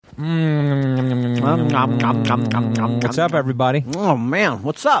What's up, everybody? Oh, man.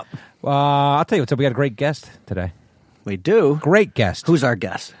 What's up? I'll tell you what's up. We got a great guest today. We do? Great guest. Who's our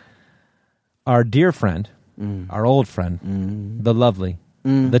guest? Our dear friend, our old friend, the lovely,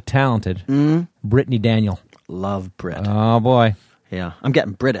 the talented, Brittany Daniel. Love Brit. Oh, boy. Yeah. I'm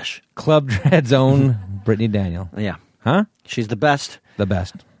getting British. Club Dread's own Brittany Daniel. Yeah. Huh? She's the best. The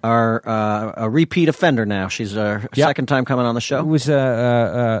best. A repeat offender now. She's our second time coming on the show. It was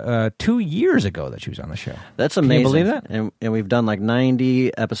 2 years ago that she was on the show. That's amazing. Can you believe that? And we've done like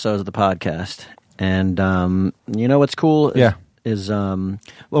 90 episodes of the podcast. And you know what's cool? Is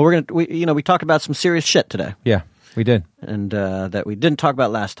we talked about some serious shit today. Yeah, we did. And that we didn't talk about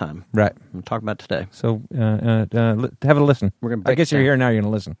last time. Right. We'll talk about today. So have a listen. I guess you're here now. You're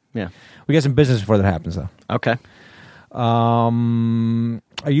going to listen. Yeah. We got some business before that happens, though. Okay.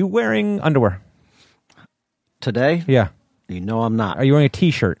 Are you wearing underwear? Today? Yeah. You know I'm not. Are you wearing a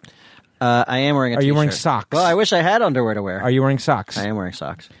T-shirt? I am wearing a T-shirt. Are you wearing socks? Well, I wish I had underwear to wear. Are you wearing socks? I am wearing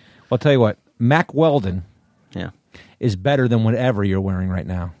socks. Well, I'll tell you what. Mack Weldon is better than whatever you're wearing right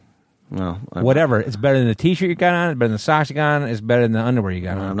now. Well, whatever. It's better than the T-shirt you got on. It's better than the socks you got on. It's better than the underwear you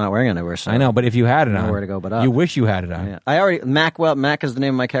got on. I'm not wearing underwear, so I know, but if you had it on, nowhere to go but up. You wish you had it on. Yeah. Mack is the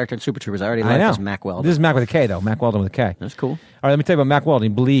name of my character in Super Troopers. I already like this Mack Weldon. This is Mack with a K, though. Mack Weldon with a K. That's cool. All right, let me tell you about Mack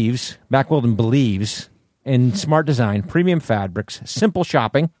Weldon. Mack Weldon believes in smart design, premium fabrics, simple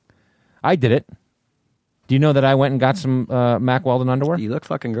shopping. I did it. Do you know that I went and got some Mack Weldon underwear? You look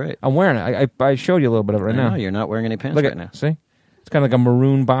fucking great. I'm wearing it. I showed you a little bit of it right now. No, you're not wearing any pants right now. See? It's kind of like a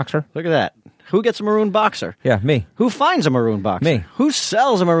maroon boxer. Look at that. Who gets a maroon boxer? Yeah, me. Who finds a maroon boxer? Me. Who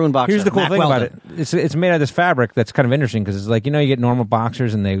sells a maroon boxer? Here's the cool Mack thing Weldon. about it. It's made out of this fabric that's kind of interesting because it's like, you get normal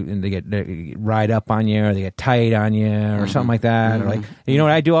boxers and they get ride up on you or they get tight on you or something like that. Or like, you know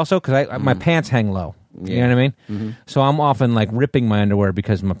what I do also? Because my pants hang low. Yeah. You know what I mean? So I'm often like ripping my underwear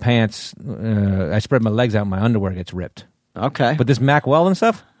because my pants, I spread my legs out and my underwear gets ripped. Okay. But this Mack Weldon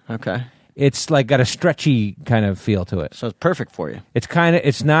stuff, it's like got a stretchy kind of feel to it. So it's perfect for you. It's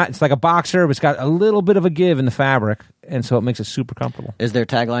like a boxer, but it's got a little bit of a give in the fabric, and so it makes it super comfortable. Is their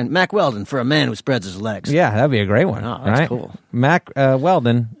tagline, Mack Weldon for a man who spreads his legs? Yeah, that'd be a great one. Oh, that's right? cool. Mack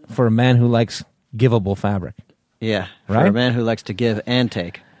Weldon for a man who likes givable fabric. Yeah, for right? a man who likes to give and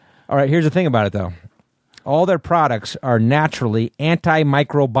take. All right, here's the thing about it, though. All their products are naturally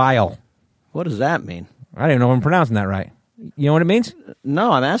antimicrobial. What does that mean? I don't even know if I'm pronouncing that right. You know what it means?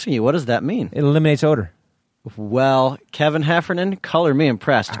 No, I'm asking you, what does that mean? It eliminates odor. Well, Kevin Heffernan, color me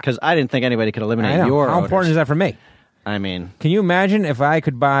impressed, because I didn't think anybody could eliminate your How odors. important is that for me? I mean... Can you imagine if I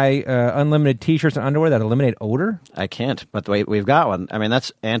could buy unlimited T-shirts and underwear that eliminate odor? I can't, but wait, we've got one. I mean,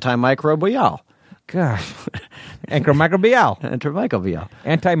 that's antimicrobial. Gosh. Antimicrobial. Antimicrobial.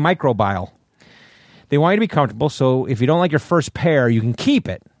 Antimicrobial. They want you to be comfortable, so if you don't like your first pair, you can keep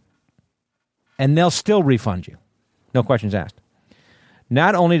it, and they'll still refund you. No questions asked.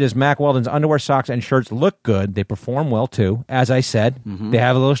 Not only does Mack Weldon's underwear, socks, and shirts look good, they perform well, too. As I said, they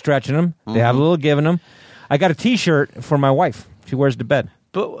have a little stretch in them. They have a little give in them. I got a T-shirt for my wife. She wears it to bed.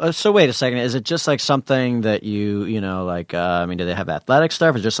 But so wait a second. Is it just like something that do they have athletic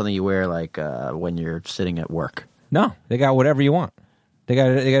stuff, or just something you wear like when you're sitting at work? No, they got whatever you want. They got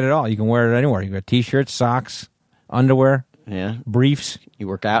it all. You can wear it anywhere. You got T-shirts, socks, underwear, briefs. You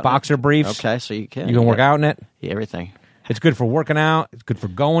work out, boxer briefs. Okay, so you can. You can work out in it. Yeah, everything. It's good for working out. It's good for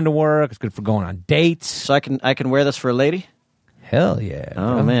going to work. It's good for going on dates. So I can wear this for a lady? Hell yeah.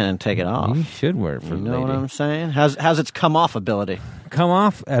 Oh, bro. man, take it off. You should wear it for a lady. You know what I'm saying? How's its come-off ability? Come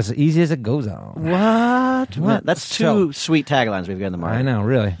off as easy as it goes on. What? Man, that's two sweet taglines we've got in the market. I know,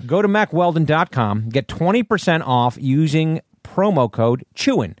 really. Go to MackWeldon.com. Get 20% off using promo code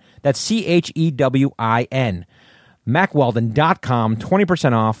CHEWIN. That's CHEWIN. MackWeldon.com,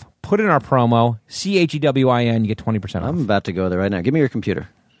 20% off. Put in our promo, CHEWIN, you get 20% off. I'm about to go there right now. Give me your computer.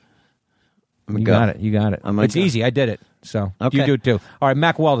 You got it. It's easy. I did it. So you do it too. All right,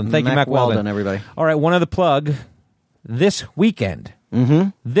 Mack Weldon. Thank you, Mack Weldon. Everybody. All right, one other plug. This weekend.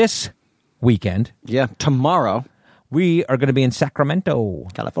 This weekend. Yeah, tomorrow. We are going to be in Sacramento,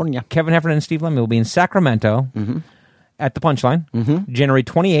 California. Kevin Heffernan and Steve Lemmy will be in Sacramento at the Punchline, January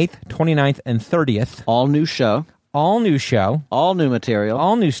 28th, 29th, and 30th. All new show. All new show. All new material.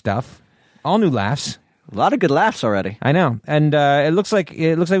 All new stuff. All new laughs. A lot of good laughs already. I know, and it looks like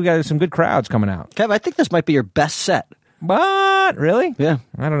we got some good crowds coming out. Kev, I think this might be your best set. What? Really? Yeah.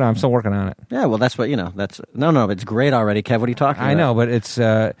 I don't know. I'm still working on it. Yeah. Well, that's what That's no. It's great already, Kev. What are you talking about? I know, but it's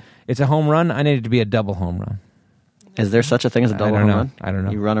a home run. I need it to be a double home run. Is there such a thing as a double home run? I don't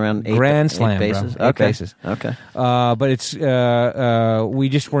know. You run around Grand Slam, eight bases? bro. Eight bases. Okay. But it's we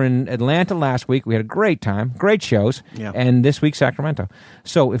just were in Atlanta last week. We had a great time, great shows, and this week Sacramento.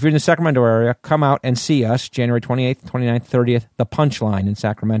 So if you're in the Sacramento area, come out and see us January 28th, 29th, 30th, the Punchline in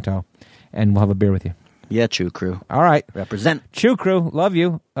Sacramento, and we'll have a beer with you. Yeah, Chew Crew. All right. Represent. Chew Crew, love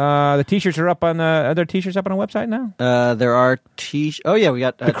you. The T-shirts are up on are there T-shirts up on our website now? There are Oh, yeah, we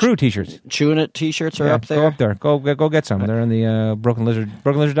got... the Crew T-shirts. Chewing It T-shirts are up there. Go up there. Go get some. They're on the Broken Lizard,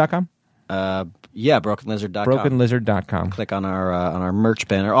 BrokenLizard.com? Yeah, BrokenLizard.com. BrokenLizard.com. Click on our merch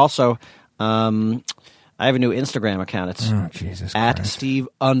banner. Also, I have a new Instagram account. It's Jesus at Christ.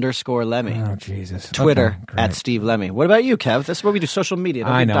 Steve_Lemmy. Oh, Jesus. Twitter Okay, at Steve Lemmy. What about you, Kev? This is what we do, social media.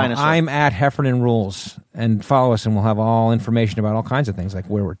 Don't I be know. dinosaur. I'm at Heffernan Rules. And follow us, and we'll have all information about all kinds of things, like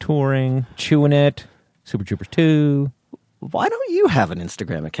where we're touring, Chewing It, Super Troopers 2. Why don't you have an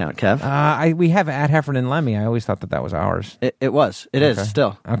Instagram account, Kev? We have at Heffernan Lemmy. I always thought that was ours. It was. It is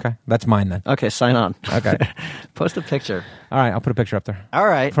still. Okay. That's mine then. Okay, sign on. Okay. Post a picture. All right. I'll put a picture up there. All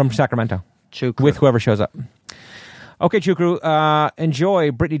right. From Sacramento. Chew Crew. With whoever shows up. Okay, Chew Crew.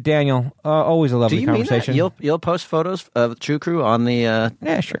 Enjoy Brittany Daniel. Always a lovely conversation. Do you mean that? You'll post photos of Chew Crew on the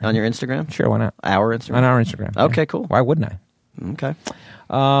sure. on your Instagram? Sure, why not? Our Instagram? On our Instagram. Okay, cool. Why wouldn't I? Okay.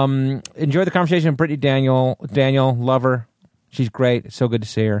 Enjoy the conversation with Brittany Daniel. Daniel, love her. She's great. It's so good to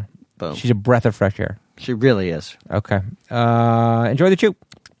see her. Boom. She's a breath of fresh air. She really is. Okay. Enjoy the chew.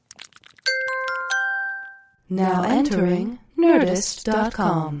 Now entering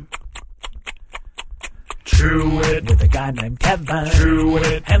Nerdist.com. Chewing It with a guy named Kevin. Chewing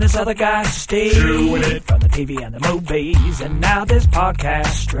It. And this other guy, Steve. Chewing It. From the TV and the movies. And now this podcast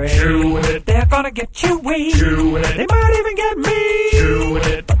straight. Chewing It. They're gonna get chewy. Chewing It. They might even get me. Chewing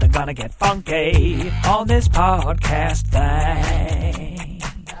It. But they're gonna get funky on this podcast thing.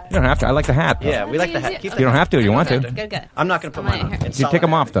 You don't have to. I like the hat. Though. Yeah, we like the hat. You don't have to. You want to. Good. I'm not going to put mine on. You take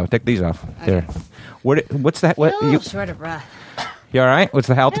them off, though. Take these off. There. What's that? What? I'm a little short of breath. You all right? What's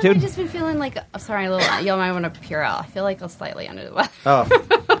the altitude? I've just been feeling like, sorry, a little. Y'all might want to Purell. I feel like I'm slightly under the weather.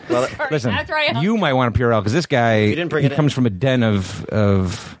 Oh, well, Sorry, listen. after I- You might want a Purell because this guy. You didn't bring he it in. comes from a den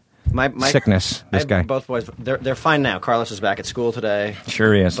of my sickness. This guy. Both boys, they're fine now. Carlos is back at school today.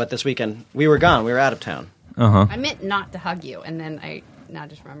 Sure he is. But this weekend we were gone. We were out of town. I meant not to hug you, and then I now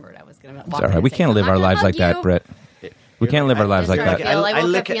just remembered I was going to. It's all right. We can't live our lives like that, Britt. We can't live our lives like that. I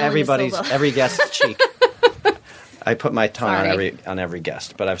lick every guest's cheek. I put my tongue Sorry. on every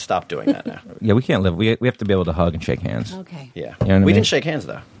guest, but I've stopped doing that now. Yeah, we can't live. We have to be able to hug and shake hands. Okay. Yeah, You know what I mean? we didn't shake hands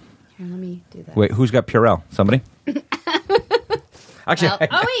though. Here, let me do that. Wait, who's got Purell? Somebody? Actually,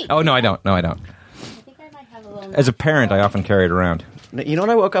 Well, wait. Oh no, I don't. No, I don't. I think I might have a little. As a parent, I often carry it around. You know what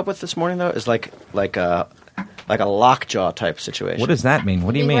I woke up with this morning though is like a lockjaw type situation. What does that mean?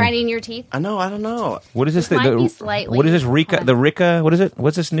 What do you mean? Grinding your teeth. I know. I don't know. What is this? This might be slightly- What is this? Rika? Hold on. The Rika? What is it?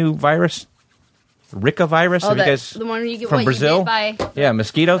 What's this new virus? Rika virus? Oh, Have you guys the one you get from what, Brazil? You get by, Yeah,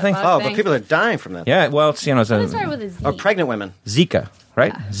 mosquito thing. bug Oh, thing. but people are dying from that. Yeah, well, it's it's Let's start with a Z. Or pregnant women, Zika,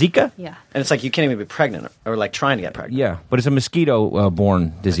 right? Zika. Yeah. and it's like you can't even be pregnant or like trying to get pregnant. Yeah, but it's a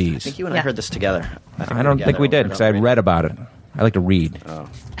mosquito-borne disease. I think you and I Yeah. heard this together. I don't think we did because I read about it. I like to read.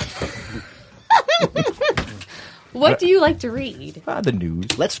 What do you like to read? The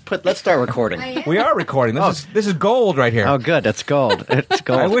news. Let's start recording. We are recording. This is gold right here. Oh, good. That's gold. It's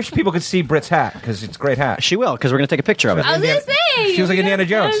gold. I wish people could see Britt's hat because it's a great hat. She will, because we're going to take a picture of it. I was going to say. She was like Indiana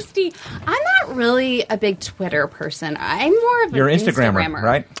Jones. Honesty. I'm not really a big Twitter person. I'm more of You're an an Instagrammer,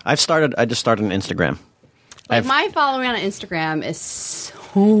 right? I just started an Instagram. Like my following on Instagram is so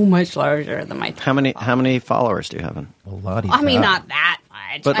much larger than my Twitter. How many followers do you have? A lot. I mean, not that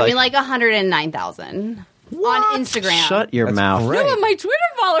much. But I mean, like 109,000 on Instagram. Shut your mouth. great. No, but my Twitter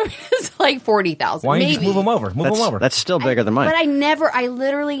followers is like 40,000. Why don't you maybe. just move them over? Move them over. That's still bigger than mine. But I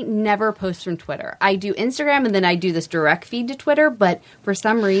literally never post from Twitter. I do Instagram and then I do this direct feed to Twitter. But for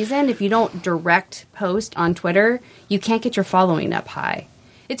some reason, if you don't direct post on Twitter, you can't get your following up high.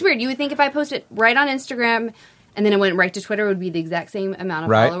 It's weird. You would think if I post it right on Instagram and then it went right to Twitter, it would be the exact same amount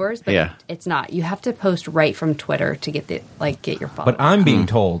of followers. But Yeah. it's not. You have to post right from Twitter to get your followers. But I'm being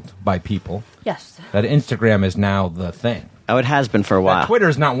told by people yes. that Instagram is now the thing. Oh, it has been for a while.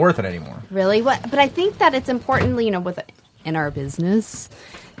 Twitter's not worth it anymore. Really? What? But I think that it's important, in our business,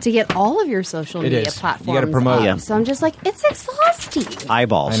 to get all of your social media is. You platforms gotta promote. up. Yeah. So I'm just like, it's exhausting.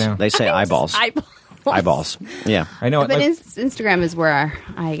 Eyeballs. I know. They say eyeballs. Eyeballs. Yeah. I know. But Like, Instagram is where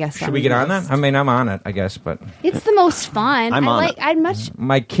I guess. should we get on that? I mean, I'm on it, I guess, but It's the most fun. I'm on it. I'd much.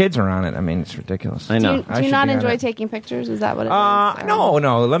 my kids are on it. I mean, it's ridiculous. I know. Do you should not be on enjoy it. taking pictures? Is that what it is? Or-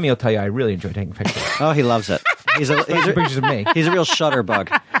 No. Let me tell you, I really enjoy taking pictures. Oh, he loves it. He's a Pictures of me. he's a real shutterbug.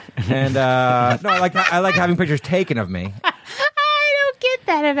 And no, I like having pictures taken of me. I don't get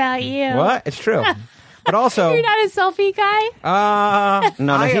that about you. What? It's true. But also, You're not a selfie guy?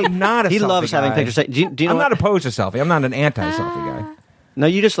 No, I am not a He selfie loves having guy. pictures taken. Do you know I'm what? not opposed to selfie. I'm not an anti-selfie guy. No,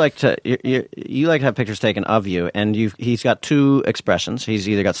 you just like to you like to have pictures taken of you, and he's got two expressions. He's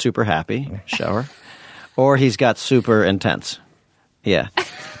either got super happy, shower, or he's got super intense. Yeah, I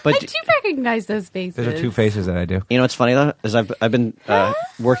but do recognize those faces. Those are two faces that I do. you know what's funny though is I've been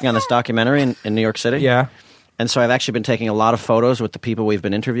working on this documentary in New York City. Yeah. And so I've actually been taking a lot of photos with the people we've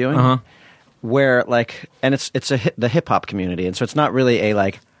been interviewing, where and it's the hip hop community, and so it's not really a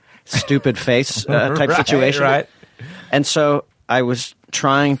like stupid face type Right, situation, right. And so I was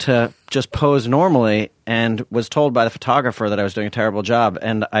trying to just pose normally, and was told by the photographer that I was doing a terrible job,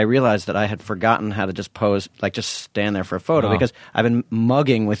 and I realized that I had forgotten how to just pose, like just stand there for a photo, because I've been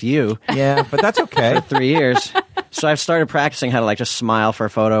mugging with you Yeah, but that's okay. for 3 years. So I've started practicing how to like just smile for a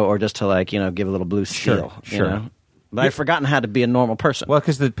photo, or just to like give a little blue steel. Sure. You know? But I've forgotten how to be a normal person. Well,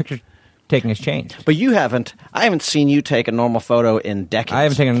 because the picture taking has changed. But you haven't. I haven't seen you take a normal photo in decades. I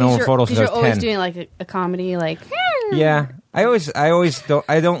haven't taken a normal photo since I was 10. You're always doing like a comedy, like Yeah, I always don't.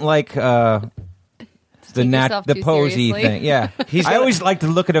 I don't like the yourself too posy seriously. thing. Yeah, I always like to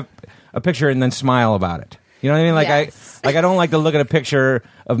look at a picture and then smile about it. You know what I mean? Like Yes. I don't like to look at a picture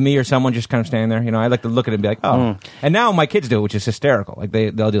of me or someone just kind of standing there. You know, I like to look at it and be like, oh. And now my kids do it, which is hysterical. Like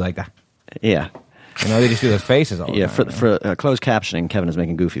they'll do like that. Yeah. You know, they just do those faces all the Yeah, time. for closed captioning, Kevin is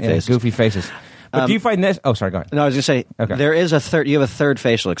making goofy faces. goofy faces. But do you find this? Oh, sorry. Go ahead. No, I was going to say, Okay. there is a third. You have a third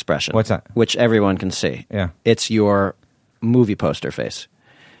facial expression. What's that? Which everyone can see. Yeah. It's your movie poster face.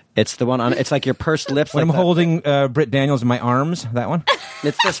 It's the one on. It's like your pursed lips. When like I'm that. holding Brit Daniels in my arms, that one,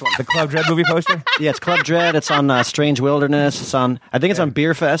 It's this one. the Club Dread movie poster. Yeah, it's Club Dread. It's on Strange Wilderness. It's on. I think it's on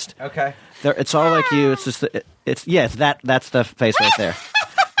Beer Fest. Okay. It's all like you. It's just. That's the face right there.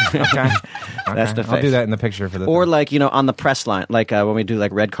 Okay. That's the I'll do face. that in the picture for the. Or like on the press line, like when we do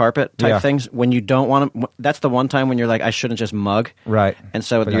like red carpet type Yeah. things. When you don't want to, that's the one time when you're like, I shouldn't just mug. Right. And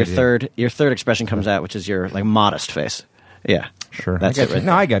so But your I do. third expression comes out, which is your like modest face. Yeah. Sure. That's I it get right you.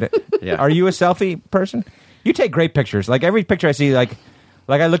 No, I get it. Yeah. Are you a selfie person? You take great pictures. Like every picture I see, like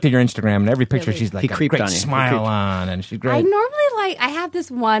I looked at your Instagram, and every picture Really? she's like He got a creeped great on you. He smile creeped. on, and she's great. I normally I have this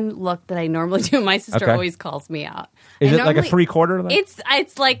one look that I normally do. My sister Okay. always calls me out. Is I it like a normally- 3/4?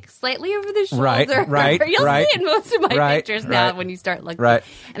 It's like slightly over the shoulder. Right, You'll right. see it in most of my Right, pictures now right. when you start looking. Right.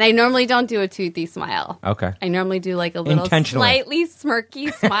 And I normally don't do a toothy smile. Okay. I normally do like a little Intentionally. slightly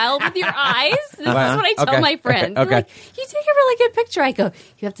smirky smile with your eyes. This Wow. is what I tell Okay, my friends. okay, They're like, you take a really good picture. I go,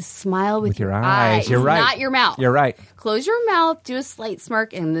 you have to smile with your eyes. You're right. Not your mouth. You're right. Close your mouth, do a slight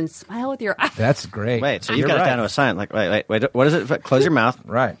smirk, and then smile with your eyes. That's great. Wait, so you You're got right. it down to a sign. Like, wait. What is it? Close your mouth.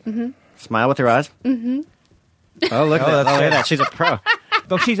 Right. Smile with your eyes. Mm-hmm. Oh, look at that. that's Oh, look good. at that. She's a pro.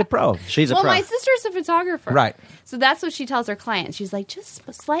 Though she's a pro. She's a Well, pro. my sister's a photographer. Right. So that's what she tells her clients. She's like, just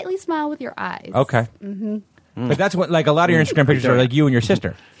slightly smile with your eyes. Okay. Mm-hmm. But that's what like a lot of your Instagram pictures are like you and your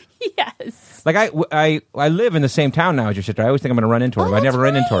sister. Yes. Like I live in the same town now as your sister. I always think I'm going to run into her, Oh, but I never that's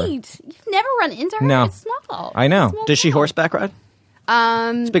run into her. right. You've never run into her? No. It's small. I know. It's small Does she town. horseback ride?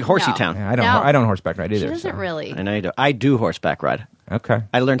 It's a big horsey town. Yeah, No. I don't horseback ride either. She doesn't so. really. I know you do. I do horseback ride. Okay.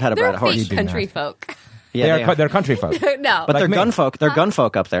 I learned how to They're ride a horse. fake do country not. folk. Yeah, They're country folk. No. but like they're me. gun folk. They're gun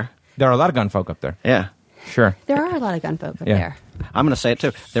folk up there. There are a lot of gun folk up there. Yeah. Sure. There are a lot of gun folk up Yeah. there. I'm going to say it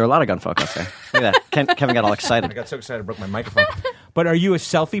too. There are a lot of gun folk up there. Look at that. Kevin got all I excited. got so excited I broke my microphone. But are you a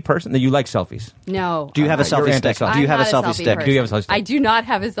selfie person? That you like selfies? No. Do you have a You're selfie stick? anti-selfie. Do you I'm have a not selfie stick? person. Do you have a selfie stick? I do not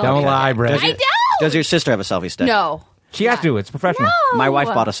have a selfie Don't stick. lie, Britt. I don't. Does your sister have a selfie stick? No. She has to. It's professional. No. My wife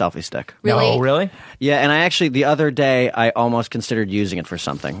bought a selfie stick. Really? No, really? Yeah, and I actually the other day I almost considered using it for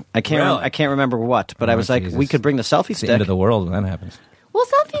something. I can't Really? I can't remember what, but I Oh, was like, Jesus. we could bring the selfie It's the end stick. of the world when that happens. Well,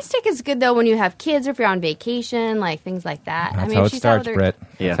 selfie stick is good though when you have kids or if you're on vacation, like things like that. That's I mean, how if it she's starts, out with her- Britt.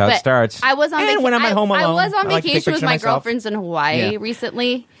 Yeah. That's how But it starts. I was on And vacation. when I'm at home alone, I was on I like to take vacation with pictures of my myself. girlfriends in Hawaii Yeah.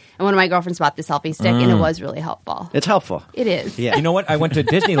 recently, and one of my girlfriends bought the selfie stick, and it was really helpful. It's helpful. It is. Yeah. You know what? I went to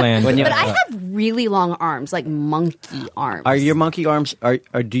Disneyland. When you- But I have really long arms, like monkey arms. Are your monkey arms? Are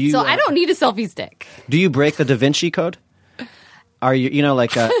do you? So I don't need a selfie stick. Do you break the Da Vinci Code? Are you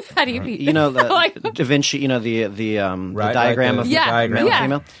like How do you mean? the Like- Da Vinci? The Right, diagram right, of the Yeah, diagram. male yeah.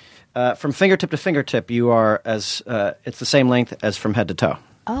 and female. From fingertip to fingertip, you are as it's the same length as from head to toe.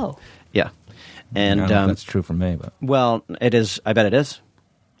 Oh. Yeah, and I don't know if that's true for me, but well, it is. I bet it is.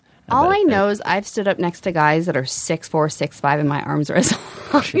 All bet I it know is I've stood up next to guys that are 6'4", 6'5", and my arms are as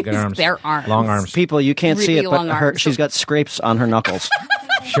long Good as arms. their arms. Long arms. People, you can't see Really it, but long arms. she's got scrapes on her knuckles.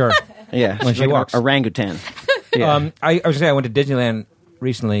 sure. Yeah, When she's she like an walks. orangutan. Yeah. I was going to say I went to Disneyland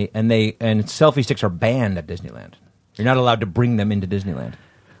recently, and selfie sticks are banned at Disneyland. You're not allowed to bring them into Disneyland.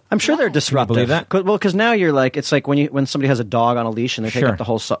 I'm sure they're disruptive. believe that? Because now you're like, it's like when somebody has a dog on a leash and they take Sure. up the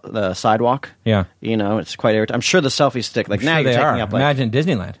whole the sidewalk. Yeah. It's quite irritating. I'm sure the selfie stick, like now Sure you're they taking are. up like. Imagine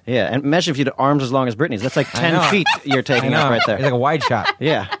Disneyland. Yeah, and imagine if you had arms as long as Brittany's. That's like 10 know. feet you're taking up right there. It's like a wide shot.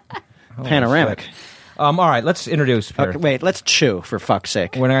 Yeah. Panoramic. shit. All right, let's introduce. Okay, wait, let's chew, for fuck's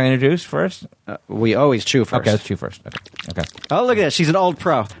sake. We're not going to introduce first? We always chew first. Okay, let's chew first. Okay. Oh, look at this. She's an old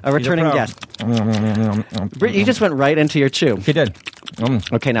pro, a returning pro. guest. Britt, you just went right into your chew. She did.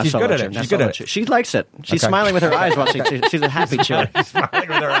 Okay, now She's solo good at chew. it. Now She's good solo at it. chew. She likes it. She's Okay. smiling with her eyes while she's a happy chewer. Smiling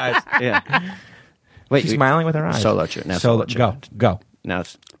with her eyes. Yeah. Wait, She's smiling with her eyes. Solo chew. Now solo chew. Go. Now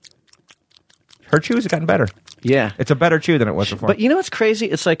it's Her chews have gotten better. yeah. It's a better chew than it was before. But you know what's crazy?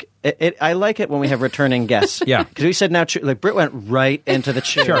 It's like I like it when we have returning guests. Yeah. because we said now chew. Like Britt went right into the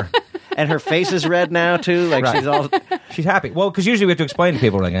chew. Sure. And her face is red now too. Like Right. she's all. She's happy. Well, because usually we have to explain to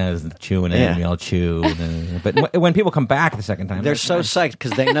people, like, it's chewing it, Yeah. we all chew. But when people come back the second time, They're so psyched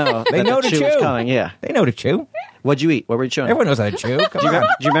because they know They that know the to chew is chew. coming. Yeah. They know to chew. What'd you eat? What were you chewing? Everyone knows how to chew. Come on. Do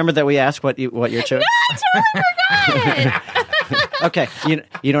you remember that we asked what you're chewing? Okay,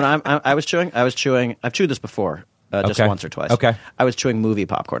 you know what I was chewing? I've chewed this before, just Okay. once or twice. Okay. I was chewing movie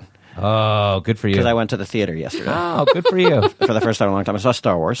popcorn Oh, good for you. because I went to the theater yesterday Oh, good for you. for the first time in a long time. I saw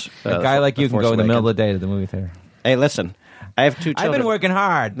Star Wars. A guy like you can Force go in the middle of Awakens. the day to the movie theater. Hey, listen, I have two children. I've been working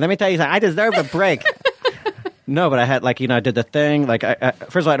hard. Let me tell you something. I deserve a break. No, but I had I did the thing. Like,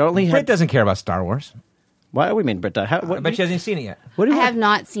 first of all, I'd only Britt had. doesn't care about Star Wars. What do we mean, Britt? I bet she hasn't seen it yet. What do I you have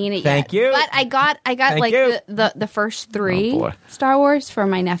not seen it Thank yet. you. But I got Thank like you. the first three Oh, boy. Star Wars for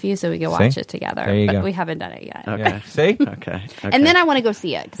my nephew so we could watch See? it together. There you but go. we haven't done it yet. Okay. Yeah. See? Okay. And then I want to go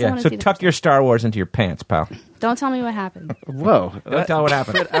see it. 'cause I Yeah. wanna So see the tuck first your Star Wars into your pants, pal. one. Don't tell me what happened. Whoa. Don't tell what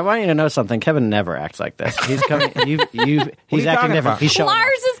happened. I want you to know something. Kevin never acts like this. He's coming. He's you acting talking different. about? He's showing. Lars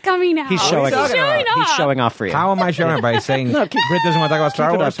is coming out. He's showing. What are you talking about? He's showing off for you. How am I showing it? By saying Britt doesn't want to talk about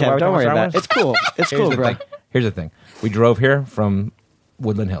Star Keep it Wars? up, so why Kev. we Don't talk worry Star about it. Wars? It's cool. It's Here's cool, the bro. thing. Here's the thing. We drove here from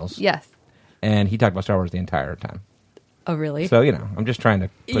Woodland Hills. Yes. And he talked about Star Wars the entire time. Oh, really? So, I'm just trying to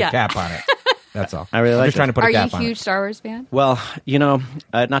put Yeah. a cap on it. That's all. I really I'm like just trying to put Are a you cap a on huge it. Star Wars fan? Well,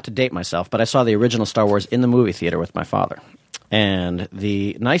 not to date myself, but I saw the original Star Wars in the movie theater with my father. And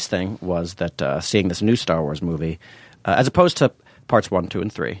the nice thing was that seeing this new Star Wars movie, as opposed to parts 1, 2,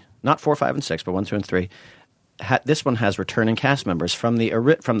 and 3, not 4, 5, and 6, but 1, 2, and 3, this one has returning cast members from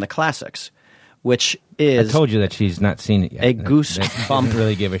the classics, which I is told you that she's not seen it yet. a That goosebump doesn't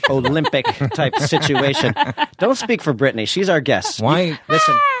really give a shit. Olympic type situation. Don't speak for Brittany. She's our guest. Why-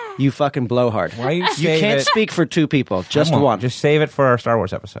 Listen, you fucking blowhard. Why you You save can't it? speak for two people, just I won't. one. Just save it for our Star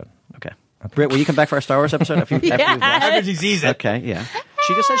Wars episode. Okay. Britt, will you come back for our Star Wars episode? After you've watched she sees it? Okay, yeah.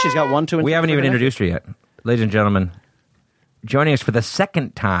 She just said she's got 1, 2, and We 3 haven't for even her introduced her yet. Ladies and gentlemen, joining us for the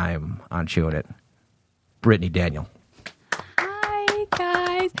second time on Chewing It, Brittany Daniel. Hi,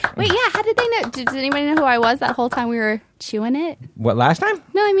 guys. Wait, yeah, how did they know? Did anybody know who I was that whole time we were chewing it? What, last time?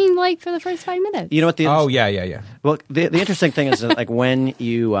 No, I mean, like, for the first 5 minutes. You know what the Oh, yeah. well the interesting thing is that, like, when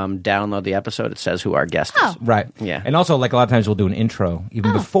you download the episode, it says who our guest is. Oh. Right. Yeah. And also, like, a lot of times we'll do an intro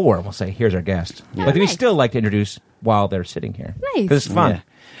even before, and we'll say, here's our guest. But we Nice. still like to introduce while they're sitting here. Nice. Because it's fun.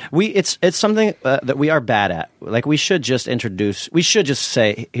 Yeah. It's something that we are bad at. Like, we should just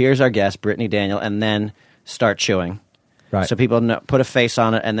say, here's our guest, Brittany Daniel, and then start chewing. Right. So people put a face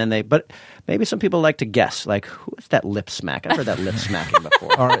on it, and then but maybe some people like to guess, like, who is that lip smack? I've heard that lip smacking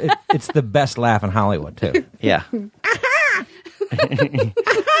before. Or it's the best laugh in Hollywood, too. Yeah.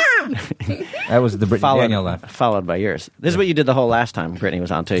 That was the Brittany Daniel laugh. Followed by yours. This is what you did the whole last time Brittany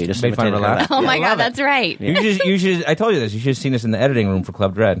was on, too. You just Made fun of her imitated laugh. Oh, my Yeah, God, that's right. You should. I told you this. You should have seen us in the editing room for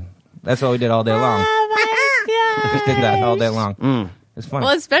Club Dread. That's all we did all day long. Oh, my Just did that all day long. It's fun.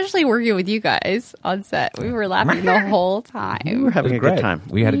 Well, especially working with you guys on set. We were laughing the whole time. We were It having was a great. good time.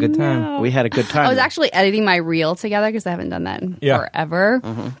 We had a good time. No. We had a good time. I was actually editing my reel together because I haven't done that in forever.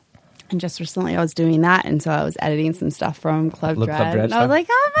 And just recently I was doing that. And so I was editing some stuff from Club Club Dread. Dread And I was stuff? like,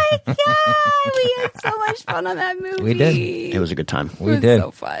 oh my God, we had so much fun on that movie. We did. It was a good time. It We was did.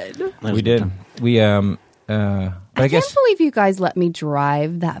 so fun. We did. We but I I guess can't believe you guys let me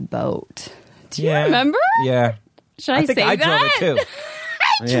drive that boat. Do you remember? Yeah. Should I, think say I that? drove it too.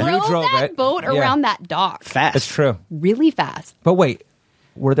 I Yeah. drove, You drove that it. boat Yeah. around that dock. Fast. It's true. Really fast. But wait,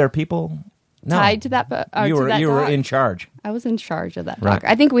 were there people Tied to that boat. You were that were dock. in charge. I was in charge of that Right. dock.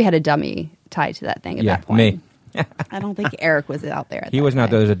 I think we had a dummy tied to that thing at Yeah, that point. me. I don't think Eric was out there. At He that was not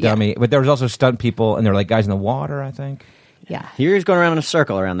there. time. There was a dummy, but there was also stunt people, and there were like guys in the water. I think. Yeah. Here he's going around in a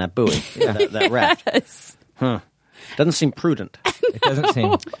circle around that buoy, that raft. Yes. Doesn't seem prudent. It doesn't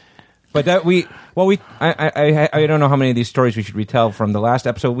seem. But that I don't know how many of these stories we should retell from the last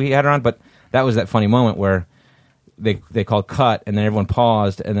episode we had her on, but that was that funny moment where they called cut, and then everyone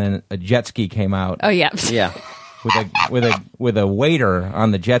paused, and then a jet ski came out. Oh yeah. Yeah. with a waiter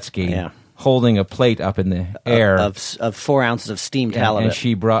on the jet ski. Yeah. Holding a plate up in the air of 4 ounces of steamed halibut.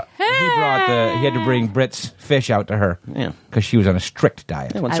 and he had to bring Brit's fish out to her. Yeah. Because she was on a strict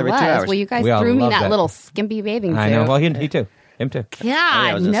diet. Yeah, once I every 2 was. hours. Well, you guys We all threw me love that that. little skimpy bathing suit. I know. Well, he too. Him too. God,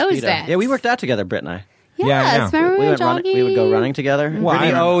 I was in a knows Speedo. that. Yeah, we worked out together, Britt and I. Yeah, I know. Yes, remember we went jogging? We would go running together. Well,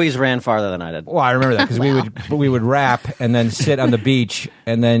 Brittany I- always ran farther than I did. Well, I remember that because we would rap and then sit on the beach,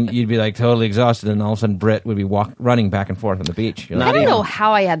 and then you'd be like totally exhausted, and all of a sudden Britt would be running back and forth on the beach. You're I like, don't know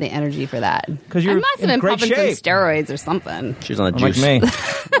how I had the energy for that. 'Cause you're I must have in been great pumping shape. some steroids or something. She was on the like juice. me.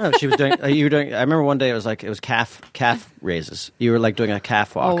 No, she was doing. You were doing. I remember one day it was calf raises. You were like doing a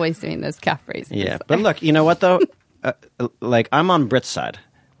calf walk. Always doing those calf raises. Yeah, but look, you know what though? Like I'm on Britt's side.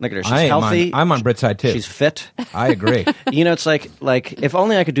 Look at her. She's healthy. I'm on Brit's side too. She's fit. I agree. You know, it's like if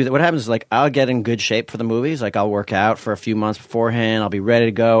only I could do that. What happens is like I'll get in good shape for the movies. Like I'll work out for a few months beforehand. I'll be ready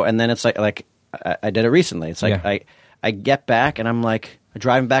to go, and then it's like I did it recently. It's like Yeah. I get back and I'm like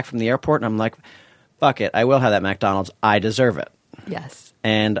driving back from the airport, and I'm like, fuck it, I will have that McDonald's. I deserve it, Yes.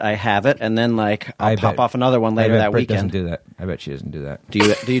 and I have it, and then like I'll I pop bet- off another one later I bet that Brit weekend. doesn't do that. I bet she doesn't do that. Do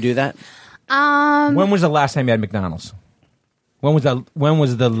you do that? When was the last time you had McDonald's? When was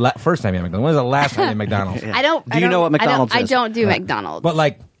the first time you had McDonald's? When was the last time you had McDonald's? I don't. Do you know what McDonald's I is? don't do McDonald's. But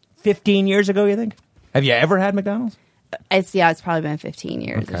like 15 years ago, you think? Have you ever had McDonald's? It's probably been 15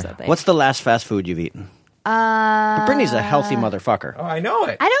 years or something. What's the last fast food you've eaten? Brittany's a healthy motherfucker. Oh, I know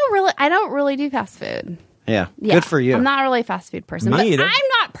it. I don't really do fast food. Yeah. Yeah. Good for you. I'm not really a fast food person. Me but either. I'm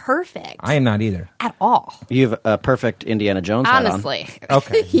not perfect I am not either. at all. You have a perfect Indiana Jones hat on. Honestly.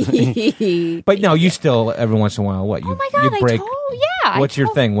 Okay. But no, you still, every once in a while, what? You, Oh my god! you break. Yeah. What's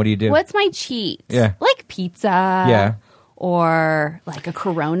your thing? What do you do? What's my cheat? Yeah. Like pizza. Yeah. Or like a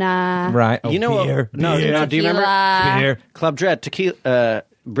Corona. Right. Oh, You know beer. what? No, beer. no. Do you remember Tequila. Beer. Club Dread tequila?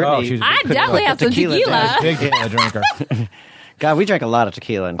 Brittany. Oh, she was a I big definitely have some tequila. Big tequila drinker. God, we drank a lot of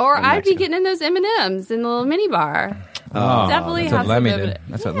tequila. Or in I'd be Mexico. getting in those M&Ms in the little mini bar. Oh, Definitely that's what have Lemmy some did. of it.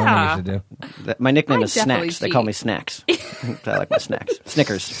 That's what Yeah. Lemmy used to do. My nickname I is definitely Snacks. They call cheat. me Snacks. I like my snacks.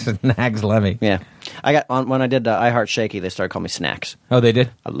 Snickers. Snags Lemmy. Yeah. I got when I did I Heart Shaky, they started calling me Snacks. Oh, they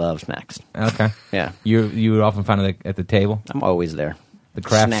did? I love snacks. Okay. Yeah. You were often found at the table? I'm always there. The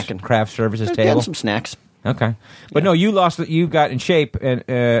craft Snacking. services Just table? getting some snacks. Okay. But no, you got in shape and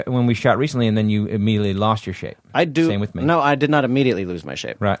when we shot recently, and then you immediately lost your shape. I do. Same with me. No, I did not immediately lose my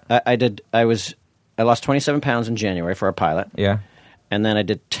shape. Right. I did. I lost 27 pounds in January for our pilot. Yeah. And then I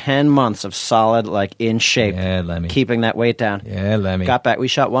did 10 months of solid, like, in shape. Yeah, Lemmy. Keeping that weight down. Yeah, Lemmy. Got back. We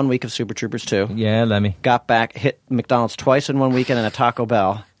shot 1 week of Super Troopers 2. Yeah, Lemmy. Got back, hit McDonald's twice in 1 weekend and a Taco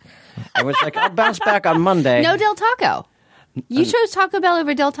Bell. I was like, I'll bounce back on Monday. No Del Taco. You chose Taco Bell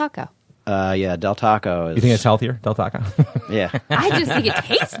over Del Taco. Yeah, Del Taco is... You think it's healthier, Del Taco? Yeah. I just think it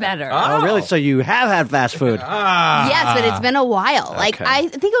tastes better. Oh, really? So you have had fast food? Yes, but it's been a while. Like Okay. I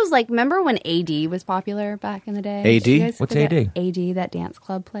think it was like, remember when AD was popular back in the day? AD? Did you guys What's forget AD? AD, that dance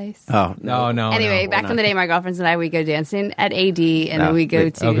club place. Oh, no. Anyway, back in the day, my girlfriends and I would go dancing at AD, and then we go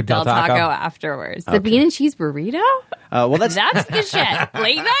Wait, to Del Del Taco Taco? afterwards. The bean and cheese burrito. Well, that's... That's the shit.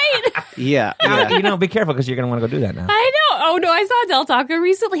 Late night. Yeah. Now, yeah. be careful because you're going to want to go do that now. I know. Oh no, I saw Del Taco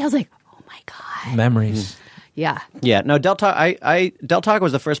recently. I was like, oh my god. Memories. Yeah. Yeah, no, Del Taco. Del Taco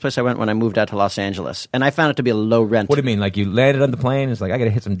was the first place I went when I moved out to Los Angeles, and I found it to be a low rent. What do you mean? Like you landed on the plane? It's like, I got to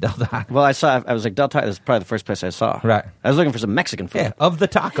hit some Del Taco. Well, I was like, Del Taco is probably the first place I saw. Right. I was looking for some Mexican food. Yeah, of the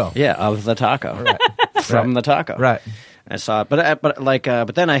taco. Yeah, of the taco. Right. From Right. the taco. Right. I saw it,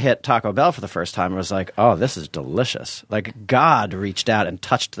 but then I hit Taco Bell for the first time. I was like, oh, this is delicious. Like God reached out and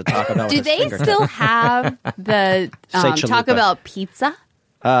touched the Taco Bell. Do with his they fingertip. still have the Say chalupa. Taco Bell pizza?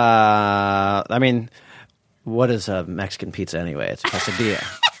 I mean, what is a Mexican pizza anyway? It's a quesadilla.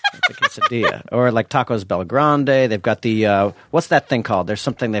 It's a quesadilla. Or like Tacos Bel Grande. They've got the, what's that thing called? There's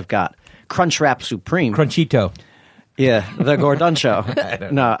something they've got. Crunch Wrap Supreme. Crunchito. Yeah, the Gordon Show.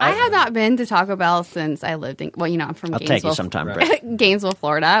 No, I have not been to Taco Bell since I lived in. Well, you know, I'm from I'll Gainesville, take you sometime, Britt. Gainesville,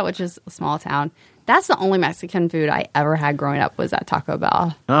 Florida, which is a small town. That's the only Mexican food I ever had growing up was at Taco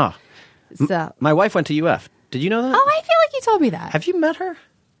Bell. Oh, So, my wife went to UF. Did you know that? oh, I feel like you told me that. Have you met her?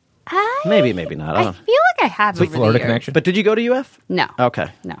 Maybe not. I I don't feel know. like I have. Sweet over Florida the years. connection. But did you go to UF? No. Okay.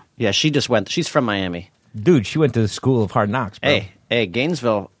 No. Yeah, she just went. She's from Miami. Dude, she went to the School of Hard Knocks, bro. Hey,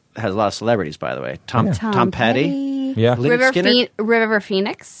 Gainesville has a lot of celebrities, by the way. Tom Yeah. Petty. Yeah. Lynyrd Skynyrd? River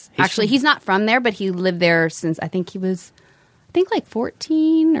Phoenix. Actually, he's not from there, but he lived there since I think like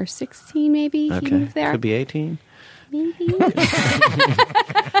 14 or 16 maybe. He Okay. moved there. Could be 18. Maybe.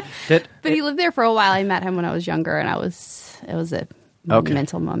 But he lived there for a while. I met him when I was younger, and it was a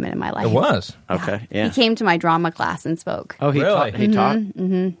monumental moment in my life. It was. Okay, yeah. He came to my drama class and spoke. Oh, he Really? taught? He taught?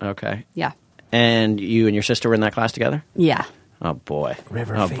 Mm-hmm. Okay. Yeah. And you and your sister were in that class together? Yeah. Oh, boy.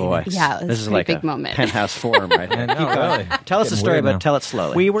 River Oh, boy. Phoenix. Yeah, it was This is a like pretty big a moment. penthouse forum right here. No, really. Tell us the Getting story, weird but now. tell it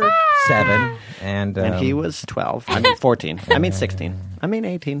slowly. We were 7, and he was 12. I mean, 14. I mean, 16. I mean,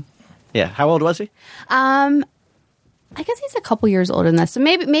 18. Yeah. How old was he? I guess he's a couple years older than us. So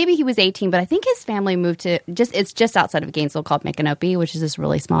maybe he was 18, but I think his family moved to it's just outside of Gainesville called Micanopy, which is this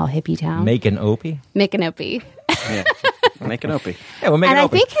really small hippie town. making Opie. Micanopy. Yeah. Make an Opie. Yeah, we'll make And it I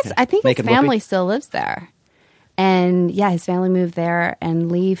Opie. think his Making family whoopee. still lives there. And yeah, his family moved there, and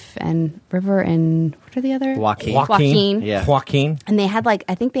Leaf and River and what are the other? Joaquin. Joaquin. Yeah. Joaquin. And they had I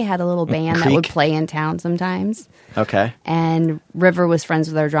think they had a little band that would Creek. play in town sometimes. Okay. And River was friends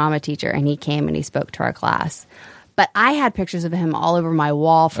with our drama teacher, and he came and he spoke to our class. But I had pictures of him all over my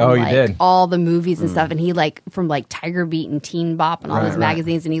wall from Oh, you did? all the movies and stuff, and he from Tiger Beat and Teen Bop and all Right, those right.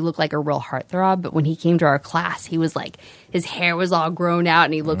 magazines, and he looked like a real heartthrob. But when he came to our class, he was his hair was all grown out,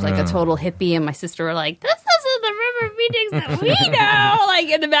 and he looked like a total hippie. And my sister were like, "This isn't the River Phoenix that we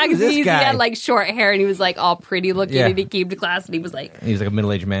know." In the magazines, he guy? had short hair, and he was all pretty looking, Yeah. and he came to class, and he was like, He's like a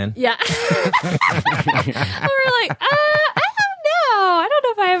middle-aged man. "Yeah." And we're like, I don't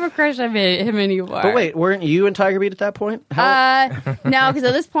know if I have a crush on him anymore. But wait, weren't you in Tiger Beat at that point? No, because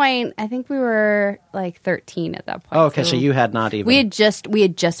at this point, I think we were 13 at that point. Oh, okay, so you had not even. we had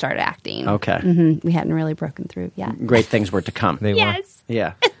just started acting. Okay. We hadn't really broken through yet. Great things were to come. They were. Yes.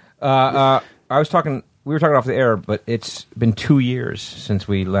 Yeah. We were talking off the air, but it's been 2 years since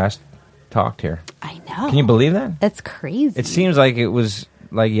we last talked here. I know. Can you believe that? That's crazy. It seems like it was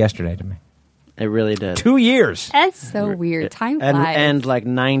like yesterday to me. It really did. 2 years That's so weird. Time flies. And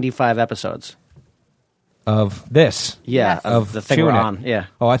 95 episodes. of this. Yeah, Yes. of the thing we're Tune It. on. Yeah.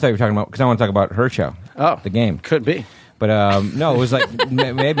 Oh, I thought you were talking about, because I want to talk about her show. Oh. The game. Could be. But no, it was like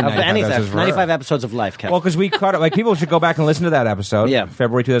maybe Of 95 anything. episodes for her. 95 episodes of life, Kevin. Well, because we caught it. People should go back and listen to that episode. Yeah.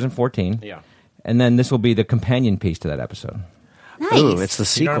 February 2014. Yeah. And then this will be the companion piece to that episode. nice. Ooh, it's the You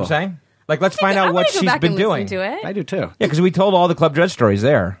sequel. know what I'm saying? Let's find out what she's been doing. To it. I do too. Yeah, because we told all the Club Dread stories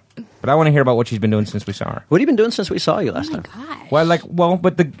there. But I want to hear about what she's been doing since we saw her. What have you been doing since we saw you last time? Gosh.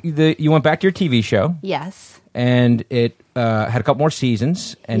 But the you went back to your TV show, Yes. and it had a couple more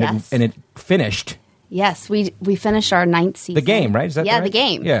seasons, and Yes. it finished. Yes, we finished our 9th season. The Game, right? Is that yeah, right? The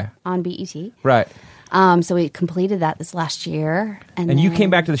Game. Yeah. On BET. Right. So we completed that this last year, And you came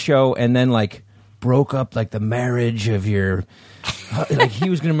back to the show, and then broke up the marriage of your. He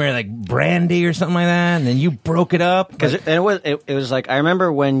was going to marry Brandy or something like that, and then you broke it up. Because it was I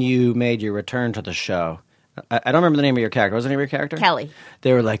remember when you made your return to the show. I don't remember the name of your character. What was the name of your character? Kelly.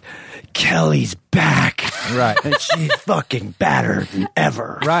 They were like, Kelly's back. Right. And she's fucking badder than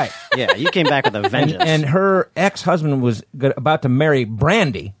ever. Right. Yeah, you came back with a vengeance. And her ex-husband was about to marry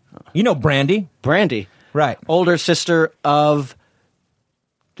Brandy. You know Brandy. Brandy. Right. Older sister of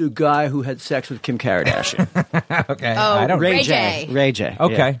the guy who had sex with Kim Kardashian. Okay. Oh, I don't Ray J. Ray J.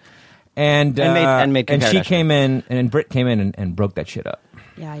 Okay. Yeah. And made Kim she Kardashian. came in, and Brit came in and broke that shit up.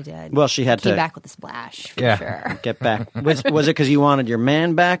 Yeah, I did. Well, she had Came to back with a splash, for Yeah. sure. get back. Was it because you wanted your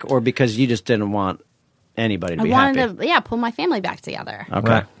man back, or because you just didn't want anybody to I be wanted happy? to, pull my family back together. Okay.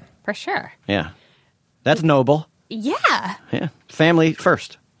 Right. For sure. Yeah. That's noble. Yeah. Yeah. Family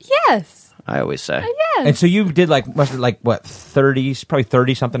first, Yes. I always say. Yes. And so you did must have what 30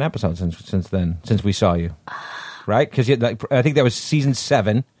 something episodes since then, since we saw you, right? Because I think that was season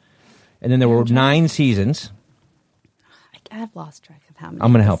 7, and then there were 9 seasons. I've lost track of how many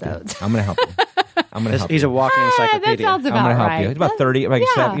I'm going to help you. episodes. I'm going to help you. I'm going to help He's you. a walking That encyclopedia. sounds I'm about going to help right. you. It's about 30,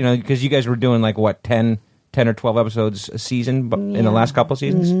 Yeah. because you guys were doing 10 or 12 episodes a season in the last couple of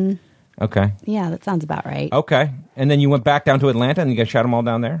seasons. Mm-hmm. Okay. Yeah, that sounds about right. Okay. And then you went back down to Atlanta, and you guys shot them all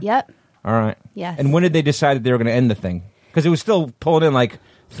down there? Yep. All right. Yes. And when did they decide that they were going to end the thing? Because it was still pulling in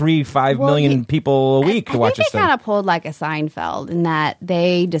 3-5 Well, million people a week to watch I this think they thing. kind of pulled like a Seinfeld in that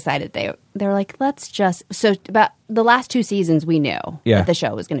they decided they were like, let's just about the last 2 seasons we knew that the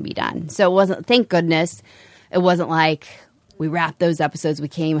show was going to be done. So it wasn't, thank goodness, it wasn't like we wrapped those episodes, we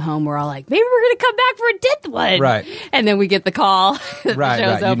came home, we're all like, maybe we're going to come back for a 10th one. Right. And then we get the call, the Right,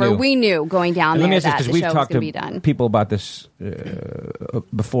 show's you over. knew. We knew going down And let me there ask that this, the because show we've was talked going to be to done. people about this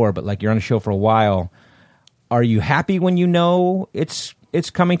before, but you're on a show for a while. Are you happy when you know it's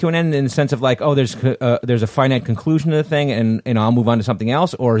coming to an end in the sense of there's a finite conclusion to the thing, and I'll move on to something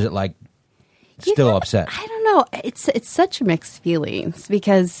else, or is it still upset? I don't know. It's such mixed feelings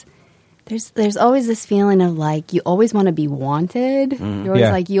because there's always this feeling of you always want to be wanted. You're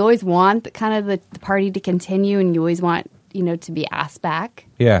always you always want the party to continue, and you always want to be asked back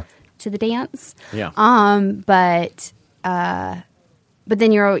Yeah. to the dance. Yeah. But but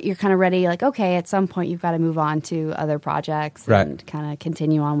then you're kind of ready, like, okay, at some point you've got to move on to other projects and kind of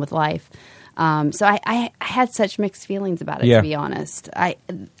continue on with life. So I had such mixed feelings about it, to be honest.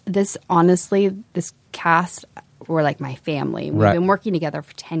 This cast were like my family. We've been working together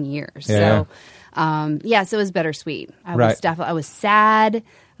for 10 years. So, so it was bittersweet. I was sad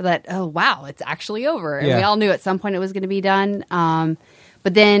that, oh, wow, it's actually over. And we all knew at some point it was going to be done.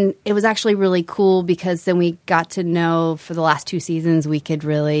 But then it was actually really cool because then we got to know for the last 2 seasons we could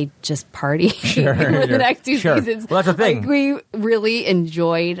really just party for the next 2 seasons. Well, that's the thing. Like, we really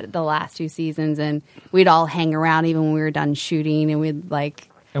enjoyed the last 2 seasons, and we'd all hang around even when we were done shooting, and we'd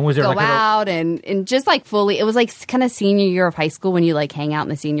and was there go out and just like fully. It was like kind of senior year of high school when you like hang out in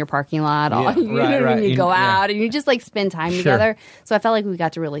the senior parking lot. You go out and you just like spend time together. So I felt like we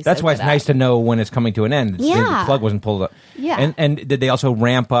got to really. That's why it's nice to know when it's coming to an end. The plug wasn't pulled up. Yeah. And did they also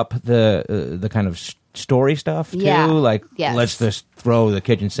ramp up the kind of story stuff too? Yeah. Like let's just throw the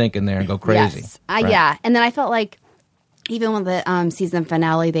kitchen sink in there and go crazy. Yes. Yeah. And then I felt like even with the season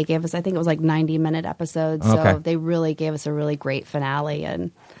finale, they gave us, I think it was like 90-minute episodes. So they really gave us a really great finale.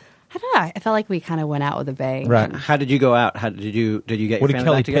 And I don't know, I felt like we kind of went out with a bang. Right. How did you go out? How did you get your What did family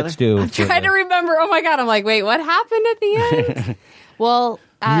Kelly back together? Pitts do? I'm trying to remember. Oh my God. I'm like, wait, what happened at the end? Well,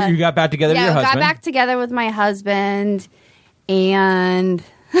 you got back together with your husband? Yeah, got back together with my husband. And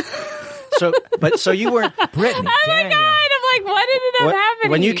So you weren't Brittany. oh my God, I'm like, what ended up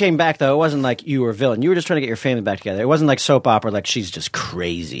happening? When you came back, though, it wasn't like you were a villain. You were just trying to get your family back together. It wasn't like soap opera, like she's just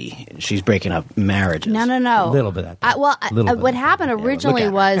crazy. She's breaking up marriages. No. A little bit of that. What happened originally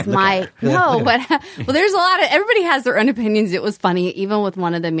was there's a lot of, everybody has their own opinions. It was funny, even with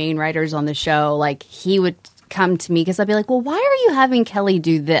one of the main writers on the show, like he would come to me because I'd be like, well, why are you having Kelly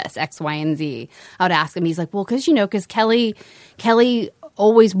do this, X, Y, and Z? I would ask him. He's like, well, because Kelly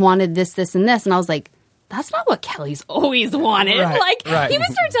always wanted this, and this. And I was like, that's not what Kelly's always wanted. He would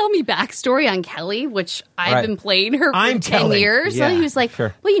start telling me backstory on Kelly, which I've been playing her for 10 years. Yeah. So he was like,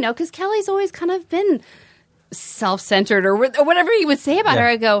 well, because Kelly's always kind of been self-centered or whatever he would say about her.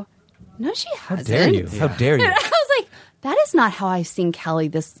 I go, no, she hasn't. How dare you? And I was like, that is not how I've seen Kelly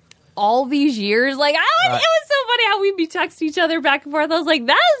all these years. Like, it was so funny how we'd be texting each other back and forth. I was like,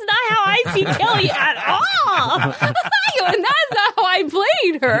 that is not how I see Kelly at all. And that's not how I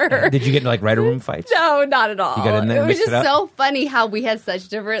played her. Did you get into writer room fights? No, not at all. You got in there, it was mixed just it up? so funny how we had such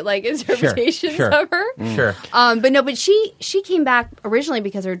different interpretations of her. Sure. But she came back originally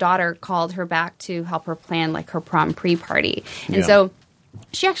because her daughter called her back to help her plan her prom pre-party. And so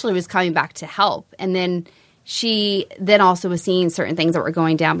she actually was coming back to help. And then she then also was seeing certain things that were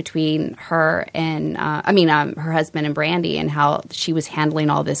going down between her and, her husband and Brandy, and how she was handling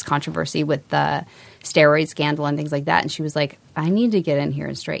all this controversy with the steroid scandal and things like that. And she was like, I need to get in here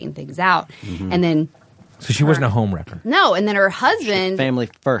and straighten things out. Mm-hmm. And then... So she wasn't a homewrecker? No, and then her husband... Family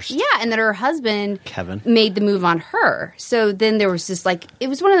first. Yeah, and then her husband... Kevin. ...made the move on her. So then there was just it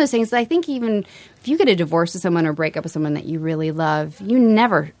was one of those things that I think even if you get a divorce with someone or break up with someone that you really love, you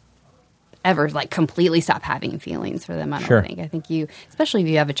never... ever completely stop having feelings for them. I don't think. I think especially if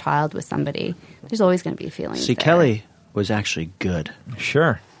you have a child with somebody, there's always going to be feelings. See, there. Kelly was actually good.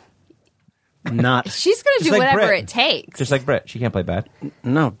 Sure. Not. She's going to do whatever it takes. Just like Brit. She can't play bad.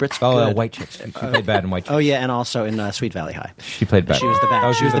 No, Brit's good. White chicks. She played bad in White Chicks. Oh, yeah, and also in Sweet Valley High. She played bad. She was the bad.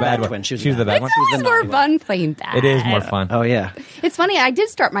 Oh, she was the bad twin. She was the bad one. It's always more fun playing bad. It is more fun. Oh, yeah. It's funny. I did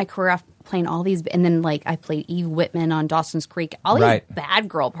start my career off playing all these, and then I played Eve Whitman on Dawson's Creek. All these bad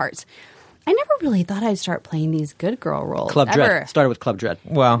girl parts. I never really thought I'd start playing these good girl roles. Club Dread. Started with Club Dread.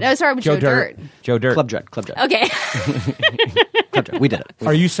 Well, no, started with Joe Dirt. Joe Dirt. Club Dread. Okay. Club Dread. We did it.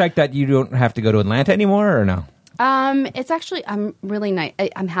 Are you psyched that you don't have to go to Atlanta anymore, or no? It's actually, I'm really nice.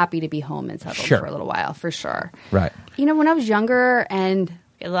 I'm happy to be home and settled for a little while, for sure. Right. When I was younger, and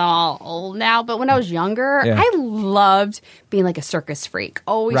I'm all old now, but when I was younger, I loved being a circus freak.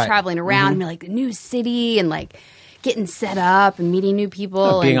 Always traveling around, the new city, and getting set up and meeting new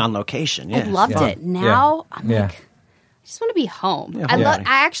people. Being on location, yes. I loved it. Now, I'm I just want to be home. Yeah,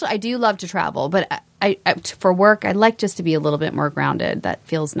 I do love to travel, but I for work, I like just to be a little bit more grounded. That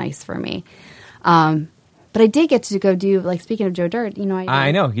feels nice for me. But I did get to go do, speaking of Joe Dirt,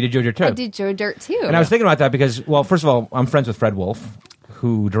 I know. You did Joe Dirt, too. I did Joe Dirt, too. And I was thinking about that because, well, first of all, I'm friends with Fred Wolf,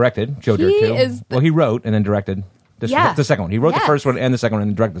 who directed Joe Dirt, too. He wrote and then directed the second one. He wrote the first one and the second one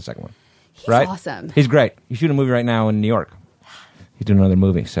and directed the second one. He's awesome. He's great. He's shooting a movie right now in New York. He's doing another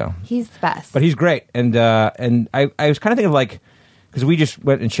movie, so. He's the best. But he's great. And I was kind of thinking of, because we just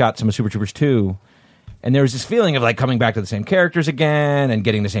went and shot some of Super Troopers 2, and there was this feeling of coming back to the same characters again and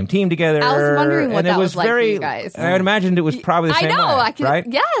getting the same team together. I was wondering what that was like for you guys. I imagined it was probably the same way, I know. right?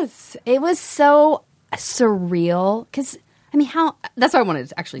 Yes. It was so surreal because I mean, how? That's why I wanted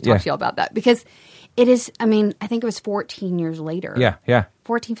to actually talk to you all about that, because it is. I mean, I think it was 14 years later. Yeah.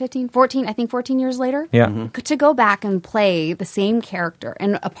 14, 15, 14. I think 14 years later. Yeah. To go back and play the same character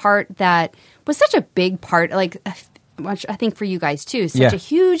and a part that was such a big part, like which I think for you guys too, such a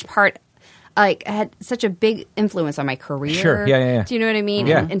huge part. Like, had such a big influence on my career. Sure. Yeah. Do you know what I mean?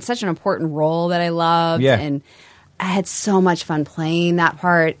 Yeah. And such an important role that I loved. Yeah. And I had so much fun playing that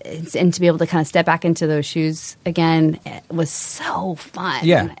part, and to be able to kind of step back into those shoes again, it was so fun.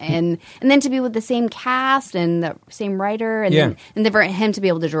 Yeah. And then to be with the same cast and the same writer, and then for him to be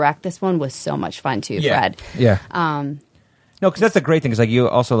able to direct this one was so much fun too, Fred. Yeah. No, because that's the great thing. Is like you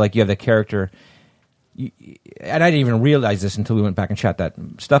also like you have the character. And I didn't even realize this until we went back and shot that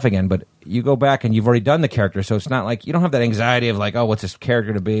stuff again. But you go back and you've already done the character, so it's not like you don't have that anxiety of like, oh, what's this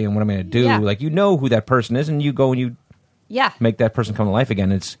character to be and what am I going to do? Yeah. Like you know who that person is, and you go and you make that person come to life again.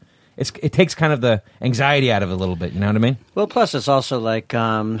 It takes kind of the anxiety out of it a little bit. You know what I mean? Well, plus it's also like,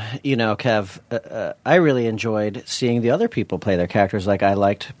 Kev, I really enjoyed seeing the other people play their characters. Like I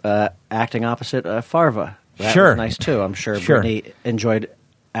liked acting opposite Farva. That was nice too. I'm sure Brittany enjoyed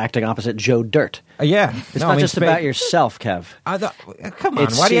acting opposite Joe Dirt. Yeah. It's not just about yourself, Kev. Come on,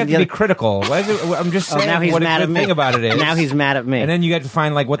 why do you have to be critical? I'm just saying now he's what mad a at good me. thing about it is. Now he's mad at me. And then you get to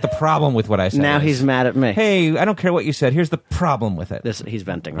find like what the problem with what I said Now is. he's mad at me. Hey, I don't care what you said. Here's the problem with it. He's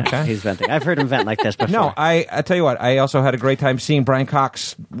venting. Okay. He's venting. I've heard him vent like this before. No, I tell you what, I also had a great time seeing Brian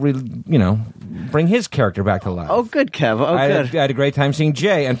Cox, bring his character back to life. Oh, good, Kev. Oh, I good. had a great time seeing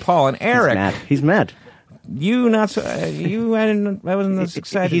Jay and Paul and Eric. He's mad. You not so. You I wasn't as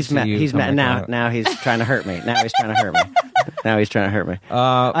excited. He's mad. He's mad now. He's trying to hurt me. Now he's trying to hurt me.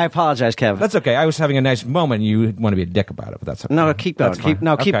 I apologize, Kev. That's okay. I was having a nice moment. You want to be a dick about it, but that's okay. No, keep going. That's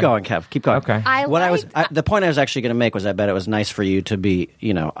fine. Keep going, Kev. Keep going. Okay. The point I was actually going to make was I bet it was nice for you to be,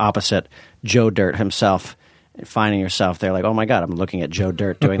 opposite Joe Dirt himself, finding yourself there like, oh my God, I'm looking at Joe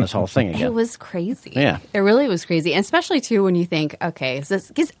Dirt doing this whole thing again. It was crazy. Yeah. It really was crazy. And especially too when you think, okay, so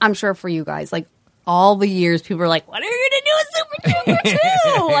because I'm sure for you guys, like all the years people are like, when are you going to do a Super Troopers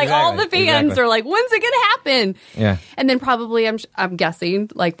 2? Like all the fans are like, when's it going to happen? Yeah. And then probably I'm guessing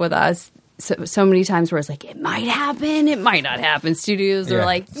like with us, so many times where it's like, it might happen, it might not happen. Studios are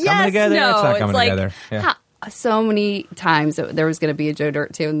like, yes, coming together, no. it's not coming like, together. Yeah. So many times that there was going to be a Joe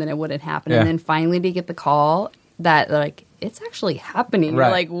Dirt 2 and then it wouldn't happen. Yeah. And then finally to get the call that like, it's actually happening. Right.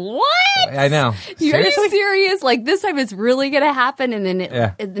 You're like, what? I know. Are you serious? Like this time it's really going to happen, and then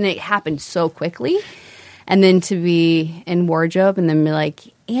it happened so quickly. And then to be in wardrobe and then be like,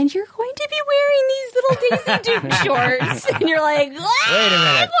 and you're going to be wearing these little Daisy Duke shorts, and you're like, what? Wait a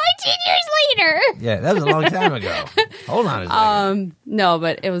minute. 14 years later. Yeah, that was a long time ago. Hold on a second. No,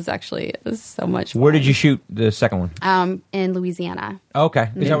 but it was so much fun. Where did you shoot the second one? In Louisiana. Okay.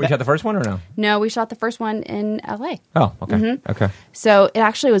 Is that where you shot the first one or no? No, we shot the first one in LA. Oh, okay. Mm-hmm. Okay. So it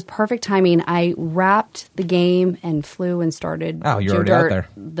actually was perfect timing. I wrapped the game and flew and started. Oh, you're Joe already out Dirt,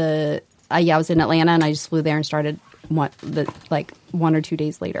 there. I was in Atlanta and I just flew there and started 1 or 2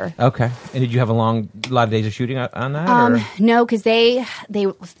 days later. Okay. And did you have a lot of days of shooting on that? Or? No, because they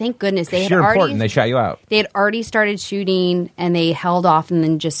thank goodness they had You're already important. They shot you out. They had already started shooting and they held off and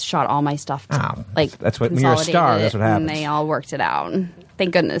then just shot all my stuff. That's what when you're a star. That's what happens. And they all worked it out.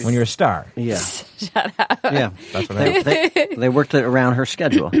 Thank goodness. When you're a star. Yeah. Shut up. Yeah. That's what happens. They worked it around her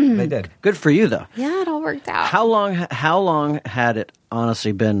schedule. They did. Good for you, though. Yeah, it all worked out. How long had it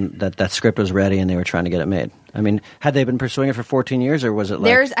honestly been that script was ready and they were trying to get it made? I mean, had they been pursuing it for 14 years, or was it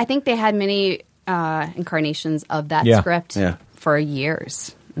like... I think they had many incarnations of that script for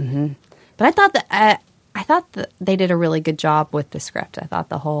years. Mm-hmm. But I thought that they did a really good job with the script. I thought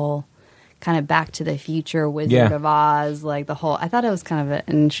the whole kind of Back to the Future Wizard of Oz, like the whole... I thought it was kind of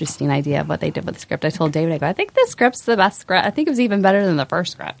an interesting idea of what they did with the script. I told David, I think this script's the best script. I think it was even better than the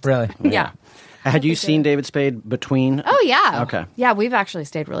first script. Really? Yeah. Had you seen David Spade between... Oh, yeah. Okay. Yeah, we've actually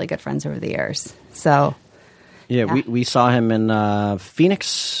stayed really good friends over the years. So... Yeah, we saw him in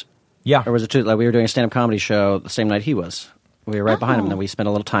Phoenix. Yeah. Or was it too, like we were doing a stand-up comedy show the same night he was. We were right behind him, and then we spent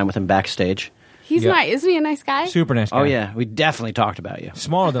a little time with him backstage. He's nice. Isn't he a nice guy? Super nice guy. Oh, yeah. We definitely talked about you.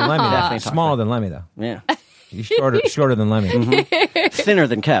 Smaller than Lemmy. Definitely Smaller than Lemmy, though. Yeah. He's shorter than Lemmy. Mm-hmm. Thinner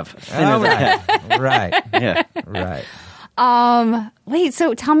than Kev. Thinner than Kev. Right. Yeah. Right. Wait,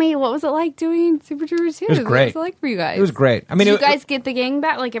 so tell me, what was it like doing Super Troopers 2? It was great. What was it like for you guys? It was great. I mean, did you guys get the gang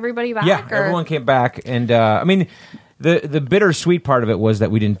back, like everybody back? Yeah, everyone came back, and I mean, the bittersweet part of it was that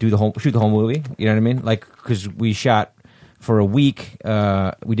we didn't shoot the whole movie. You know what I mean? Like, because we shot for a week,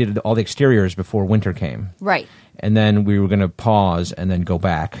 we did all the exteriors before winter came, right? And then we were going to pause and then go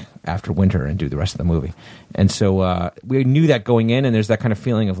back after winter and do the rest of the movie. And so we knew that going in, and there's that kind of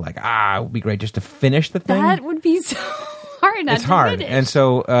feeling of like, it would be great just to finish the thing. That would be so... hard not It's to hard, finish. and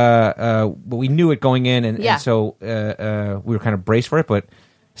so but we knew it going in, and so we were kind of braced for it. But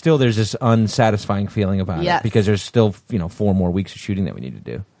still, there's this unsatisfying feeling about it because there's still 4 more weeks of shooting that we need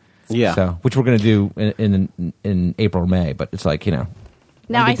to do. Yeah, so which we're going to do in April or May. But it's like now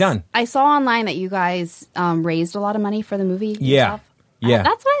done. I saw online that you guys raised a lot of money for the movie. Yourself. Yeah.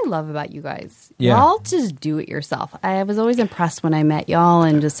 That's what I love about you guys. Yeah. Y'all just do it yourself. I was always impressed when I met y'all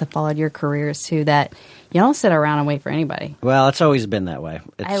and just have followed your careers too, that you don't sit around and wait for anybody. Well, it's always been that way.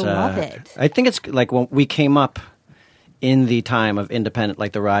 I love it. I think it's like when we came up in the time of independent,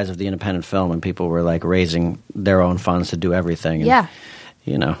 like the rise of the independent film, and people were like raising their own funds to do everything. And,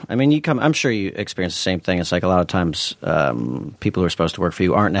 I mean, I'm sure you experience the same thing. It's like a lot of times people who are supposed to work for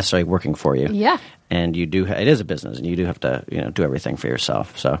you aren't necessarily working for you. Yeah. And it is a business, and you do have to, do everything for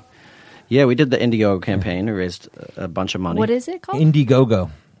yourself. So, yeah, we did the Indiegogo campaign. We raised a bunch of money. What is it called? Indiegogo.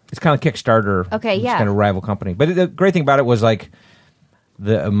 It's kind of Kickstarter. Okay, It's kind of a rival company. But the great thing about it was like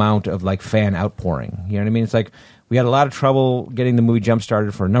the amount of like fan outpouring. You know what I mean? It's like we had a lot of trouble getting the movie jump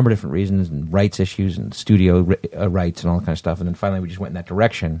started for a number of different reasons, and rights issues and studio rights and all that kind of stuff. And then finally we just went in that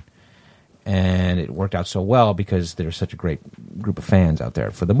direction. And it worked out so well because there's such a great group of fans out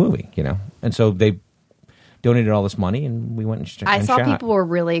there for the movie, And so they donated all this money, and we went and shot. I saw people were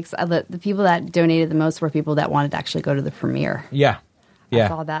really excited. The people that donated the most were people that wanted to actually go to the premiere. Yeah. I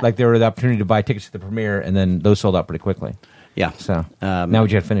saw that. Like there were the opportunity to buy tickets to the premiere, and then those sold out pretty quickly. Yeah. So now we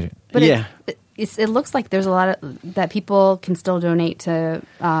just have to finish it. But it looks like there's a lot of that people can still donate to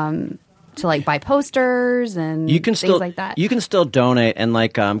like buy posters and things like that. You can still donate, and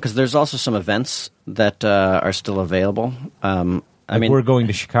like because there's also some events that are still available. I mean, we're going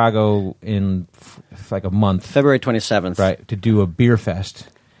to Chicago in like a month, February 27th, right, to do a beer fest.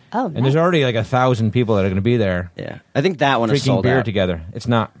 Oh, and there's already like 1,000 people that are going to be there. Yeah, I think that one is drinking sold beer out. together. It's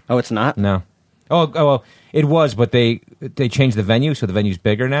not. Oh, it's not. No. Oh, well, it was, but they changed the venue, so the venue's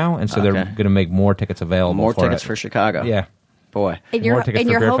bigger now, and so they're going to make more tickets available. More tickets for Chicago. Yeah. Boy. And you're tickets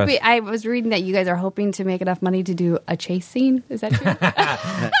for Beer hoping. Fest. I was reading that you guys are hoping to make enough money to do a chase scene. Is that true?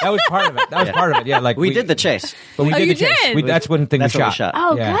 That was part of it. That was part of it. Yeah, like we did the chase. But we Oh, did you the chase. did? That's one thing That's we what shot. we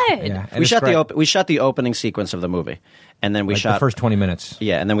shot. Oh, Yeah, good. yeah. And We it's shot great. we shot the opening sequence of the movie, and then we Like shot the first 20 minutes.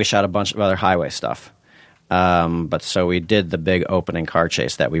 Yeah, and then we shot a bunch of other highway stuff. But so we did the big opening car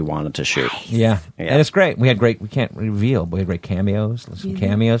chase that we wanted to shoot. Yeah. Yeah. And it's great. We had great. We can't reveal, but we had great cameos. Some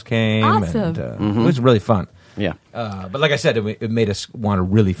cameos came. Awesome. And, it was really fun. Yeah. But like I said, it made us want to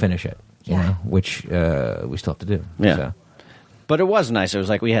really finish it. You know, which we still have to do. Yeah. So. But it was nice. It was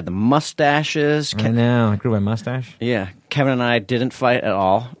like we had the mustaches. I know. I grew my mustache. Yeah. Kevin and I didn't fight at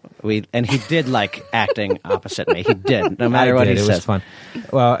all. And he did like acting opposite me. He did, no matter what he said. It was fun.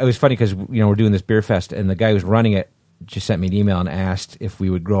 Well, it was funny because we're doing this beer fest, and the guy who's running it just sent me an email and asked if we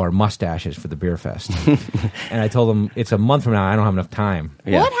would grow our mustaches for the beer fest. And I told him it's a month from now. I don't have enough time.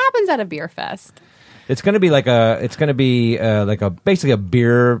 Yeah. What happens at a beer fest? It's going to be basically a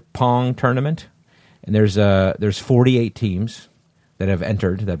beer pong tournament, and there's 48 teams that have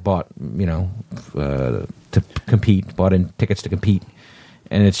entered that bought to compete, bought in tickets to compete,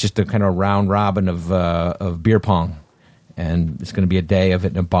 and it's just a kind of round robin of beer pong. And it's going to be a day of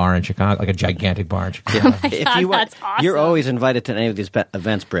it in a bar in Chicago, like a gigantic bar in Chicago. That's awesome. You're always invited to any of these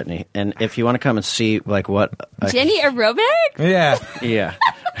events, Brittany. And if you want to come and see like what Jenny aerobics? Yeah. Yeah.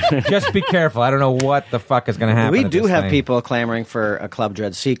 Just be careful. I don't know what the fuck is going to happen. We at do this have thing. people clamoring for a Club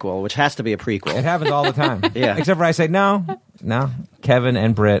Dread sequel, which has to be a prequel. It happens all the time. Yeah. Except for I say no. Kevin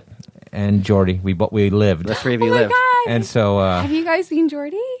and Britt and Jordy, we lived, The three of you Oh my lived. God. and so. Have you guys seen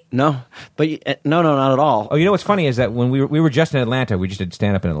Jordy? No, but no, not at all. Oh, you know what's funny is that when we were just in Atlanta, we just did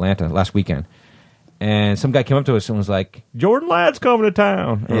stand up in Atlanta last weekend, and some guy came up to us and was like, "Jordan Ladd's coming to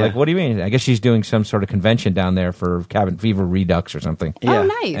town." And we're Yeah. like, "What do you mean?" I guess she's doing some sort of convention down there for cabin fever redux or something. Yeah. Oh,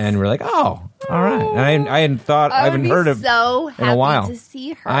 nice. And we're like, "Oh, all right." And I hadn't thought, I haven't heard of so in a while. to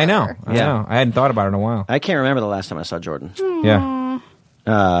see her. I know. Yeah. I hadn't thought about it in a while. I can't remember the last time I saw Jordan. Yeah.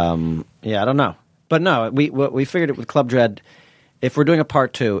 Yeah, I don't know. But no, we figured it with Club Dread. If we're doing a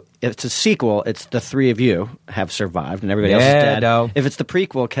part 2, if it's a sequel, it's the three of you have survived and everybody else is dead. No. If it's the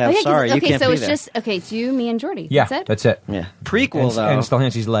prequel, Kev, Oh, yeah, 'cause- sorry, you okay, can't so be it's there. just it's you, me, and Jordy. Yeah, That's it. that's it. Yeah. Prequel, though. And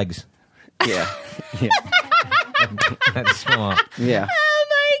Stalhance's legs. Yeah. Yeah. That's small. Yeah. Oh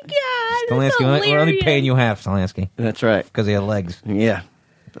my God! that's Stalansky, we're only hilarious. paying you half, Stalansky, That's right. because he had legs. Yeah.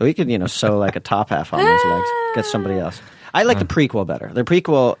 We could, sew like a top half on those legs. Get somebody else. I like the prequel better. The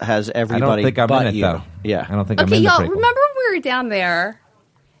prequel has I everybody don't think I'm but in it, you. though. Yeah. I don't think I'm Okay, in the y'all, prequel. remember when we were down there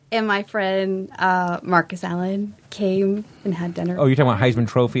and my friend Marcus Allen came and had dinner? Oh, you're talking about Heisman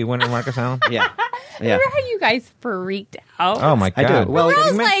Trophy winner Marcus Allen? Yeah. Yeah. Remember how you guys freaked out? Oh my I god! do. Well,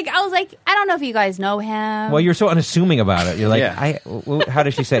 I was like, I don't know if you guys know him. Well, you're so unassuming about it. You're like, Yeah. how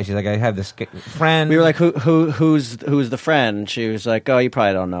did she say? She's like, I have this friend. we were like, who's the friend? And she was like, oh, you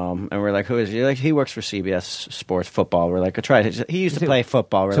probably don't know him. And we're like, who is he? Like, he works for CBS Sports Football. We're like, I tried. He used to play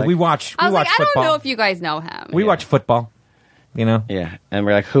football. We're so like, we watch. I was like, I football. don't know if you guys know him. We watch football. You know, yeah. And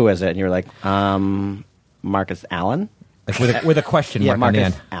we're like, who is it? And you were like, Marcus Allen. like with a question Yeah, mark on the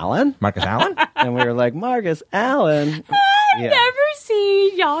Marcus end. Allen. Marcus Allen. And we were like, Marcus Allen. I've Yeah. never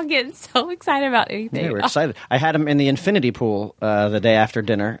seen y'all get so excited about anything. Yeah, we're excited. I had him in the infinity pool the day after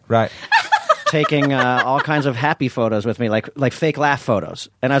dinner, Right. taking all kinds of happy photos with me, like fake laugh photos.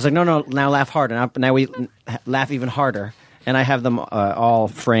 And I was like, no, now laugh harder. Now we laugh even harder. And I have them all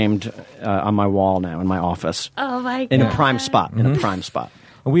framed on my wall now in my office Oh my god! in a prime spot. In a prime spot.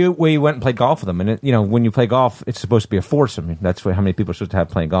 We went and played golf with them, and when you play golf, it's supposed to be a foursome. That's how many people are supposed to have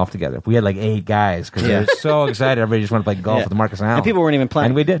playing golf together. We had like 8 guys because they were so excited. Everybody just wanted to play golf Yeah. with Marcus Allen, And people weren't even playing.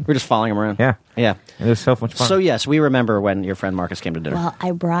 and we did. We were just following him around. Yeah, Yeah. it was so much fun. So yes, we remember when your friend Marcus came to dinner. Well, I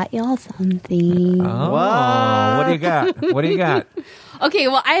brought y'all something. oh, what do you got? What do you got? Okay,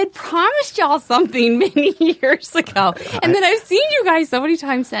 well, I had promised y'all something many years ago, and then I've seen you guys so many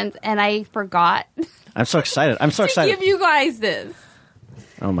times since, and I forgot I'm so excited. I'm so to excited. give you guys this.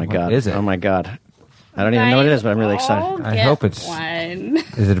 Oh my god. is it? Oh my god. I don't even know what it is, but I'm really excited. All I get hope it's- one.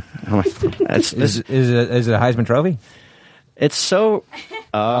 Is it Oh my, it's, is it a Heisman Trophy? it's so.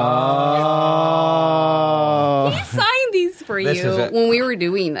 Oh. He signed these for This you is a- when we were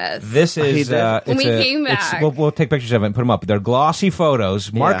doing this. This He is did. When it's we a- came it's- back. We'll take pictures of it and put them up. They're glossy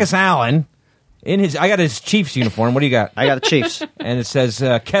photos. Marcus Allen in his. I got his Chiefs uniform. What do you got? I got the Chiefs. And it says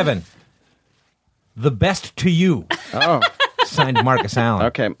Kevin, the best to you. Oh. Signed Marcus Allen.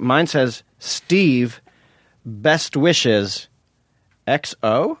 Okay. Mine says Steve, best wishes,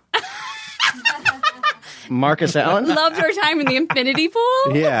 XO. Marcus Allen. Loved our time in the infinity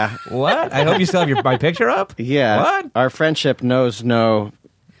pool. Yeah. What? I hope you still have my picture up. Yeah. What? Our friendship knows no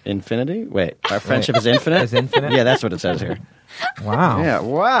infinity. Wait. Our friendship is infinite. Is infinite? Yeah, that's what it says here. Wow. Yeah.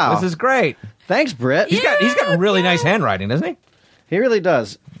 Wow. This is great. Thanks, Britt. He's got really nice handwriting, doesn't he? He really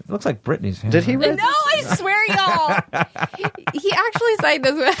does. It looks like Brittany's Did he handwriting. really? No, I swear, y'all. He actually signed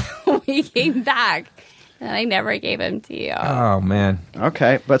this when we came back, and I never gave him to you. Oh man.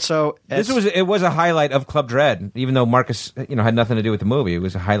 Okay, but so It was a highlight of Club Dread, even though Marcus, had nothing to do with the movie. It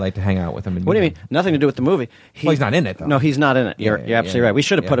was a highlight to hang out with him. And What do you mean? Nothing to do with the movie. Well, he's not in it, though. No, he's not in it. You're absolutely right. We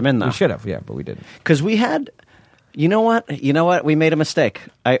should have put him in though. We should have, yeah, but we didn't. Because we had. You know what? We made a mistake.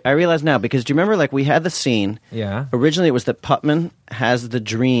 I realize now because do you remember we had the scene? Yeah. Originally, it was that Putman has the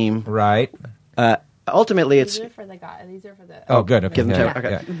dream. Right. Ultimately, it's These are for the guy. These are for the. Oh, good. Okay. Give him yeah, to- okay.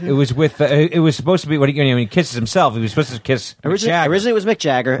 yeah. It was with. It was supposed to be when he kisses himself. He was supposed to kiss. originally it was Mick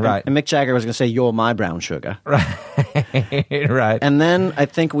Jagger, Right. and Mick Jagger was going to say, "You're my brown sugar." right. And then I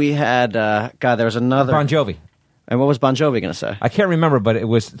think we had there was another Bon Jovi. And what was Bon Jovi going to say? I can't remember, but it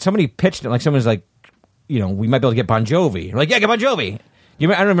was somebody pitched it. Like someone was like, we might be able to get Bon Jovi. We're like, yeah, get Bon Jovi. I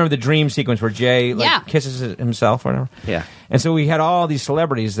don't remember the dream sequence where Jay kisses himself or whatever. Yeah. And so we had all these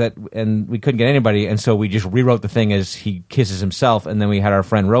celebrities and we couldn't get anybody, and so we just rewrote the thing as he kisses himself, and then we had our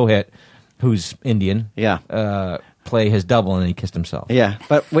friend Rohit, who's Indian, play his double, and then he kissed himself. Yeah,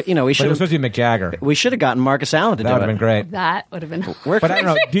 but we But it was should supposed to be Mick Jagger. we should have gotten Marcus Allen to That do would it. have been great. That would have been. But I don't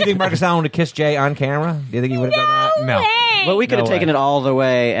know. Do you think Marcus Allen would have kissed Jay on camera? Do you think he would have done that? No. But we could have No taken way. it all the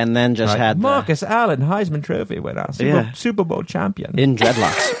way and then just had the- Marcus Allen Heisman Trophy winner, Super Bowl champion, in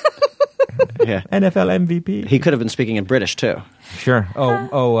dreadlocks. Yeah, NFL MVP. he could have been speaking in British too. Sure.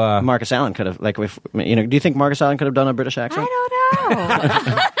 Marcus Allen could have do you think Marcus Allen could have done a British accent?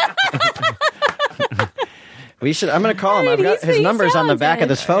 I don't know. We should. I'm going to call him. I've got He's his numbers on the back of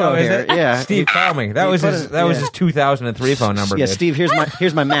this photo is here. it? Yeah, Steve called me. That he was put his. it- That was yeah. his 2003 phone number. Yeah, dude. Steve.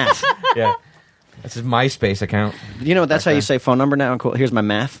 Here's my math. Yeah, that's his MySpace account. You know that's how you say phone number now. Cool. Here's my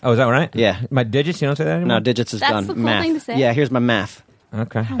math. Oh, is that right? Yeah. My digits. You don't say that anymore. No, digits is That's done. the cool math. thing to say. Yeah, here's my math.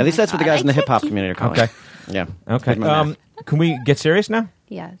 Okay. At least that's what the God, guys in the I hip hop can't community are calling. Okay. it. Yeah. Okay. Here's my math. Can we get serious now?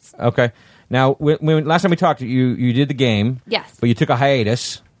 Yes. Okay. Now, when last time we talked, you did the game. Yes. But you took a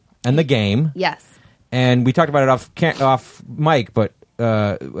hiatus, and the game. Yes. And we talked about it off mic, but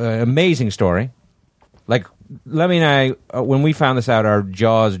amazing story. Like Lemmy and I, when we found this out, our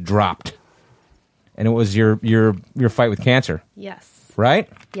jaws dropped, and it was your fight with cancer, Yes. right?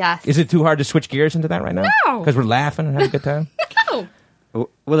 Yes. Is it too hard to switch gears into that right now? No. Because we're laughing and having a good time. No.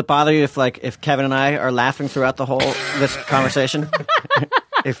 Will it bother you if Kevin and I are laughing throughout the whole this conversation?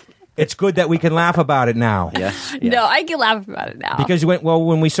 if it's good that we can laugh about it now. Yes. No, I can laugh about it now. Because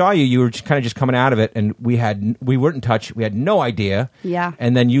when we saw you, you were kind of just coming out of it, and we weren't in touch. We had no idea. Yeah.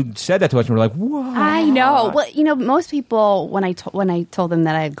 And then you said that to us, and we're like, "What?" I know. Well, most people when I told them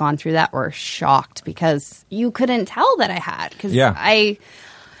that I had gone through that were shocked because you couldn't tell that I had because I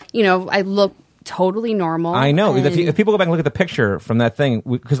look totally normal. I know. If people go back and look at the picture from that thing,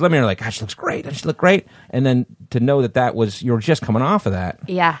 because let me know, like, gosh, she looks great. Doesn't she look great? And then to know that was, you were just coming off of that.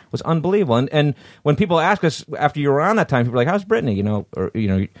 Yeah. Was unbelievable. And when people ask us after you were on that time, people are like, how's Brittany?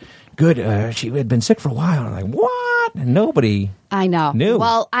 Good. She had been sick for a while. And I'm like, what? And nobody I know. knew.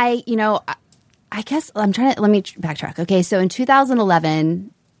 Well, I guess let me backtrack. Okay. So in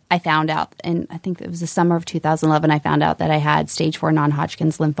 2011, I found out, and I think it was the summer of 2011, I found out that I had stage 4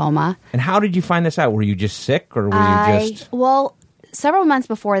 non-Hodgkin's lymphoma. And how did you find this out? Were you just sick, or were you just... Well, several months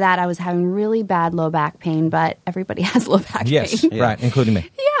before that, I was having really bad low back pain, but everybody has low back Yes, pain. right, including me.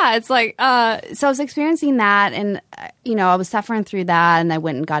 Yeah, it's like, so I was experiencing that, and, I was suffering through that, and I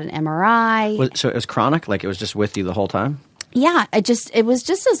went and got an MRI. So it was chronic? Like it was just with you the whole time? Yeah, it was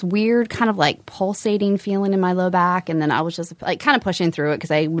just this weird kind of like pulsating feeling in my low back, and then I was just like kind of pushing through it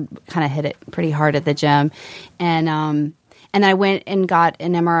because I would kind of hit it pretty hard at the gym, and I went and got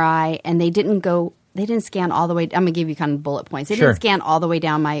an MRI, and they didn't scan all the way. I'm gonna give you kind of bullet points. They didn't scan all the way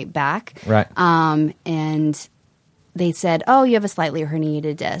down my back, right? And they said, "Oh, you have a slightly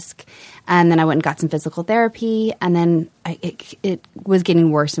herniated disc." And then I went and got some physical therapy, and then it was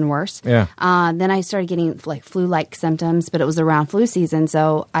getting worse and worse. Yeah. Then I started getting like flu-like symptoms, but it was around flu season,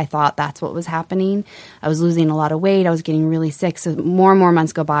 so I thought that's what was happening. I was losing a lot of weight. I was getting really sick. So more and more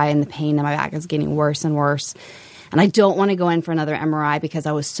months go by, and the pain in my back is getting worse and worse. And I don't want to go in for another MRI because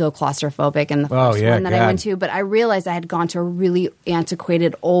I was so claustrophobic in the first one that I went to. But I realized I had gone to a really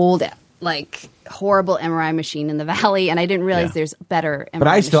antiquated, old, like horrible MRI machine in the valley, and I didn't realize there's better MRI But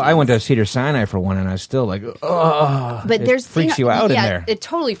machines. I went to Cedar Sinai for one, and I was still like, oh. But there's freaks you out in there. It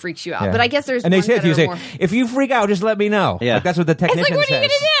totally freaks you out. Yeah. But I guess there's and they ones say that to you, are say, more... if you freak out, just let me know. Yeah. Like that's what the technician what are you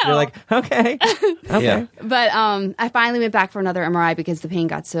says. gonna do? You're like, okay, okay. Yeah. But I finally went back for another MRI because the pain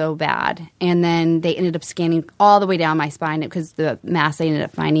got so bad. And then they ended up scanning all the way down my spine because the mass they ended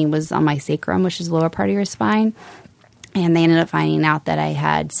up finding was on my sacrum, which is the lower part of your spine. And they ended up finding out that I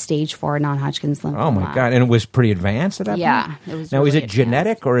had stage 4 non-Hodgkin's lymphoma. Oh my God! And it was pretty advanced at that point. Yeah, it was. Now, really is it advanced.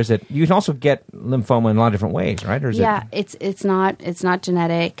 genetic, or is it? You can also get lymphoma in a lot of different ways, right? Or is it's not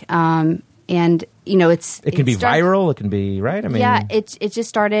genetic. And it's it can be viral. It can be right. I mean, it just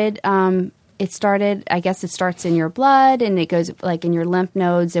started. It started. I guess it starts in your blood, and it goes like in your lymph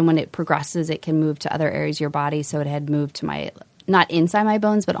nodes. And when it progresses, it can move to other areas of your body. So it had moved to not inside my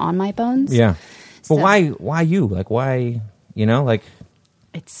bones, but on my bones. Yeah. Well, So- why you? Like, why, like...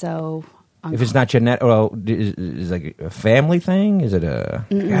 It's so... If it's not genetic, is it like a family thing? Is it a...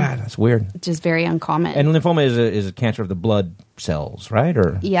 God, that's weird. just very uncommon. And lymphoma is a cancer of the blood cells, right?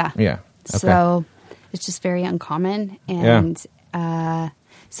 Or Yeah. Yeah. Okay. So it's just very uncommon. And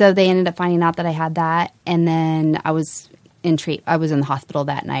so they ended up finding out that I had that. And then I was in the hospital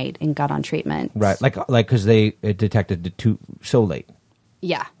that night and got on treatment. Right. Like because it detected it so late.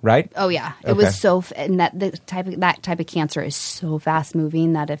 Yeah. Right? Oh yeah. It Okay. was and that type of cancer is so fast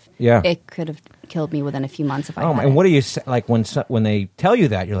moving that if it could have killed me within a few months if I had and it. what do you say, like when they tell you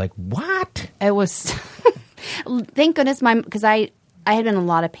that, you're like, what? It was thank goodness because I had been in a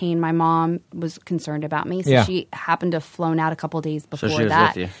lot of pain. My mom was concerned about me, so she happened to have flown out a couple of days before she was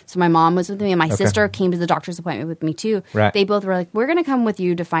that. with you. So my mom was with me, and my sister came to the doctor's appointment with me too. Right. They both were like, "We're going to come with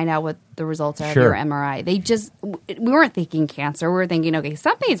you to find out what the results are of your MRI." We weren't thinking cancer. We were thinking, okay,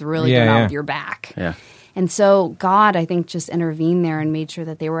 something's really going on with your back. Yeah. And so God, I think, just intervened there and made sure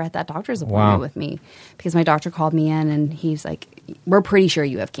that they were at that doctor's appointment with me, because my doctor called me in and he's like, "We're pretty sure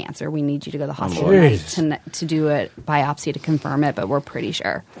you have cancer. We need you to go to the hospital tonight to do a biopsy to confirm it, but we're pretty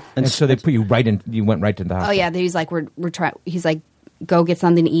sure." And so they put you right in. You went right to the hospital. Oh yeah, he's like, we're trying. He's like, "Go get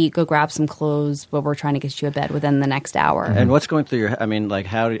something to eat. Go grab some clothes. But we're trying to get you a bed within the next hour." And what's going through your? I mean, like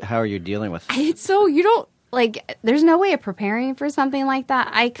how are you dealing with? It's so you don't like. There's no way of preparing for something like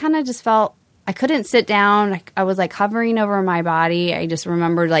that. I kind of just felt. I couldn't sit down. I was like hovering over my body. I just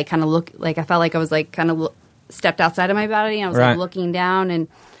remembered like kind of I felt like I was like kind of stepped outside of my body. And I was like looking down, and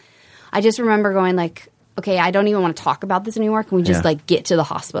I just remember going like, okay, I don't even want to talk about this anymore. Can we just like get to the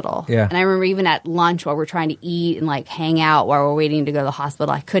hospital? Yeah. And I remember even at lunch while we're trying to eat and like hang out while we're waiting to go to the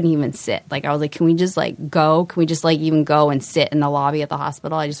hospital, I couldn't even sit. Like I was like, can we just like go? Can we just like even go and sit in the lobby at the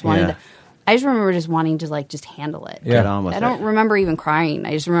hospital? I just wanted to. I just remember just wanting to just handle it. Get on with it. I don't remember even crying.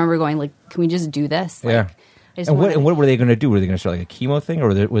 I just remember going like, can we just do this? Like, And what were they going to do? Were they going to start like a chemo thing, or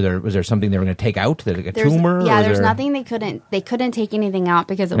was there something they were going to take out, like a tumor? Yeah, there's nothing they couldn't take anything out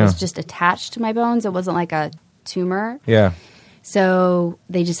because it was just attached to my bones. It wasn't like a tumor. Yeah. So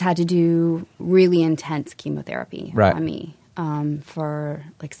they just had to do really intense chemotherapy on me for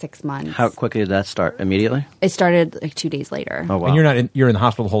like 6 months. How quickly did that start? Immediately? It started like 2 days later. Oh wow! And you're in the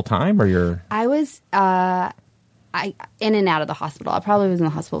hospital the whole time, or you're? I was in and out of the hospital. I probably was in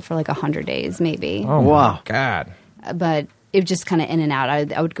the hospital for like 100 days, maybe. Oh wow! My God! But it just kind of in and out.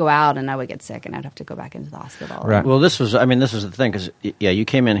 I would go out and I would get sick and I'd have to go back into the hospital. Right. Well, this was the thing because you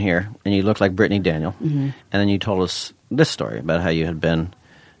came in here and you looked like Brittany Daniel, and then you told us this story about how you had been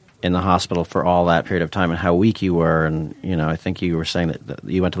in the hospital for all that period of time and how weak you were, and I think you were saying that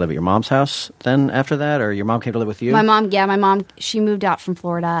you went to live at your mom's house then after that, or your mom came to live with you? My mom, she moved out from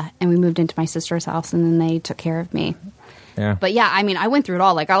Florida and we moved into my sister's house and then they took care of me. Yeah. But yeah, I mean, I went through it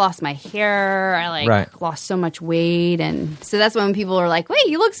all. Like, I lost my hair. I lost so much weight, and so that's when people are like, "Wait,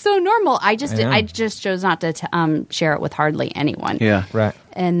 you look so normal." I just chose not to share it with hardly anyone. Yeah. Right.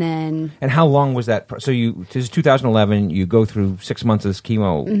 And then, and how long was that? So this is 2011. You go through 6 months of this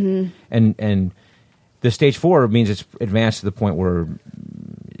chemo, and the stage 4 means it's advanced to the point where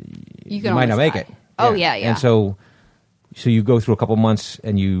you might not make it. Oh yeah. And so you go through a couple months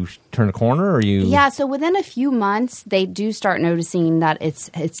and you turn a corner, or you? Yeah. So within a few months, they do start noticing that it's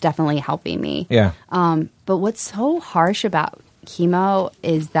definitely helping me. Yeah. But what's so harsh about chemo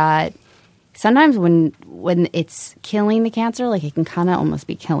is that sometimes when it's killing the cancer, like it can kind of almost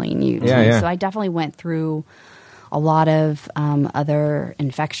be killing you too. Yeah. So I definitely went through a lot of other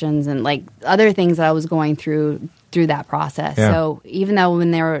infections and like other things that I was going through that process. Yeah. So even though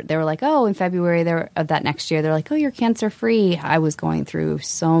when they were like, oh, in February of that next year, they're like, oh, you're cancer free. I was going through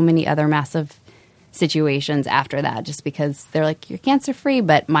so many other massive situations after that, just because they're like, you're cancer free,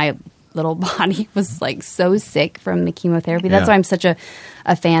 but my little body was like so sick from the chemotherapy. That's why I'm such a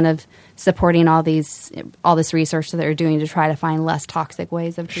fan of supporting all this research that they're doing to try to find less toxic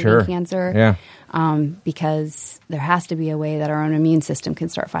ways of treating cancer. Yeah. Because there has to be a way that our own immune system can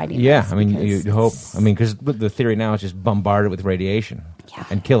start fighting this. Yeah, I mean, you hope. I mean, because the theory now is just bombard it with radiation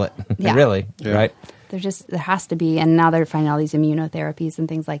and kill it. Yeah. Really, right? There has to be, and now they're finding all these immunotherapies and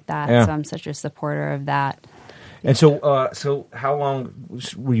things like that. Yeah. So I'm such a supporter of that. And so how long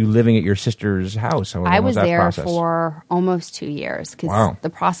were you living at your sister's house? I was that there process? for almost 2 years because Wow.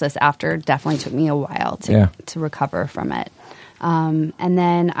 the process after definitely took me a while to recover from it. And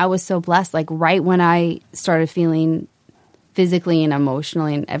then I was so blessed, like right when I started feeling physically and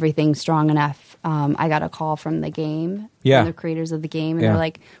emotionally and everything strong enough, I got a call from the game, from the creators of the game, and they're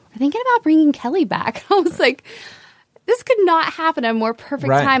like, we're thinking about bringing Kelly back. I was like, this could not happen at a more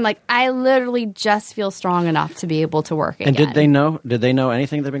perfect time. Like, I literally just feel strong enough to be able to work again. And did they know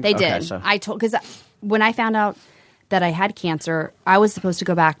anything? They did. So. Because when I found out that I had cancer, I was supposed to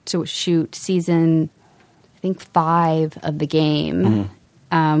go back to shoot season, I think 5 of the game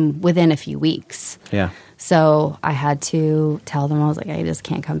within a few weeks. Yeah. So I had to tell them, I was like, I just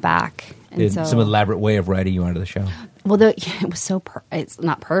can't come back. And some elaborate way of writing you onto the show. Well, it was so it's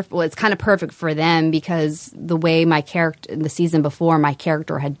not perfect. Well, it's kind of perfect for them because the way my character in the season before, my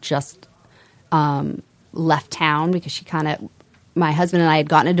character had just left town because my husband and I had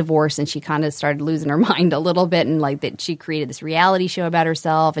gotten a divorce, and she kind of started losing her mind a little bit, and like that she created this reality show about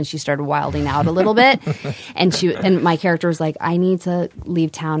herself, and she started wilding out a little bit, and my character was like, I need to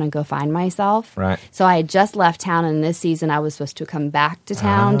leave town and go find myself. Right. So I had just left town, and this season I was supposed to come back to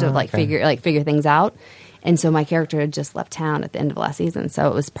town to figure things out. And so my character had just left town at the end of last season. So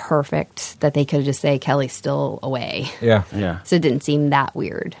it was perfect that they could just say, Kelly's still away. Yeah. Yeah. So it didn't seem that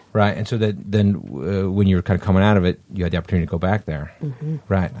weird. Right. And so then when you were kind of coming out of it, you had the opportunity to go back there. Mm-hmm.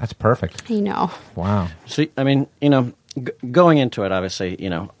 Right. That's perfect. I know. Wow. So, I mean, going into it, obviously,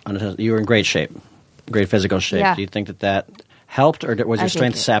 you were in great shape, great physical shape. Yeah. Do you think that helped, or was your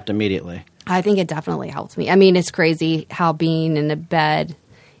strength sapped immediately? I think it definitely helped me. I mean, it's crazy how being in a bed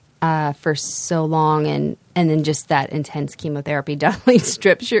for so long and then just that intense chemotherapy definitely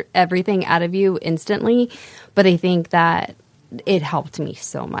strips everything out of you instantly. But I think that it helped me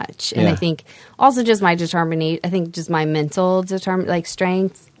so much. And I think also just my determination, I think just my mental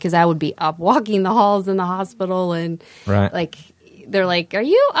strength, because I would be up walking the halls in the hospital and like, they're like, are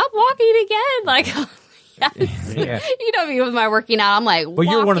you up walking again? Like, yes. Yeah. With my working out, I'm like, but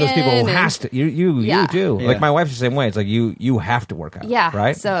you're one of those people who has to. You do. Yeah. Like my wife's the same way. It's like you have to work out. Yeah.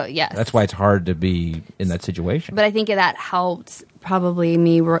 Right. So yes, that's why it's hard to be in that situation. But I think that helped probably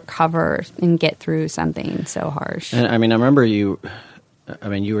me recover and get through something so harsh. And I mean, I remember you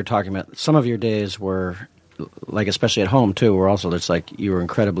were talking about some of your days were like, especially at home too, were also it's like you were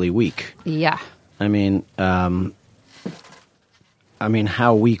incredibly weak. Yeah. I mean,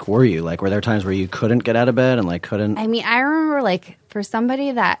 how weak were you? Like, were there times where you couldn't get out of bed and like couldn't? I mean, I remember like for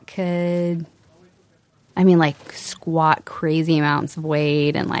somebody that could, I mean, like squat crazy amounts of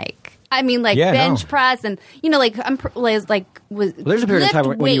weight and like, I mean, like bench press and like was Well, there's a period of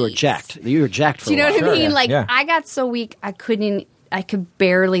time when you were jacked. You were jacked for Do you know a while. what I mean? Yeah. Like Yeah. I got so weak I could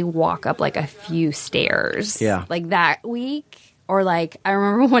barely walk up like a few stairs. Yeah. Like that week. Or like I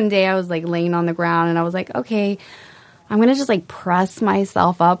remember one day I was like laying on the ground and I was like, okay, I'm gonna just like press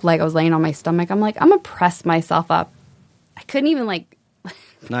myself up. Like I was laying on my stomach. I'm like, I'm gonna press myself up. I couldn't even like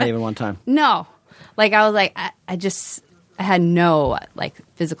Not even one time. no. Like I was like I had no like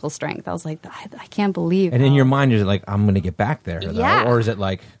physical strength. I was like, I can't believe. And in your mind, is it like, I'm going to get back there? Though? Yeah. Or is it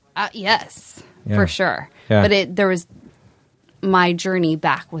like... Yes, Yeah. for sure. Yeah. But there was my journey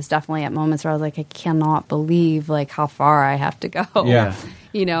back was definitely at moments where I was like, I cannot believe like how far I have to go. Yeah.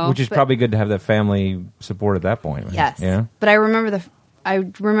 You know, Which is probably good to have that family support at that point. Right? yes. Yeah. But I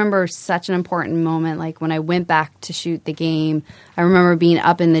remember such an important moment. Like when I went back to shoot the game, I remember being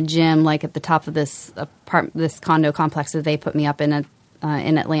up in the gym, like at the top of this condo complex that they put me up in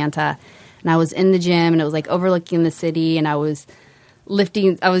Atlanta. And I was in the gym and it was like overlooking the city and I was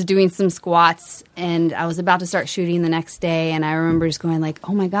doing some squats and I was about to start shooting the next day. And I remember just going like,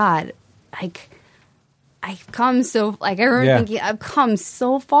 oh my God, like I've come so, like I remember thinking I've come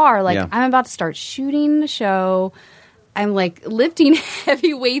so far. Like I'm about to start shooting the show. I'm like lifting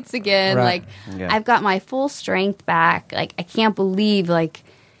heavy weights again. Right. Like I've got my full strength back. Like I can't believe like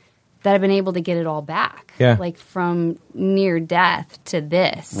that I've been able to get it all back. Yeah. Like from near death to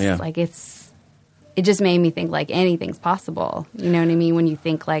this. Yeah. Like it just made me think like anything's possible. You know what I mean? When you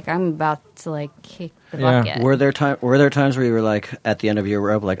think like I'm about to like kick the Yeah. bucket. Were there times where you were like at the end of your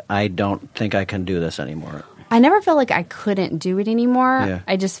rope, like I don't think I can do this anymore, I never felt like I couldn't do it anymore. Yeah.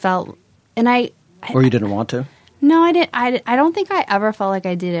 I just felt, and or you didn't want to? No, I didn't. I don't think I ever felt like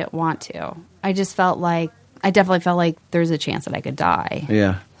I didn't want to. I just felt like I definitely felt like there's a chance that I could die.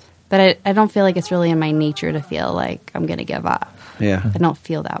 Yeah, But I don't feel like it's really in my nature to feel like I'm going to give up. yeah. I don't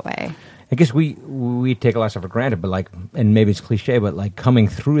feel that way. I guess we take a lot of stuff for granted, but like, and maybe it's cliche, but like coming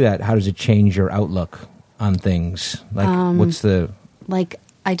through that, how does it change your outlook on things? Like, what's the... Like,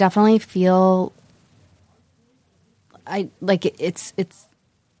 I definitely feel it's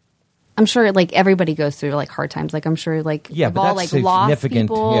I'm sure like everybody goes through like hard times. Like I'm sure like we've but all that's like lost significant,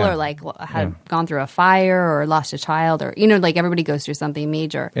 people yeah. or like had gone through a fire or lost a child or like everybody goes through something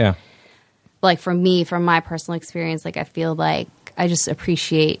major. Yeah. Like for me, from my personal experience, like I feel like I just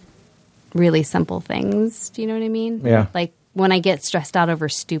appreciate really simple things. Do you know what I mean? Yeah. Like when I get stressed out over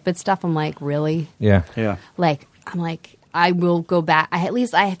stupid stuff, I'm like, really? Yeah. Yeah. Like I'm like I will go back. I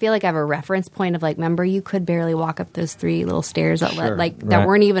feel like I have a reference point of like, remember you could barely walk up those 3 little stairs that Sure. that Right.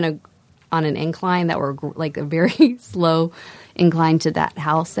 weren't even on an incline, that were like a very slow incline to that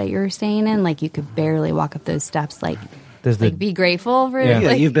house that you're staying in. Like you could barely walk up those steps. Like, be grateful for Yeah. it. Yeah,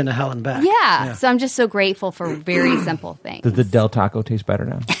 Like, you've been to hell and back. yeah. So I'm just so grateful for very simple things. Does the Del Taco taste better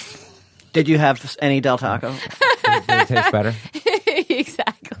now? Did you have any Del Taco? Did it taste better?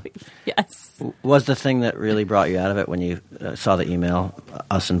 Exactly. Yes. Was the thing that really brought you out of it when you saw the email,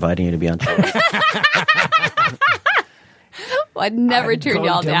 us inviting you to be on show? Well, I'd never turn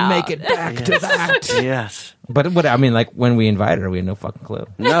y'all down. Make it back to that. Yes. But what I mean, like when we invited her, we had no fucking clue.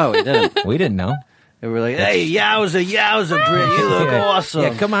 No, it didn't. We didn't know. We were like, hey, yowza, Brit, you look Yeah. awesome.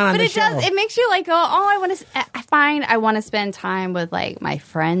 Yeah, come on But the it show. does. It makes you like go. Oh, I want to spend time with like my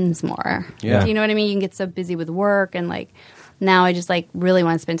friends more. Yeah. You know what I mean? You can get so busy with work and like now I just like really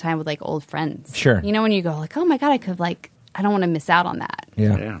want to spend time with like old friends. Sure. You know when you go like, oh my God, I don't want to miss out on that.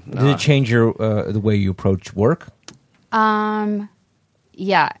 Yeah. Yeah, Did it change your the way you approach work?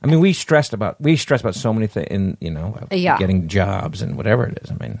 Yeah. I mean, we stress about so many things, Yeah. getting jobs and whatever it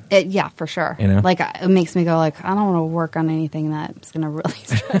is. I mean, Yeah, for sure. You know? Like it makes me go like, I don't want to work on anything that's going to really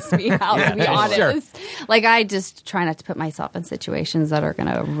stress me out, to be honest. Sure. Like I just try not to put myself in situations that are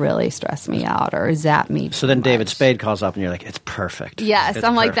going to really stress me out or zap me. So then too David much. Spade calls up and you're like, it's perfect. Yes, It's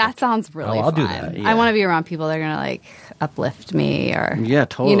I'm like, perfect. that sounds really I'll fun. do that, yeah. I want to be around people that are going to like uplift me or, Yeah,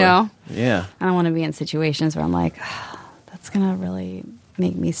 totally. you know, Yeah. I don't want to be in situations where I'm like, that's going to really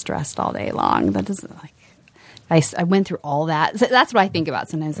make me stressed all day long. That doesn't like, I went through all that. So that's what I think about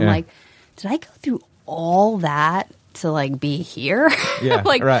sometimes. I'm Yeah. like, did I go through all that to like be here? Yeah,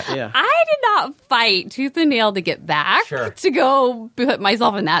 like, right. Yeah. I did not fight tooth and nail to get back Sure. to go put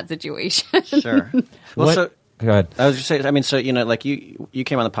myself in that situation. Sure. Well, what? so Go ahead. I was going to say, I mean, so, like you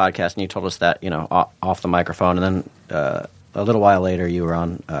came on the podcast and you told us that, off the microphone, and then a little while later you were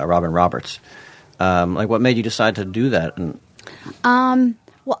on Robin Roberts. Like, what made you decide to do that? And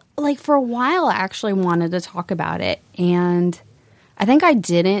Well, like for a while, I actually wanted to talk about it, and I think I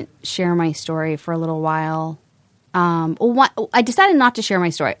didn't share my story for a little while. I decided not to share my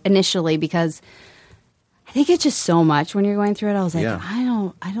story initially because I think it's just so much when you're going through it. I was like, I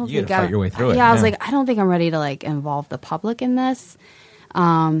don't You think gotta fight your way through it. Yeah, I was like, I don't think I'm ready to like involve the public in this.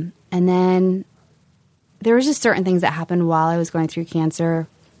 And then there was just certain things that happened while I was going through cancer,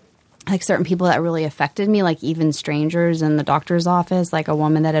 like certain people that really affected me, like even strangers in the doctor's office, like a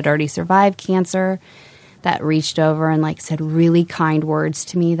woman that had already survived cancer that reached over and like said really kind words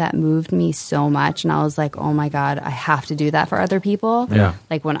to me that moved me so much. And I was like, oh my God, I have to do that for other people. Yeah.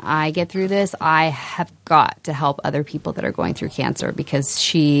 Like when I get through this, I have got to help other people that are going through cancer, because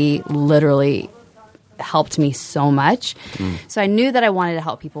she literally helped me so much. So I knew that I wanted to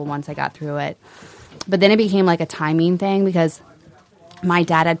help people once I got through it. But then it became like a timing thing, because my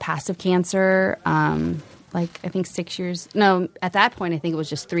dad had passive cancer, like I think 6 years. No, at that point, I think it was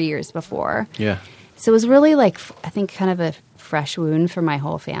just 3 years before. Yeah. So it was really like, I think, kind of a fresh wound for my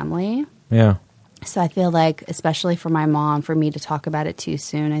whole family. Yeah. So I feel like, especially for my mom, for me to talk about it too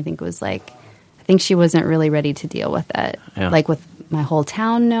soon, I think it was like, I think she wasn't really ready to deal with it. Yeah. Like with my whole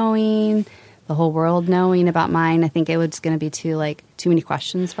town knowing, the whole world knowing about mine, I think it was going to be too many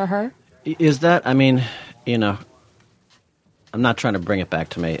questions for her. Is that, I mean, you know, I'm not trying to bring it back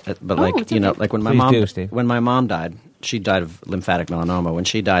to me, but like, it's you know, okay. like when my mom died, she died of lymphatic melanoma. When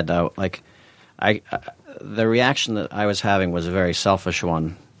she died, though, like, the reaction that I was having was a very selfish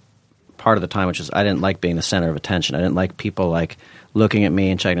one part of the time, which is I didn't like being the center of attention. I didn't like people like looking at me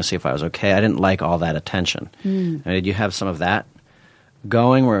and checking to see if I was okay. I didn't like all that attention. And did you have some of that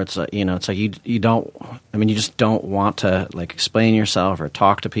going where it's you know, it's like you don't, I mean, you just don't want to like explain yourself or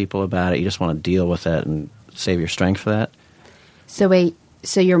talk to people about it. You just want to deal with it and save your strength for that? So wait,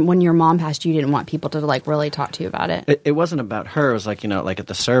 when your mom passed, you didn't want people to like really talk to you about it? It wasn't about her. It was like, you know, like at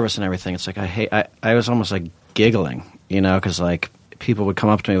the service and everything. It's like I was almost like giggling, you know, because like people would come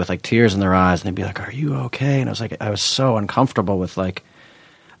up to me with like tears in their eyes and they'd be like, "Are you okay?" And I was like, I was so uncomfortable with like,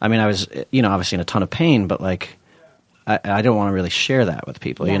 I mean, I was, you know, obviously in a ton of pain, but like I don't want to really share that with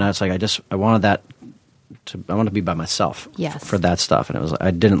people. Yeah. You know, it's like I wanted to be by myself for that stuff, and it was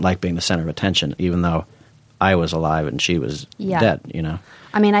I didn't like being the center of attention, even though I was alive and she was dead, you know?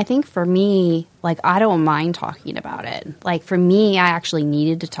 I mean, I think for me, like, I don't mind talking about it. Like, for me, I actually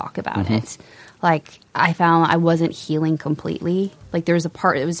needed to talk about it. Like, I found I wasn't healing completely. Like, there was a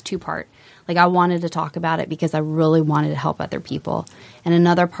part, it was two-part. Like, I wanted to talk about it because I really wanted to help other people. And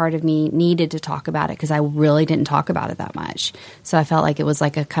another part of me needed to talk about it because I really didn't talk about it that much. So I felt like it was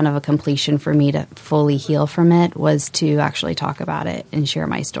like a kind of a completion for me to fully heal from it, was to actually talk about it and share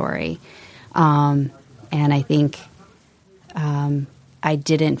my story. And I think I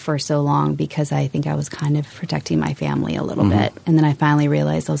didn't for so long because I think I was kind of protecting my family a little bit. And then I finally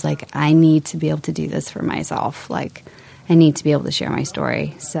realized, I was like, I need to be able to do this for myself. Like, I need to be able to share my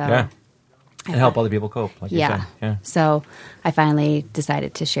story. So Yeah. And help other people cope, like you said. Yeah. So I finally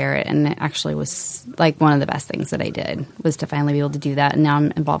decided to share it, and it actually was like one of the best things that I did, was to finally be able to do that. And now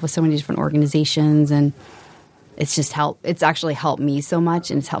I'm involved with so many different organizations, and it's just it's actually helped me so much,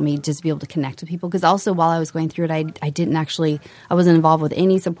 and it's helped me just be able to connect with people. Because also while I was going through it, I wasn't involved with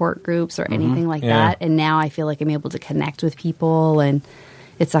any support groups or anything like that. And now I feel like I'm able to connect with people, and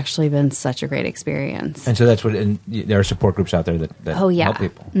it's actually been such a great experience. And so that's what, and there are support groups out there that help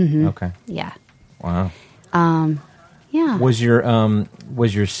people. Okay. Yeah. Wow. Yeah. Was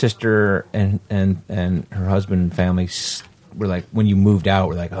your sister and her husband and family were like, when you moved out,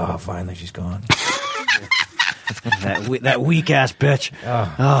 were like, oh, finally she's gone? that weak ass bitch.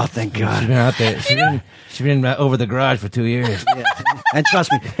 Oh, thank God. She's been out there. She's been over the garage for 2 years. Yeah. And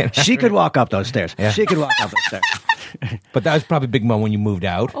trust me, she could walk up those stairs. Yeah. She could walk up those stairs. But that was probably a big moment when you moved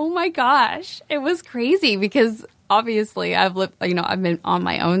out. Oh my gosh. It was crazy because obviously I've been on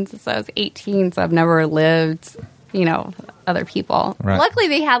my own since I was 18, so I've never lived, with other people. Right. Luckily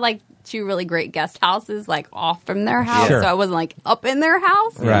they had like 2 really great guest houses like off from their house, Sure. so I wasn't like up in their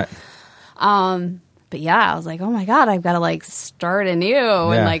house. Right. But yeah, I was like, oh my God, I've got to like start anew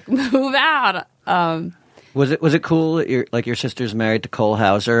and like move out. Was it cool that your sister's married to Cole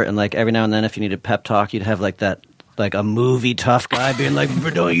Hauser, and like every now and then if you need a pep talk, you'd have like that, like a movie tough guy being like,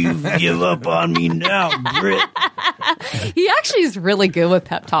 "Don't you give up on me now, Brit." He actually is really good with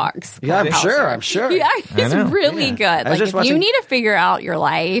pep talks. Yeah, I'm sure. Yeah, he's really good. Like if you need to figure out your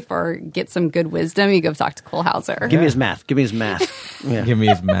life or get some good wisdom, you go talk to Cole Hauser. Give me his math. Yeah. Give me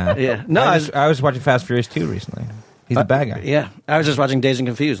his math. Yeah. No, I was watching Fast Furious 2 recently. He's a bad guy. Yeah. I was just watching Dazed and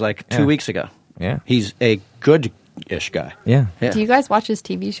Confused like 2 weeks ago. Yeah. He's a good-ish guy. Yeah. Do you guys watch his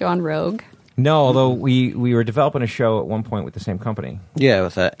TV show on Rogue? No, although we were developing a show at one point with the same company. Yeah,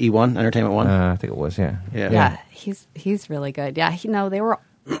 with E1, Entertainment One. I think it was, yeah. Yeah, he's really good. Yeah, they were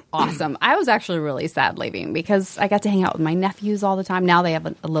awesome. I was actually really sad leaving because I got to hang out with my nephews all the time. Now they have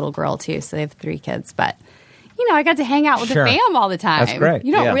a little girl too, so they have 3 kids. But I got to hang out with the fam all the time. That's great.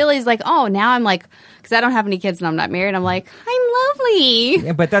 You don't realize now I'm like, because I don't have any kids and I'm not married. I'm like, I'm lovely.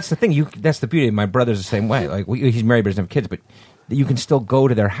 Yeah, but that's the thing. That's the beauty. My brother's the same way. Like he's married but doesn't have kids, but you can still go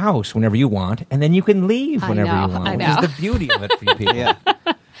to their house whenever you want, and then you can leave whenever you want. I know. Which is the beauty of it for you people. Yeah.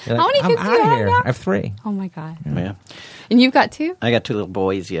 Like, How many kids do you have here. now? I have 3. Oh my god. Yeah. And you've got 2? I got 2 little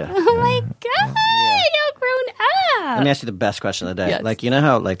boys, yeah. Oh my god, you're grown up. Let me ask you the best question of the day. Yes. Like, you know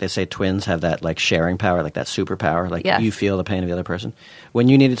how they say twins have that sharing power, like that superpower? Like Yes. you feel the pain of the other person. When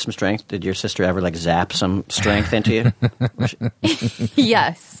you needed some strength, did your sister ever zap some strength into you?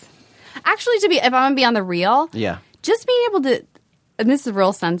 Yes. Actually, if I'm gonna be on the real, Yeah. just being able to, and this is a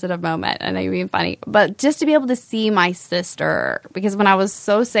real sensitive moment, and I'm being funny, but just to be able to see my sister, because when I was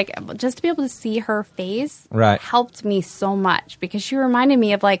so sick, just to be able to see her face helped me so much because she reminded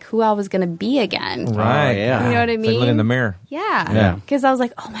me of who I was going to be again. Right. yeah. You know what I It's mean? like looking in the mirror. Yeah. Because I was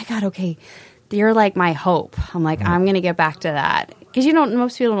like, oh my God, okay, you're my hope. I'm like, I'm going to get back to that. Because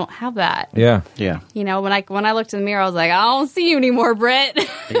most people don't have that. Yeah. Yeah. When I looked in the mirror, I was like, I don't see you anymore, Britt.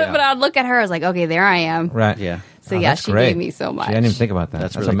 Yeah. But I'd look at her, I was like, okay, there I am. Right. Yeah. So that's she great. gave me so much. See, I didn't even think about that.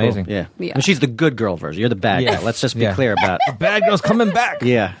 That's really amazing. Cool. Yeah. Yeah. And she's the good girl version. You're the bad Yeah. girl. Let's just be Yeah. clear about Bad girl's coming back.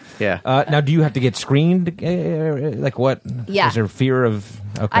 Yeah. Yeah. Now, do you have to get screened? What? Yeah. Is there fear of?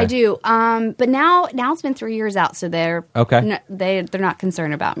 Okay. I do. But now it's been 3 years out, so they're Okay. they're not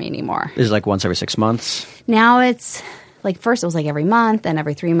concerned about me anymore. Is it once every 6 months? Now it's first it was every month, and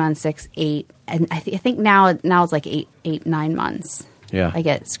every 3 months, 6, 8, and I think now it's 8, 9 months. Yeah. I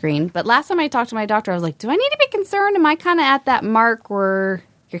get screened. But last time I talked to my doctor, I was like, do I need to be concerned? Am I kind of at that mark where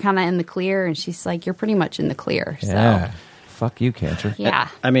you're kind of in the clear? And she's like, you're pretty much in the clear. Yeah. So, Fuck you, cancer. yeah.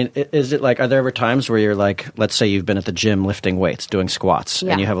 I mean, is it are there ever times where you're let's say you've been at the gym lifting weights, doing squats,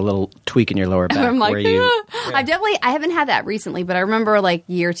 Yeah. and you have a little tweak in your lower back I'm like, where you... I haven't had that recently, but I remember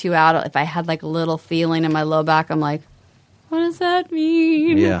year or 2 out, if I had a little feeling in my low back, I'm like, what does that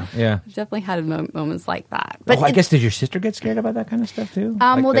mean? Yeah. Yeah. I've definitely had moments like that. But I guess did your sister get scared about that kind of stuff too?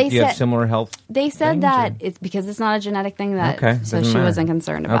 well, they do you have said- similar health. They said things, that or- it's because it's not a genetic thing that, Okay, so doesn't she matter. wasn't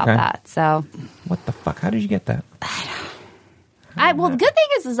concerned about Okay. that. So, What the fuck? How did you get that? well, the good thing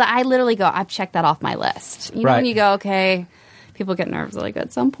is that I literally go, I've checked that off my list. You know, Right. when you go, okay, people get nervous.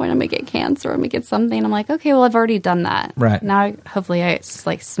 At some point I'm going to get cancer, I'm going to get something. I'm like, okay, well, I've already done that. Right. Now, hopefully, it's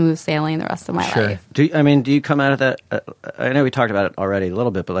just smooth sailing the rest of my life. Do you come out of that? I know we talked about it already a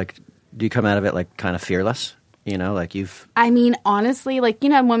little bit, but do you come out of it kind of fearless? You've. I mean, honestly,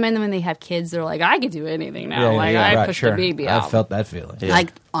 women when they have kids, they're like, I could do anything now. I pushed the baby out. I felt that feeling. Yeah.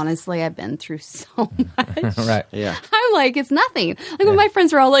 Honestly, I've been through so much. Right. Yeah. I'm like, it's nothing. When my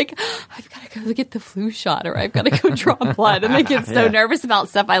friends are all like, I've got to go get the flu shot or I've got to go draw blood, and they get so nervous about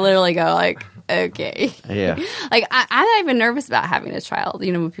stuff, I literally go okay. Yeah. I'm not even nervous about having a child.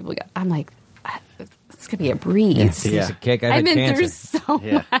 When people go, I'm like, it's going to be a breeze. Piece of cake. I've I've had been cancer. through so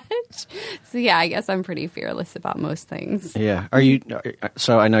Yeah. much. So yeah, I guess I'm pretty fearless about most things. Yeah. Are you?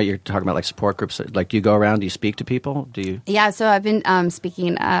 So I know you're talking about support groups. Do you go around? Do you speak to people? Do you? Yeah, so I've been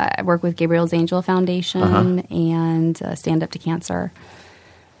speaking. I work with Gabriel's Angel Foundation and Stand Up to Cancer,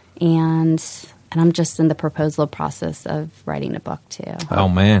 and I'm just in the proposal process of writing a book too. Oh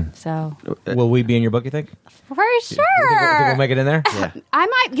man. So Will we be in your book? You think? for Think sure, we'll make it in there? Yeah. I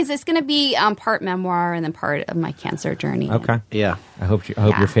might, because it's going to be part memoir and then part of my cancer journey. Okay. Yeah. I hope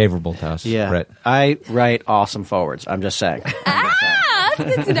Yeah. you're favorable to us. Yeah. Brett. I write awesome forwards. I'm just saying. Ah,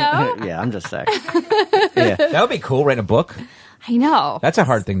 that's good to know. Yeah. I'm just saying. Yeah. That would be cool. Writing a book. I know. That's a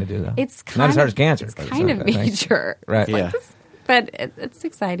hard thing to do, though. It's not as hard as cancer. It's but kind not of that thing. major. Right. Yeah. But it's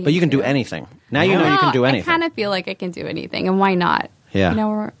exciting. But you can do too. anything. Now you know you can do anything. I kind of feel like I can do anything, and why not? Yeah.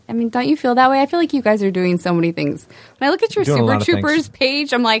 Don't you feel that way? I feel like you guys are doing so many things. When I look at your Doing a Super lot of Troopers things.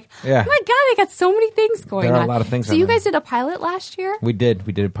 page, I'm like, Yeah. oh my God, I got so many things going on. There are a lot of things So on you there. guys did a pilot last year? We did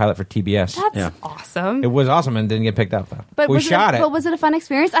a pilot for TBS. That's Yeah. awesome. It was awesome and didn't get picked up though. But we was shot it. But was it a fun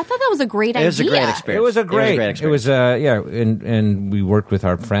experience? I thought that was a great idea. It was a great experience. It was a great experience. and we worked with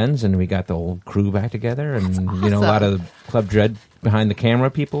our friends and we got the whole crew back together and a lot awesome. of Club Dread behind the camera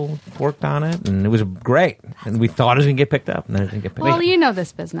people worked on it and it was great and we thought it was going to get picked up and then it didn't get picked up. Well, you know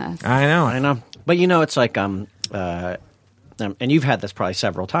this business. I know. I know. But it's and you've had this probably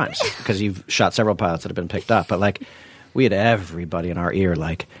several times because you've shot several pilots that have been picked up. But we had everybody in our ear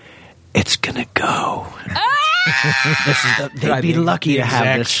it's gonna go. They'd be lucky to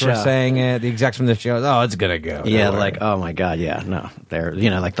have this show. For saying it. The execs from the show, oh, it's gonna go. Yeah, like, oh my god, yeah, no, they're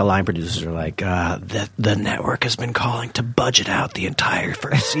like the line producers are like, the network has been calling to budget out the entire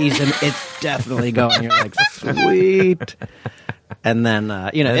first season. It's definitely going. You're like, sweet. And then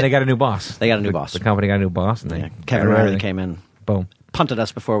they got a new boss. They got a new boss. The company got a new boss, and Kevin Riley came in. Boom. Punted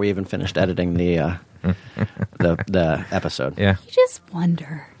us before we even finished editing the episode. Yeah. You just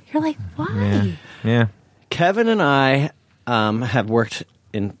wonder. You're like, why? Yeah. Kevin and I have worked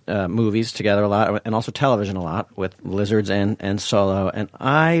in movies together a lot, and also television a lot with Lizards and Solo. And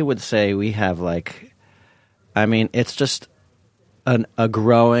I would say we have it's just a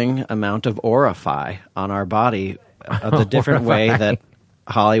growing amount of orify on our body of the different way that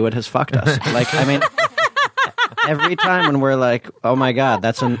Hollywood has fucked us. Every time when we're like, oh my god,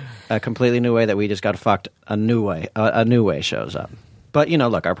 that's a completely new way that we just got fucked, a new way shows up. But,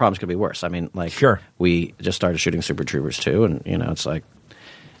 look, our problems could be worse. Sure. We just started shooting Super Troopers 2, and, it's like,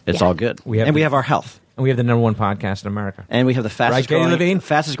 it's all good. We have our health. And we have the #1 podcast in America. And we have the fastest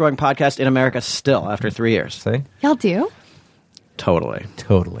growing podcast in America still after 3 years. See? Y'all do? Totally.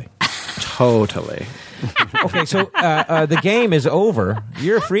 Okay, so the game is over.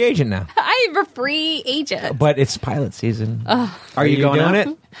 You're a free agent now. I'm a free agent. But it's pilot season. Are you going doing out?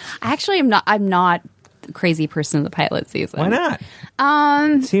 it? Actually, I'm not the crazy person in the pilot season. Why not?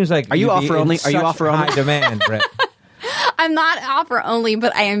 Seems like Are you offer only? Are you offer only? High demand, Brett. I'm not offer only,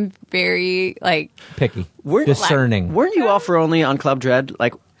 but I am very picky, discerning. Weren't you offer only on Club Dread?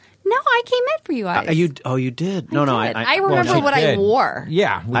 No, I came in for you guys. You did? No, I remember what I wore.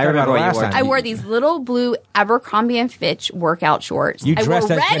 Yeah, I remember what you wore. I wore these little blue Abercrombie and Fitch workout shorts. You dressed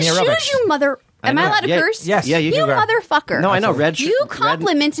I wore as red Jenny shoes, Aerobics. you mother... Am I allowed to curse? Yes. Yeah, you motherfucker. No, I know. Red shoes. You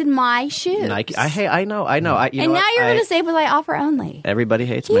complimented my shoes. Nike. I know. And now you're going to say, but I offer only. Everybody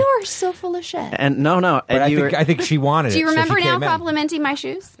hates me. You are so full of shit. And no. But I think she wanted it. Do you remember so now complimenting my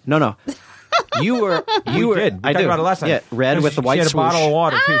shoes? No. You were. We did. We talked about it last time. Yeah, red with the white swoosh. She had a bottle of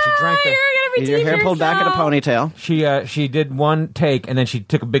water, too. She drank You're going to your hair pulled back in a ponytail. She did one take, and then she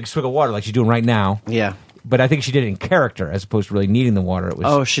took a big swig of water like she's doing right now. Yeah. But I think she did it in character as opposed to really needing the water. It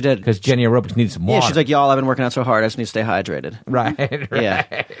was she did. Because Jenny Aerobics needed some water. Yeah, she's like, y'all, I've been working out so hard, I just need to stay hydrated. Right.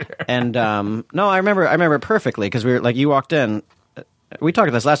 Yeah. And no, I remember it perfectly because we were like, you walked in. We talked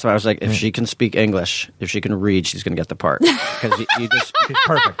about this last time. I was like, if she can speak English, if she can read, she's going to get the part. Because she's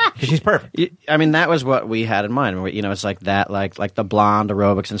perfect. Because she's perfect. That was what we had in mind. It's like that, like the blonde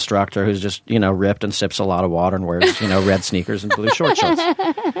aerobics instructor who's just ripped and sips a lot of water and wears red sneakers and blue short shorts.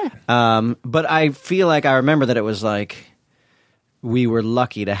 But I feel like I remember that it was like we were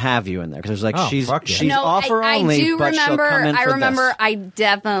lucky to have you in there because it was like she's offer only, but she'll come in for I remember. this. I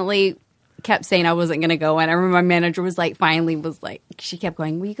definitely kept saying I wasn't going to go in. I remember my manager was like, she kept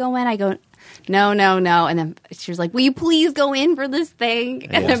going, will you go in? I go, no. And then she was like, will you please go in for this thing?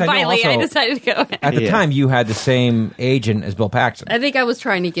 And then finally I decided to go in. At the time, you had the same agent as Bill Paxton. I think I was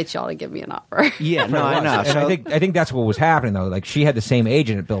trying to get y'all to give me an offer. Yeah, no, I know. And I think that's what was happening, though. Like, she had the same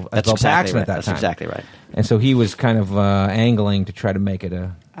agent as Bill Paxton at that time. That's exactly right. And so he was kind of angling to try to make it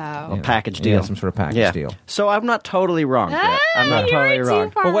a package deal. Yeah, some sort of package deal. So I'm not totally wrong. I'm not totally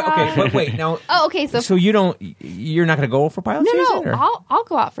wrong. But wait, now. Oh, okay. So you're not going to go for pilot season? No. I'll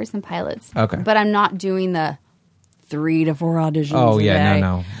go out for some pilots. Okay. But I'm not doing the 3 to 4 auditions. Oh yeah, a day.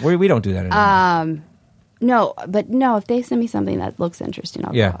 no. We don't do that anymore. No. If they send me something that looks interesting,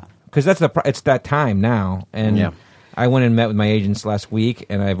 I'll go out. Because it's that time now, and I went and met with my agents last week,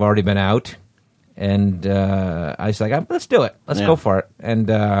 and I've already been out. And I was like, let's do it. Let's go for it. And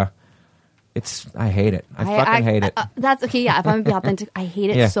I hate it. I fucking hate it. That's okay. Yeah, if I'm being authentic, I hate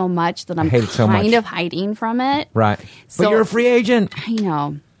it so much that I'm kind of hiding from it. Right. So, but you're a free agent. I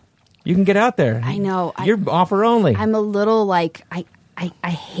know. You can get out there. I know. You're offer only. I'm a little like, I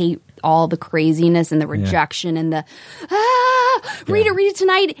hate all the craziness and the rejection and the read it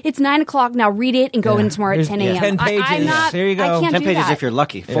tonight. It's 9:00 now. Read it and go in tomorrow at 10 a.m. 10 pages. I'm not, there you go. I can't 10 do pages that. if you're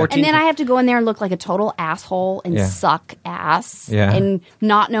lucky. 14. And then I have to go in there and look like a total asshole and suck ass and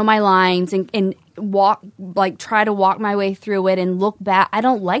not know my lines and walk try to walk my way through it and look back. I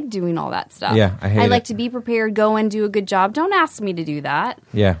don't like doing all that stuff. Yeah, I hate it. like to be prepared, go and do a good job. Don't ask me to do that.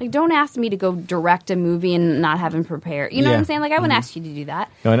 Yeah. Like, don't ask me to go direct a movie and not have him prepared. You know what I'm saying? Like, I wouldn't ask you to do that.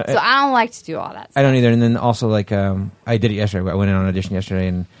 No, so I don't like to do all that stuff. I don't either. And then also, like, I did it yesterday. I went in on audition yesterday,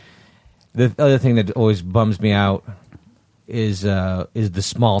 and the other thing that always bums me out is the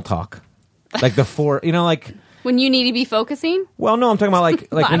small talk. Like the when you need to be focusing? Well, no, I'm talking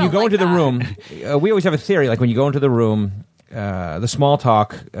about like when you go into the room. We always have a theory. Like when you go into the room, the small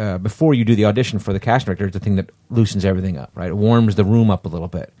talk before you do the audition for the casting director is the thing that loosens everything up. Right, it warms the room up a little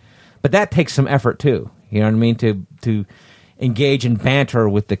bit. But that takes some effort too. You know what I mean? To engage in banter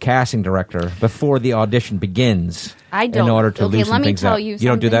with the casting director before the audition begins. I don't. In order to loosen let me things tell up. you something. You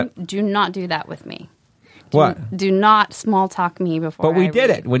don't do that? Do not do that with me. What? Do not small talk me before. But we I did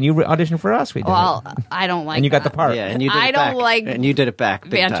read. it when you auditioned for us. We did Well, it. I don't like. And you got that. the part. Yeah, and you did I it don't back. like and you did it back.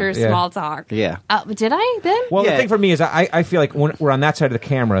 Big banter, time. Yeah. small talk. Yeah. Did I then? Well, Yeah. the thing for me is I feel like when we're on that side of the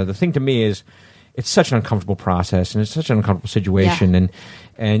camera, the thing to me is it's such an uncomfortable process and it's such an uncomfortable situation. Yeah.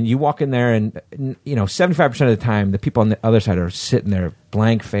 And you walk in there and, 75% of the time, the people on the other side are sitting there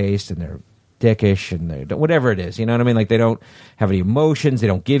blank-faced and they're dickish and they're whatever it is. You know what I mean? Like they don't have any emotions. They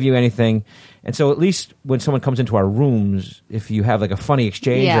don't give you anything. And so at least when someone comes into our rooms, if you have like a funny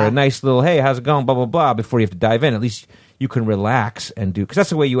exchange Yeah. or a nice little, hey, how's it going, blah, blah, blah, before you have to dive in, at least you can relax and do, because that's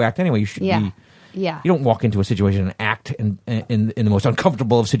the way you act anyway. You should Yeah. be. Yeah. You don't walk into a situation and act in the most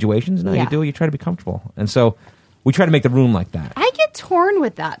uncomfortable of situations. No, Yeah. you do. You try to be comfortable. And so we try to make the room like that. I get torn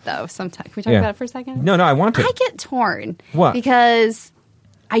with that though. Sometimes. Can we talk Yeah. about it for a second? No, I want to. I get torn. What? Because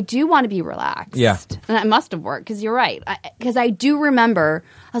I do want to be relaxed. Yeah. And that must have worked because you're right. Because I do remember,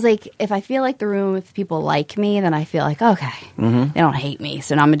 I was like, if I feel like the room, if people like me, then I feel like, okay, they don't hate me,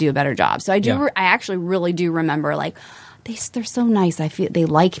 so now I'm going to do a better job. So I do. Yeah. I actually really do remember like, they're so nice. I feel they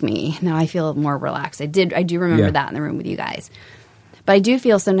like me. Now I feel more relaxed. I do remember Yeah. that in the room with you guys. But I do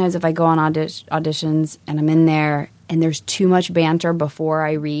feel sometimes if I go on auditions and I'm in there and there's too much banter before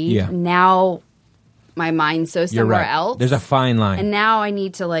I read, Yeah. now my mind's so You're somewhere right. else. There's a fine line. And now I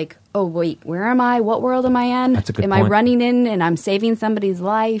need to like, oh wait, where am I? What world am I in? That's a good am point. I running in and I'm saving somebody's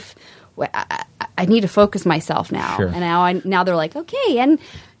life? I need to focus myself now. Sure. And now they're like, okay, and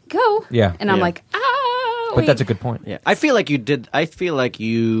go. Yeah. And I'm Yeah. like, but wait. that's a good point. Yeah, I feel like you did. I feel like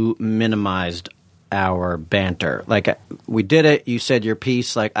you minimized our banter. Like we did it. You said your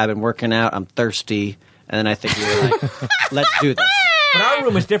piece. Like I've been working out. I'm thirsty, and then I think you were like, "Let's do this." But our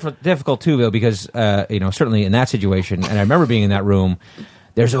room is difficult too, though, because certainly in that situation, and I remember being in that room.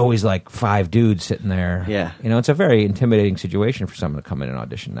 There's always like 5 dudes sitting there. Yeah. It's a very intimidating situation for someone to come in and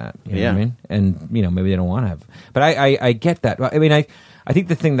audition that. You know what I Yeah. mean? And, maybe they don't want to have. But I get that. I mean, I think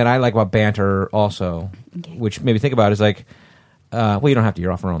the thing that I like about banter also, which maybe think about is like, well, you don't have to.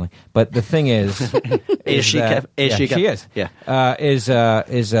 You're offer only. But the thing is, Is she? that- She is. Yeah. Is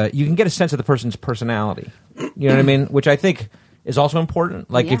you can get a sense of the person's personality. You know what I mean? Which I think is also important.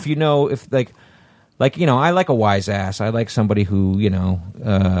 Like Yeah. if I like a wise ass. I like somebody who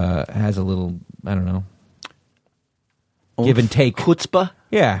has a little, I don't know, give and take. Chutzpah.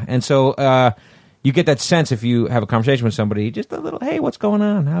 Yeah, and so you get that sense if you have a conversation with somebody, just a little, hey, what's going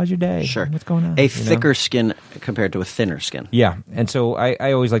on? How's your day? Sure. What's going on? A thicker skin compared to a thinner skin. Yeah, and so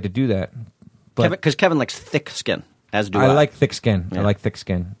I always like to do that. But Because Kevin likes thick skin, as do I. I like thick skin. Yeah. I like thick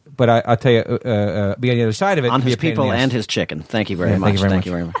skin. But I'll tell you, be on the other side of it. on it can be his a pain in people the ass. and his chicken. Thank you very Yeah, much. Thank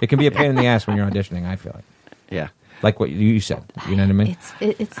you very much. It can be a pain in the ass when you're auditioning, I feel like. Yeah. Like what you said. You know what I mean?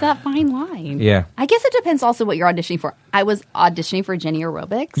 It's that fine line. Yeah. I guess it depends also what you're auditioning for. I was auditioning for Jenny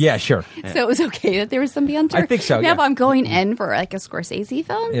Aerobics. Yeah, sure. So it was okay that there was some banter. I think so, Now yeah. if I'm going in for like a Scorsese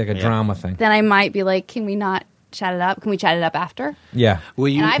film, Like a drama thing. then I might be like, can we not chat it up? Can we chat it up after? Yeah. Will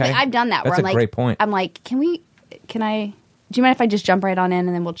you? And Okay. I've done that. That's where I'm a like, great point. I'm like, do you mind if I just jump right on in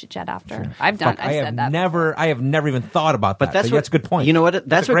and then we'll chit chat after? I've Fuck, said that. I have never even thought about that. But that's a good point. You know what?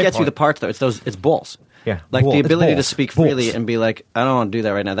 That's a what great gets you point. the parts, though. It's balls. Yeah. Like Bull- the it's ability to balls. speak Balls. freely and be like, I don't want to do that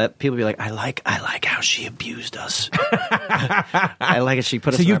right now. That people be like, I like how she abused us. I like it. She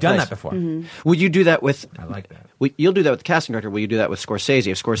put us. So in you've our done place. that before. Would you do that with? I like that. You'll do that with the casting director. Will you do that with Scorsese?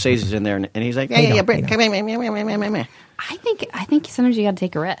 If Scorsese's in there and he's like, yeah, Brit, come here. I think sometimes you got to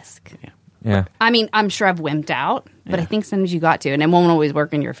take a risk. Yeah. I mean, I'm sure I've wimped out, but I think sometimes you got to, and it won't always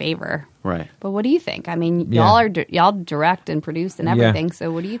work in your favor. Right. But what do you think? I mean, Yeah. y'all direct and produce and everything.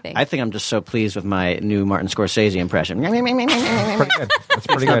 So what do you think? I think I'm just so pleased with my new Martin Scorsese impression. Pretty good. That's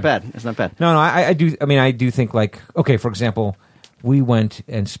pretty It's good. not bad. It's not bad. No, I do. I mean, I do think like, okay, for example, we went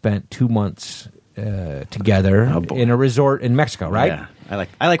and spent 2 months together Oh, boy. in a resort in Mexico, right? Yeah.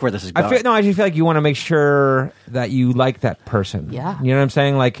 I like where this is going. I just feel like you want to make sure that you like that person. Yeah. You know what I'm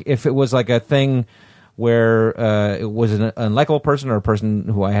saying? Like if it was like a thing where it was an unlikable person or a person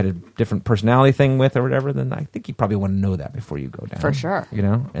who I had a different personality thing with or whatever, then I think you probably want to know that before you go down. For sure. You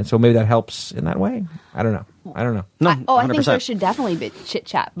know? And so maybe that helps in that way. I don't know. No, I think 100%. there should definitely be chit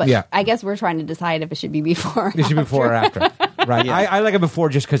chat, but Yeah. I guess we're trying to decide if it should be before. It should be before or after. Right. Yeah. I like it before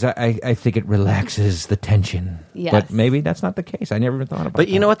just because I think it relaxes the tension. Yes. But maybe that's not the case. I never even thought about But that.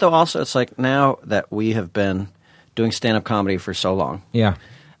 you know what, though? Also, it's like now that we have been doing stand-up comedy for so long, Yeah.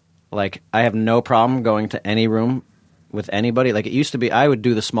 like I have no problem going to any room with anybody. Like it used to be, I would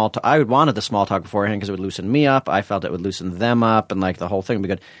do the small talk. I wanted the small talk beforehand because it would loosen me up. I felt it would loosen them up, and like the whole thing would be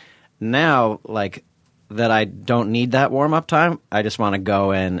good. Now, like that I don't need that warm-up time. I just want to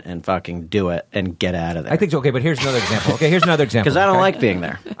go in and fucking do it and get out of there. I think so. Okay, but here's another example. Because I don't like being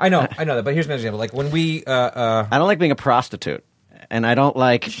there. I know that. But here's another example. Like when we, I don't like being a prostitute, and I don't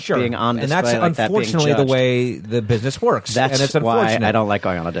like being on display. And that's like unfortunately that being the way the business works. That's and it's why unfortunate. I don't like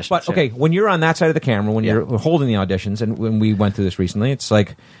going on auditions. But okay, when you're on that side of the camera, when you're holding the auditions, and when we went through this recently, it's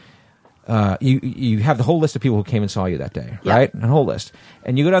like you have the whole list of people who came and saw you that day, right? A whole list,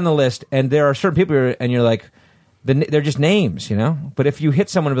 and you go down the list, and there are certain people, and you're like. They're just names, you know? But if you hit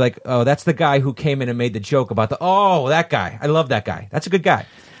someone and be like, oh, that's the guy who came in and made the joke about that guy. I love that guy. That's a good guy.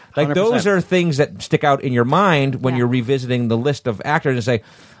 Like, 100%. those are things that stick out in your mind when you're revisiting the list of actors and say,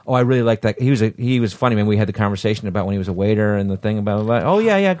 oh, I really like that. He was funny, man. We had the conversation about when he was a waiter and the thing about, oh,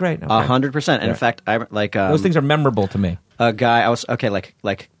 yeah, great. Okay. 100%. In fact, I like... those things are memorable to me. A guy,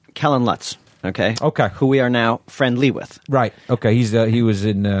 like Kellen Lutz. Okay. Who we are now friendly with. Right. Okay. He was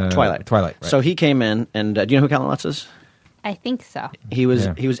in Twilight. Right. So he came in, and do you know who Kellen Lutz is? I think so. He was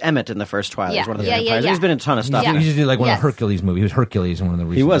Emmett in the first Twilight. Yeah. He was one of the Yeah, vampires. yeah. He's been in a ton of stuff. He just did like one of the Hercules movies. He was Hercules in one of the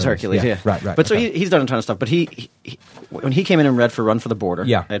recent He was movies. Hercules, yeah. Right. But so he's done a ton of stuff. But he when he came in and read for Run for the Border,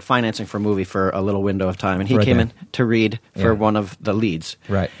 I had financing for a movie for a little window of time, and he came in to read for one of the leads.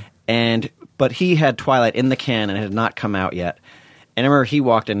 Right. But he had Twilight in the can, and it had not come out yet. And I remember he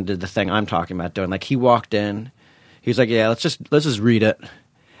walked in and did the thing I'm talking about doing. Like, he walked in, he was like, yeah, let's just read it.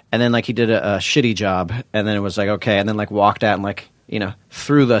 And then, like, he did a shitty job, and then it was like, okay, and then, like, walked out and, like, you know,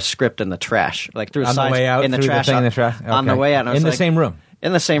 threw the script in the trash. Like, threw on the way out, in the trash. In the trash? Okay. On the way out. And I was in the like, same room?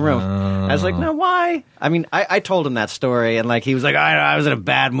 In the same room. I was like, no, why? I mean, I told him that story, and, like, he was like, I was in a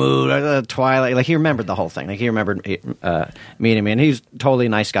bad mood. I was at Twilight. Like, he remembered the whole thing. Like, he remembered meeting me, and he's totally a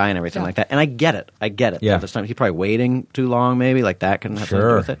nice guy and everything like that. And I get it. Yeah. This time, he's probably waiting too long, maybe. Like, that can have something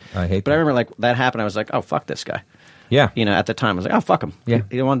to do with it. I hate But that. I remember, like, that happened. I was like, oh, fuck this guy. Yeah. You know, at the time, I was like, oh, fuck him. Yeah.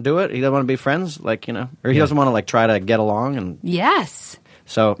 He don't want to do it. He doesn't want to be friends. Like, you know, or he doesn't want to, like, try to get along. And Yes.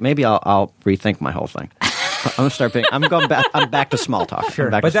 so maybe I'll rethink my whole thing. I'm going back. I'm back to small talk. Sure,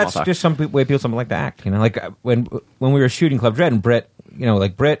 back but to small that's talk. just some way people like to act. You know, like when we were shooting Club Dread and Brit, you know,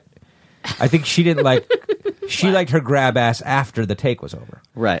 like Brit, I think she didn't like. She liked her grab ass after the take was over.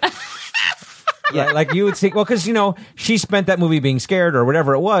 Right. Yeah, like you would see. Well, because you know she spent that movie being scared or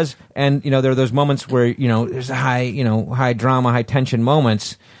whatever it was, and you know there are those moments where you know there's a high drama, high tension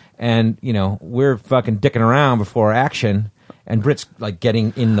moments, and you know we're fucking dicking around before action. And Brit's like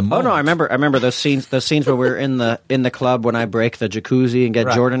getting in the moment. Oh no, I remember those scenes where we're in the club when I break the jacuzzi and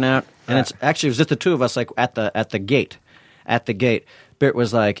get Jordan out, and it was just the two of us like at the gate. Britt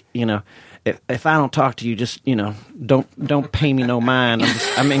was like, you know, if I don't talk to you, just you know, don't pay me no mind.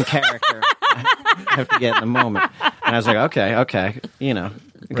 I'm in character. I have to get in the moment. And I was like, okay, you know,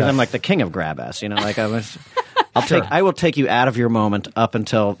 because I'm like the king of grab ass, you know, like I was. I will take you out of your moment up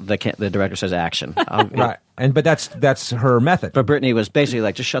until the director says action. Right. But that's her method. But Brittany was basically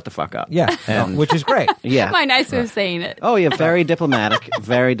like, just shut the fuck up. Yeah, which is great. Yeah. My nice way of saying it. Oh, yeah, very diplomatic.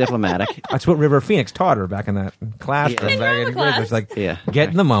 Very diplomatic. That's what River Phoenix taught her back in that classroom. Yeah. Back in class. It's like, get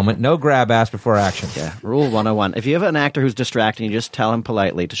in the moment, no grab ass before action. Yeah, rule 101. If you have an actor who's distracting, you just tell him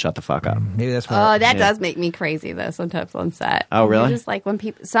politely to shut the fuck up. Maybe that's Oh, that does make me crazy though. Sometimes on set. Oh, really? Just like when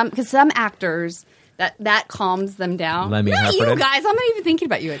people, because some actors. That calms them down. Lemmy Not you Heffernan? guys. I'm not even thinking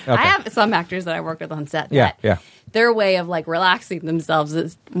about you. Okay. I have some actors that I work with on set. Yeah, that yeah. Their way of like relaxing themselves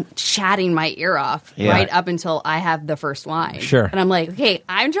is chatting my ear off right up until I have the first line. Sure. And I'm like, okay,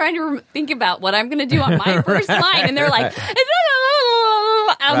 I'm trying to think about what I'm going to do on my first line, and they're like,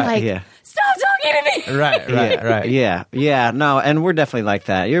 I'm like, Yeah. stop talking to me. Right. Yeah. No, and we're definitely like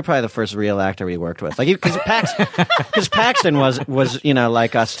that. You're probably the first real actor we worked with. Like, because Paxton was you know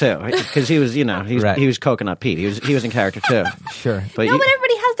like us too. Because he was he was Coconut Pete. He was in character too. Sure. But No, but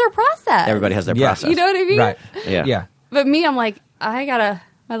everybody has their process. everybody has their Yeah. process. You know what I mean? Right. Yeah. But me, I'm like, I gotta.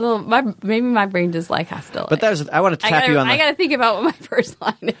 Maybe my brain just like has to. But I want to tap you on the. I gotta think about what my first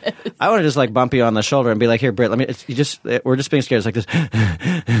line is. I want to just like bump you on the shoulder and be like, "Here, Britt, we're just being scared." It's like this.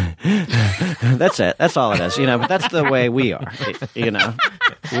 That's it. That's all it is. You know, but that's the way we are. You know,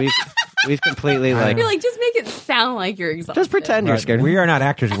 we've completely I like. feel like just make it sound like you're exhausted. Just pretend you're scared. We are not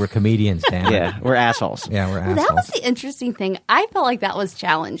actors. We're comedians, Dan. Yeah, we're assholes. Yeah, we're assholes. Well, that was the interesting thing. I felt like that was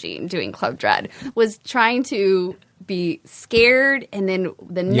challenging doing Club Dread. Was trying to be scared and then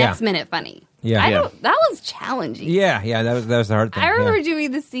the next minute funny. Yeah. That was challenging. Yeah, that was the hard thing. I remember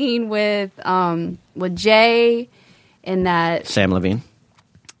doing the scene with Jay and that Sam Levine.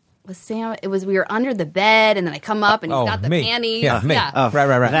 was Sam. It was we were under the bed and then I come up and he's got the me. panties. Yeah, me. Yeah. Oh,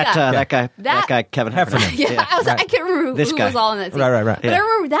 right. That guy, Kevin Heffernan. Yeah, I was like, I can't remember This who guy. was all in that scene. Right. But I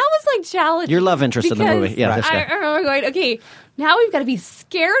remember that was like challenging. Your love interest in the because movie. Yeah, this guy. I remember going, okay, now we've got to be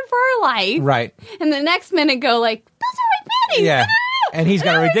scared for our life. Right. And the next minute go like, those are my panties. Yeah. And he's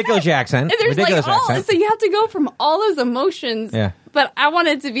got a ridiculous accent. And there's ridiculous like accent. so you have to go from all those emotions. Yeah. But I want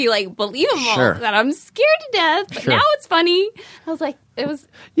it to be like believable Sure. that I'm scared to death. But Sure. now it's funny. I was like, it was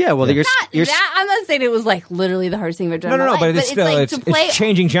Yeah, well, you're I'm not saying it was like literally the hardest thing I've ever done. No, in my but life, it's still like to play it's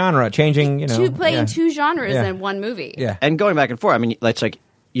changing genre, changing, you know. to play in yeah. two genres Yeah. in one movie. Yeah. and going back and forth. I mean, it's like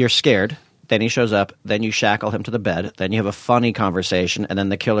you're scared. Then he shows up. Then you shackle him to the bed. Then you have a funny conversation, and then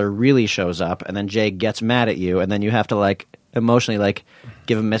the killer really shows up. And then Jay gets mad at you, and then you have to like emotionally like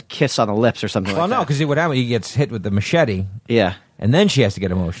give him a kiss on the lips or something Well, like no, that. because what happens? He gets hit with the machete, Yeah, and then she has to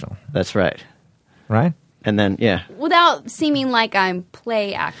get emotional, that's right. right? And then yeah, Without seeming like I'm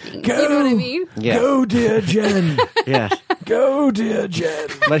play acting. You know what I mean? yeah, Go, dear Jen. yeah. Go, dear Jen.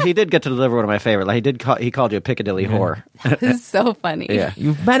 But he did get to deliver one of my favorite. Like he called you a Piccadilly whore. This is so funny. Yeah,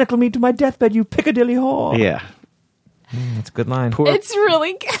 You've manacled me to my deathbed, you Piccadilly whore. yeah. That's a good line. Poor, It's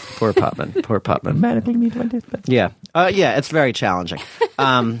really good. poor Putman. Poor Putman. Manacling me to my deathbed. Yeah, yeah. It's very challenging.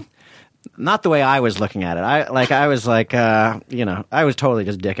 Not the way I was looking at it. I was like, I was totally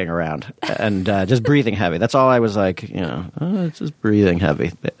just dicking around and just breathing heavy. That's all I was like, it's just breathing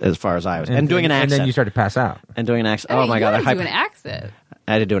heavy as far as I was, and doing an accent, And then you start to pass out. and doing an accent. I Oh my god, I do an accent.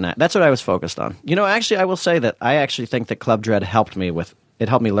 I had to do an accent. That's what I was focused on. Actually, I will say that I actually think that Club Dread helped me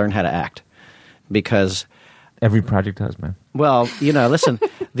learn how to act because. Every project does, man. Well, listen,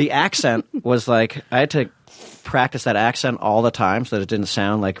 the accent was like I had to practice that accent all the time so that it didn't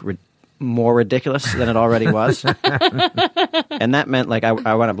sound like more ridiculous than it already was. And that meant like I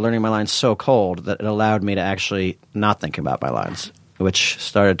wound up learning my lines so cold that it allowed me to actually not think about my lines, which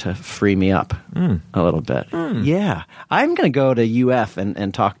started to free me up a little bit. Yeah. I'm going to go to UF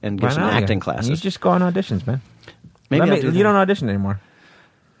and talk and give some acting classes. You just go on auditions, man. Maybe I'll do that. You don't audition anymore.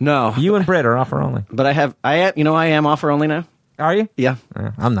 No. You and Britt are offer only. But I am offer only now. Are you? Yeah.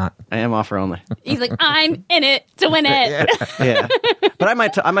 I'm not. I am offer only. He's like, I'm in it to win it. Yeah. But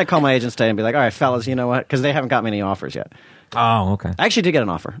I might call my agents today and be like, all right, fellas, you know what? Because they haven't got me any offers yet. Oh, okay. I actually did get an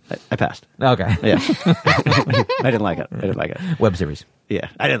offer. I passed. Okay. Yeah. I didn't like it. Web series. Yeah.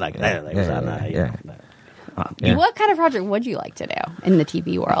 I didn't like it. It was on Yeah. Yeah. What kind of project would you like to do in the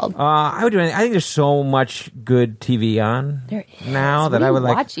TV world? I would do anything. I think there's so much good TV on There is. now What that are I you would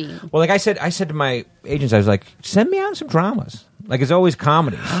like. watching? Well, like I said to my agents, I was like, send me out some dramas. Like it's always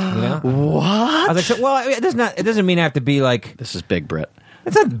comedies. What? I was like, it doesn't mean I have to be like. This is big, Brit.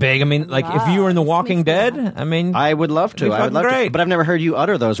 It's not big. I mean, like if you were in The This Walking makes me Dead, happy. I mean, I would love to. It'd be I would love fucking to. great. But I've never heard you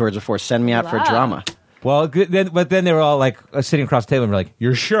utter those words before. Send me out for a Wow. drama. well, but then they were all like sitting across the table and were like,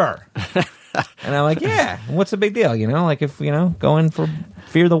 "You're sure?" And I'm like, "Yeah." What's the big deal? Like if go in for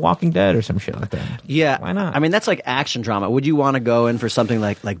Fear the Walking Dead or some shit like that. Yeah. Why not? I mean, that's like action drama. Would you want to go in for something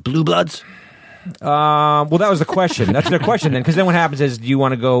like Blue Bloods? Well, that was the question. That's the question then, because then what happens is, do you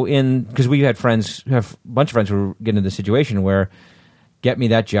want to go in? Because we have a bunch of friends who were getting into the situation where get me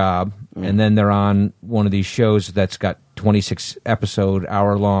that job, and then they're on one of these shows that's got 26 episode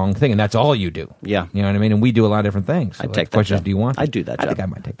hour long thing, and that's all you do. Yeah. You know what I mean? And we do a lot of different things. So I'd take the question that is, job. do you want? I'd do that I think job. I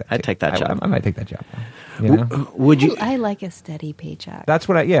might take that. I'd too. take that job. I might take that job. You know? Would you? I like a steady paycheck. That's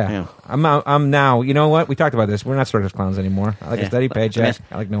what Yeah. I'm now. You know what? We talked about this. We're not circus clowns anymore. I like Yeah. a steady paycheck.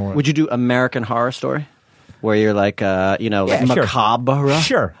 I like no work. Would you do American Horror Story, where you're like, like Yeah, sure. macabre?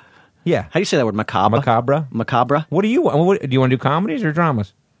 Sure. Yeah. How do you say that word? Macabre. Macabre. Macabre. What do you want? Do you want to do comedies or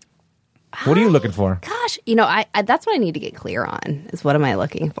dramas? What are you looking for? Gosh, I that's what I need to get clear on. Is what am I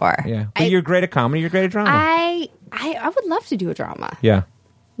looking for? Yeah, but you're great at comedy. You're great at drama. I would love to do a drama. Yeah.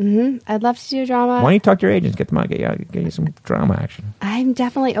 I'd love to do a drama. Why don't you talk to your agents? Get them out. Get you some drama action. I'm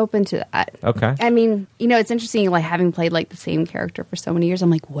definitely open to that. Okay. I mean, it's interesting, like having played like the same character for so many years. I'm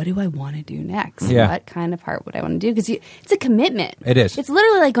like, what do I want to do next? Yeah. What kind of part would I want to do? Because it's a commitment. It is. It's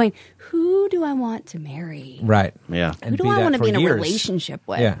literally like going, who do I want to marry? Right. Yeah. And Who do be I that want to for be in a years. relationship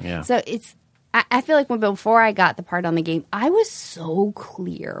with? Yeah. Yeah. So I feel like before I got the part on the game, I was so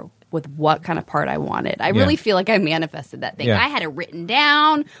clear with what kind of part I wanted. I really feel like I manifested that thing. Yeah. I had it written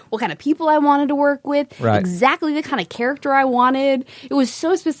down, what kind of people I wanted to work with, Right. exactly the kind of character I wanted. It was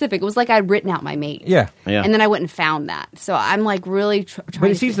so specific. It was like I'd written out my mate. Yeah. Yeah. And then I went and found that. So I'm like really trying But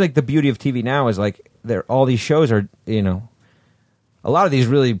to it seems like the beauty of TV now is like all these shows are, a lot of these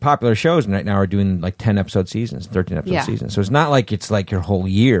really popular shows right now are doing like 10 episode seasons, 13 episode Yeah. seasons. So it's not like it's like your whole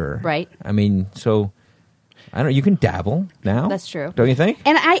year. Right. I mean, so I don't know. You can dabble now. That's true. Don't you think?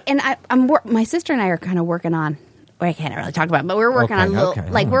 And I'm my sister and I are kind of working on. Well, I can't really talk about it, but we're working Okay, on a little, okay.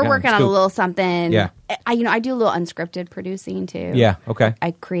 like Oh my we're God, working on a scoop. little something. Yeah. I do a little unscripted producing too. Yeah. Okay.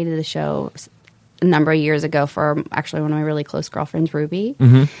 I created a show a number of years ago for actually one of my really close girlfriends, Ruby,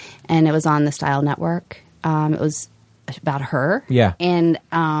 Mm-hmm. and it was on the Style Network. It was about her. Yeah. And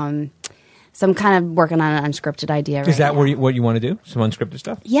so I'm kind of working on an unscripted idea. Is that now. what you want to do? Some unscripted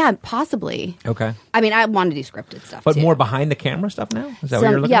stuff? Yeah, possibly. Okay. I mean, I want to do scripted stuff, But too. more behind the camera stuff now? Is that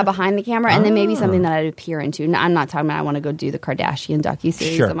what you're looking at? behind the camera, and then maybe something that I'd appear into. No, I'm not talking about I want to go do the Kardashian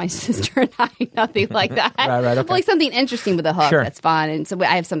docuseries Sure. of my sister and I. Nothing like that. Right, okay. But like something interesting with a hook Sure. that's fun. And so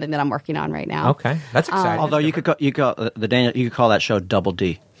I have something that I'm working on right now. Okay. That's exciting. Although you could call that show Double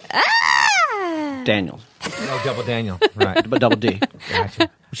D. Daniel, Oh, Double Daniel. Right. but Double D. Gotcha.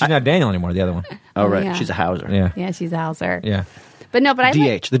 She's not Daniel anymore, the other one. Oh, right. yeah. She's a Hauser. Yeah. Yeah, she's a Hauser. Yeah. But no, but I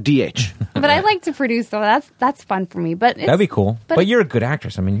like, DH, the DH. but I like to produce, so that's fun for me. But it's, That'd be cool. But, But you're a good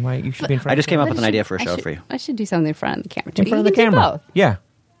actress. I mean, you should be in front I just of came up but with an I idea should- for a I show should- for you. I should do something in front of the camera. Too. in front You of the can do camera. both. Yeah.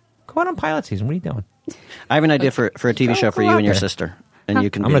 Go out on pilot season. What are you doing? I have an idea for a TV show for go you out and your there. sister, and you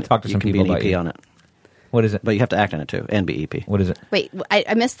can. I'm be- gonna talk to you some can people be an about EP you. on it, What is it? but you have to act on it too and be EP. What is it? Wait,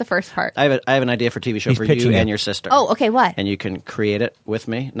 I missed the first part. I have an idea for a TV show He's for pitching you it. and your sister. Oh, okay, what? And you can create it with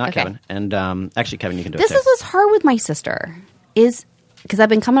me, not Okay. Kevin. And actually, Kevin, you can do This it too. is what's hard with my sister is because I've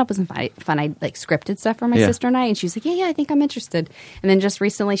been coming up with some fun like scripted stuff for my Yeah. sister and I, and she's like, yeah, I think I'm interested. And then just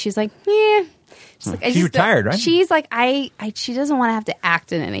recently, she's like, yeah. She's like, I She's just don't- retired, right? She's like, she doesn't want to have to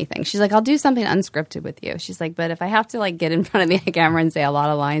act in anything. She's like, I'll do something unscripted with you. She's like, but if I have to like get in front of the camera and say a lot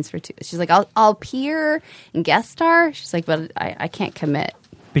of lines for two, she's like, I'll appear and guest star. She's like, but I can't commit.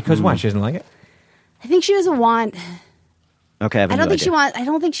 Because why? She doesn't like it? I think she doesn't want. Okay, I have a I don't new think idea. she wants. I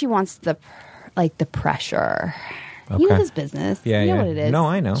don't think she wants the pressure. You know Okay. this business. Yeah, you know yeah. what it is. No,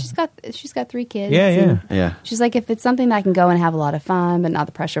 I know. She's got 3 kids. Yeah, yeah. and Yeah. She's like, if it's something that I can go and have a lot of fun, but not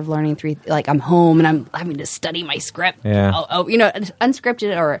the pressure of learning like I'm home and I'm having to study my script. Yeah. Oh,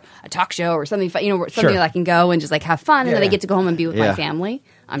 unscripted or a talk show or something. Something Sure. that I can go and just like have fun, and then I yeah. get to go home and be with Yeah. my family.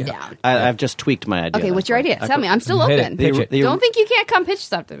 I'm down. I've just tweaked my idea. Okay, what's your idea? Tell me. I'm still Hit it. open. Pitch it. Don't think you can't come pitch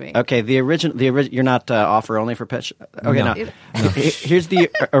stuff to me. Okay, the original. You're not offer only for pitch. Okay, No. no. Here's the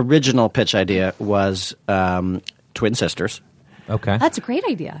original pitch idea was twin sisters. Okay. That's a great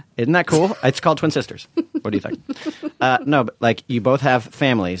idea. Isn't that cool? It's called Twin Sisters. What do you think? No, but like you both have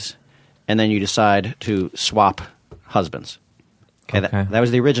families, and then you decide to swap husbands. Okay, Okay. that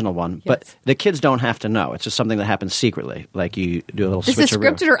was the original one. But Yes. the kids don't have to know. It's just something that happens secretly. Like you do a little This is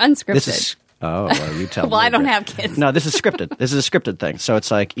switcheroo. scripted or unscripted? This is. Oh, well, you tell me. Well, I don't Britt. have kids. No, this is scripted. This is a scripted thing. So it's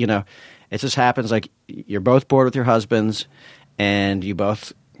like, it just happens like you're both bored with your husbands, and you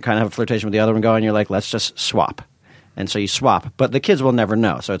both kind of have a flirtation with the other one going, you're like, let's just swap. And so you swap. But the kids will never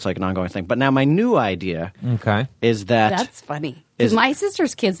know. So it's like an ongoing thing. But now my new idea Okay. is that. That's funny. Because Is- my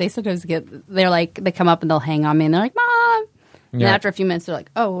sister's kids, they sometimes they come up and they'll hang on me and they're like, Mom. And Yeah. after a few minutes, they're like,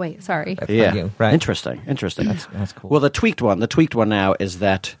 oh, wait, sorry. Yeah, you, right. Interesting. That's cool. Well, the tweaked one now is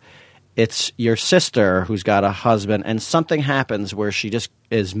that it's your sister who's got a husband, and something happens where she just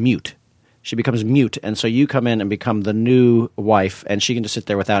is mute. She becomes mute, and so you come in and become the new wife, and she can just sit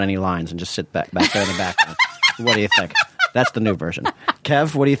there without any lines and just sit back there in the background. What do you think? That's the new version.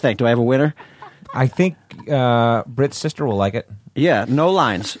 Kev, what do you think? Do I have a winner? I think Britt's sister will like it. Yeah, no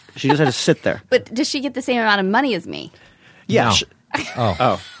lines. She just had to sit there. But does she get the same amount of money as me? Yeah. No. sh-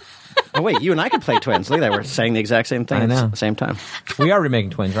 Oh. Oh, wait, you and I could play twins. Look at that. We're saying the exact same thing I at know. the same time. We are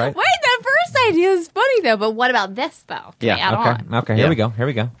remaking twins, right? Wait, that first idea is funny, though. But what about this, though? Yeah, To add on? Okay. Yeah. Here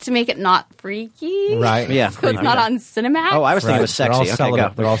we go. To make it not freaky? Right. Yeah. So it's not on Cinemax? Oh, I was thinking Right. it was sexy. They're all Okay, celibate.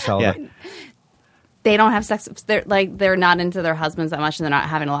 go. They're all celibate. Yeah. They don't have sex. They're not into their husbands that much, and they're not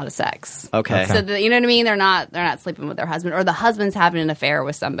having a lot of sex. Okay. So you know what I mean? They're not sleeping with their husband, or the husband's having an affair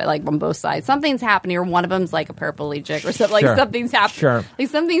with somebody, like on both sides. Something's happening, or one of them's like a paraplegic, or something. Like Sure. something's happening. Sure. Like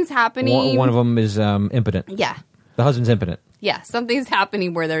something's happening. One of them is impotent. Yeah. The husband's impotent. Yeah. Something's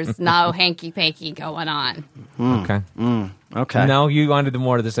happening where there's no hanky panky going on. Okay. Okay. No, you wanted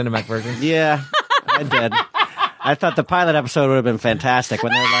more of the Cinemax version. Yeah, I did. I thought the pilot episode would have been fantastic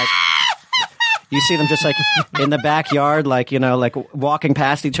when they're like, you see them just like in the backyard, like like walking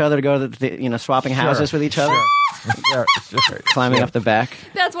past each other to go to the swapping houses with each other, Sure. climbing up the back.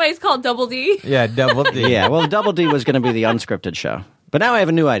 That's why it's called Double D. Yeah, double D. Yeah, well, Double D was going to be the unscripted show, but now I have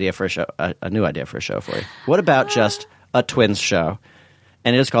a new idea for a show. A new idea for a show for you. What about just a twins show,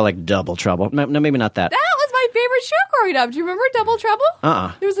 and it is called like Double Trouble? No, maybe not that. That was my favorite show growing up. Do you remember Double Trouble?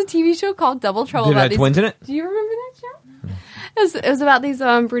 Uh-uh. There was a TV show called Double Trouble. Did it about have these- twins in it? Do you remember that show? It was about these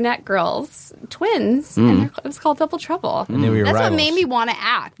brunette girls, twins, and it was called Double Trouble. And they were your That's rivals. what made me want to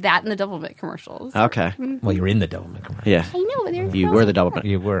act. That and the Doublemint commercials. Okay. Well, you're in the Doublemint commercial. Yeah. I know, but they're You were the Double.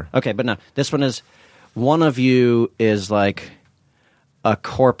 You were. Okay, but no, this one is one of you is like a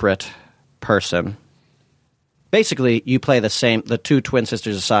corporate person. Basically, you play the two twin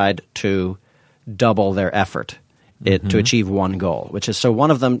sisters aside to double their effort. it to achieve one goal, which is so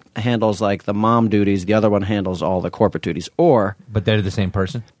one of them handles like the mom duties, the other one handles all the corporate duties, But they're the same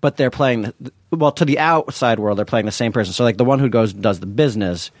person? but they're playing to the outside world they're playing the same person. So like the one who goes and does the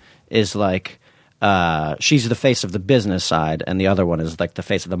business is like she's the face of the business side, and the other one is like the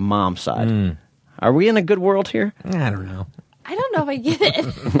face of the mom side. Are we in a good world here? I don't know. I don't know if I get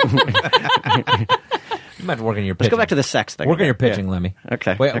it. You might have to work on your pitching. Let's go back to the sex thing. Work on your pitching, Yeah. Lemmy.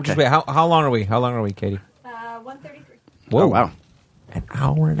 Okay. Wait, okay. just wait. How long are we? How long are we, Katie? 1:33. Whoa. Oh, wow. An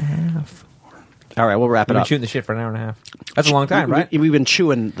hour and a half. All right, we'll wrap We've it been up. shooting the shit for an hour and a half. That's a long time, right? We've been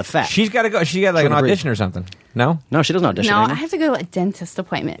chewing the fat. She's got to go. She got like an Chewing the audition or something. No? No, she doesn't audition No, I anymore. have to go to a dentist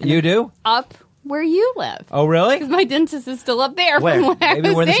appointment. You do? Up where you live. Oh, really? Because my dentist is still up there Where? from when I Maybe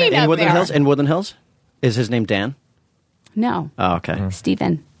was we're the staying same- up In Woodland there. Hills? In Woodland Hills? Is his name Dan? No, Oh, okay. Mm.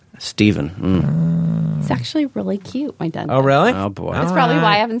 Steven. Steven. He's actually really cute, my dentist. Oh, really? Oh, boy. That's probably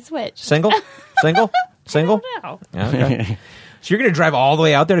why I haven't switched. Single? Single? Single? No. Yeah, okay. So you're going to drive all the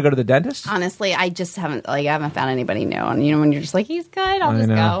way out there to go to the dentist? Honestly, I just haven't I haven't found anybody new. And you know when you're just like, he's good, I'll I just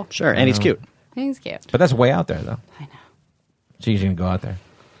know. go. Sure, and he's cute. He's cute. But that's way out there, though. I know. So you're going to go out there.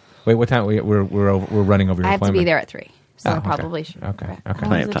 Wait, what time? We're running over your I have to appointment. be there at 3. So Oh, I okay. probably should. Okay, okay. How long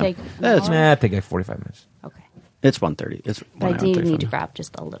Plenty does of it time. take? That's- An hour? Take like 45 minutes. Okay. It's 1:30. It's But 1 I hour do and 35 need to minutes. grab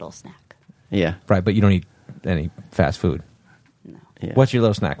just a little snack. Yeah. Right, but you don't eat any fast food. No. Yeah. What's your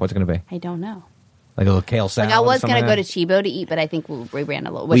little snack? What's it going to be? I don't know. Like a little kale salad? Like I was going to go to Chibo to eat, but I think we ran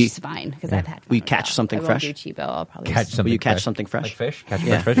a little, which We- is fine because I've had. We fun catch with something I fresh? Won't do Chibo. I'll probably catch something Will you catch fresh. something fresh? Like fish? Catch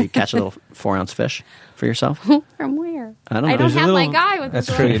Yeah. fresh You fish? catch a little 4-ounce fish for yourself? From where? I don't know. I don't There's a have my little- guy with That's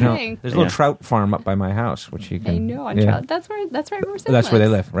the true. You know, thing. there's a little Yeah. trout farm up by my house, which you can. I know. Yeah. That's where That's where they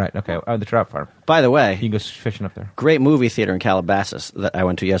live. Right. Okay. Oh, the trout farm. By the You way, can go fishing up there. great movie theater in Calabasas that I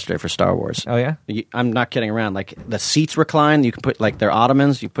went to yesterday for Star Wars. Oh yeah. I'm not kidding around. Like the seats recline. You can put like they're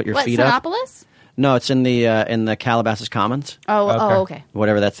ottomans. You put your What, feet up. Sinopolis? No, it's in the Calabasas Commons. Oh, okay.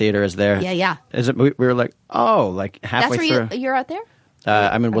 Whatever that theater is there. Yeah. Is it? We were like, like That's halfway where through. you're out there?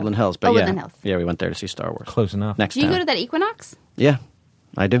 I'm in Woodland Hills, but yeah, Woodland Hills. yeah, we went there to see Star Wars. Close enough. Next Do you time. go to that Equinox? Yeah,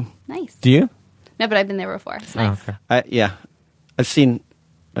 I do. Nice. Do you? No, but I've been there before. It's nice. Oh, okay. Yeah, I've seen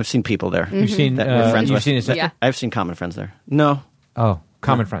people there. You've seen. That we're friends you've with. seen it. Yeah. I've seen common friends there. No, Oh,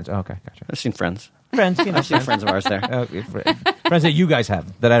 common friends. Oh, okay, gotcha. I've seen friends. Friends. You know, I've seen friends of ours there. friends that you guys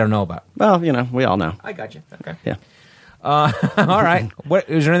have that I don't know about. Well, we all know. I got you. Okay. Yeah. All right. What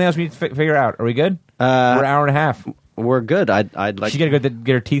is there anything else we need to figure out? Are we good? We're an hour and a half. We're good. I'd like. She's got to go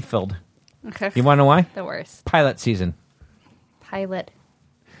get her teeth filled. Okay. You want to know why? The worst. Pilot season. Pilot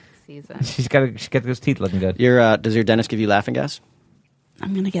season. She's got those teeth looking good. Does your dentist give you laughing gas?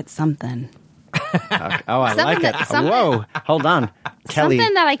 I'm going to get something. Oh, I like it. Whoa, hold on, Kelly.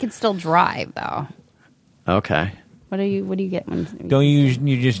 Something that I could still drive, though. Okay. What do you get when Don't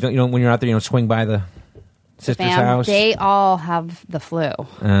you just don't, when you're out there you don't swing by the sister's fam? house? They all have the flu. I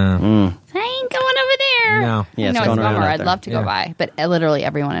ain't going over there. No. Yeah, it's no, going it's a around bummer. out I'd there. love to go Yeah. by, but literally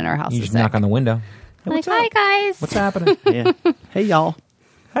everyone in our house You is just sick. knock on the window. Hey, Like, hi guys. What's happening? Yeah. Hey, y'all.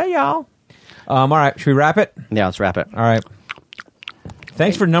 Hey y'all. All right, should we wrap it? Yeah, let's wrap it. All right.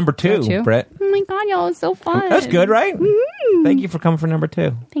 Thanks for number 2, Britt. Oh my god, y'all, it's so fun. That's good, right? Thank you for coming for number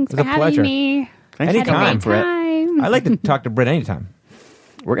 2. Thanks It for was a having pleasure. me. Thanks Anytime, for coming, Britt. Time. I like to talk to Britt anytime.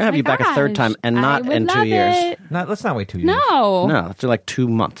 We're gonna have Oh my you back a third gosh, time, and I not would in 2 love years. it. Let's not wait 2 years. No. No, let's do like 2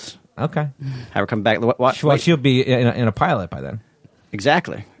 months. Okay. Have her come back. What? Well, wait. she'll be in a pilot by then.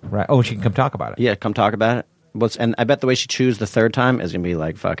 Exactly. Right. Oh, she can come talk about it. Yeah, come talk about it. And I bet the way she chews the third time is gonna be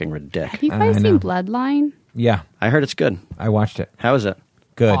like fucking ridiculous. Have you guys I know. seen Bloodline? Yeah. I heard it's good. I watched it. How is it?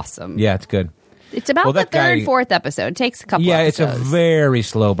 Good. Awesome. Yeah, it's good. It's about Well, the that third, guy- fourth episode. It takes a couple Yeah, it's episodes. a very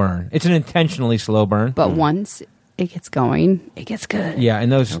slow burn. It's an intentionally slow burn. But once it gets going, it gets good. Yeah,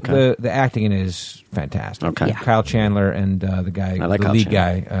 and those Okay. the acting in it is fantastic. Okay. Yeah. Kyle Chandler and the guy, I like the Kyle lead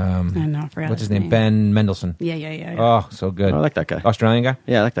Chandler. guy. I know, I forgot What's his his name? name. Ben Mendelsohn. Yeah. Oh, so good. Oh, I like that guy. Australian guy.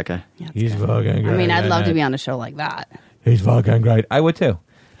 Yeah, I like that guy. Yeah, it's He's good. fucking great. I mean, I'd love to be on a show like that. He's fucking great. I would too.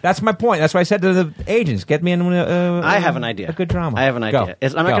 That's my point. That's why I said to the agents, get me in I have an idea. a good drama. I have an idea. Go.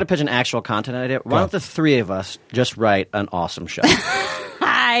 I'm not Go. going to pitch an actual content idea. Why Go. don't the three of us just write an awesome show?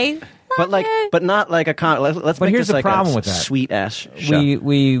 Hi. but not like a con. Let's But make here's this the like problem a with that. sweet ass show.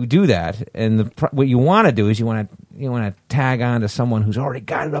 We do that, and what you want to do is you want to tag on to someone who's already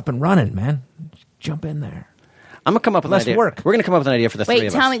got it up and running, man. Jump in there. I'm gonna come up with Less an idea. work. We're gonna come up with an idea for the three Wait,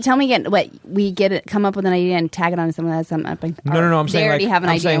 of tell us. me again. Wait, we get it. Come up with an idea and tag it on to someone that has something up. No. I'm saying they already like, have an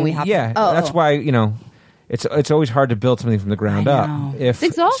I'm idea, saying, and we have. yeah. Oh, That's why it's always hard to build something from the ground I up. know. If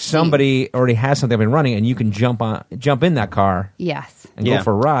It's exhausting. somebody already has something up and running, and you can jump in that car Yes. and go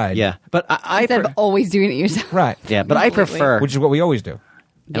for a ride. Yeah, but I Instead of always doing it yourself. Right. yeah, but I Completely. prefer. Which is what we always do.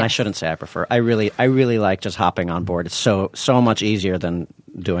 And I shouldn't say I prefer. I really like just hopping on board. It's so much easier than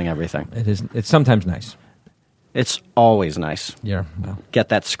doing everything. It is. It's sometimes nice. It's always nice. Yeah. Well, Get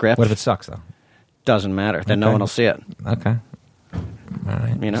that script. what if it sucks though? Doesn't matter. Then no Okay. one will see it. Okay. All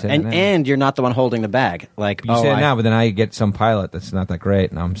right. You know, Say that now. and you're not the one holding the bag. Like, You say it now, but then I get some pilot that's not that great,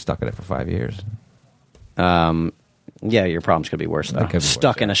 and I'm stuck at it for 5 years. Yeah, your problems could be worse though. That could be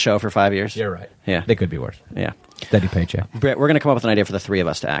Stuck worse, in a show for 5 years. You're right. Yeah. They could be worse. Yeah. Steady paycheck. Britt, we're going to come up with an idea for the three of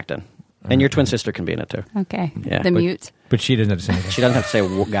us to act in, and your twin sister can be in it too. Okay. Yeah, The but- mute. But she doesn't have to say anything. She doesn't have to say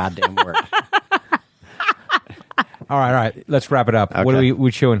a goddamn word. All right. Let's wrap it up. What are Okay. we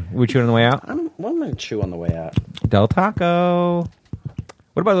chewing? We chewing on the way out? What am I going to chew on the way out? Del Taco.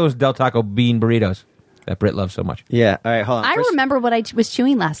 What about those Del Taco bean burritos that Britt loves so much? Yeah. All right, hold on. I First- remember what I was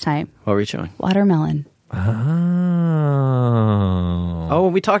chewing last time. What were you chewing? Watermelon. Oh,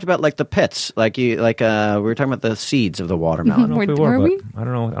 we talked about like the pits, we were talking about the seeds of the watermelon. I don't know if we Were were, we? but I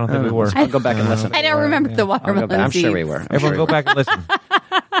don't know. I don't think we were. I'll go back and listen. I don't remember the I'll go watermelon back. I'm sure we seeds. were. I'm Everyone sure go back and listen.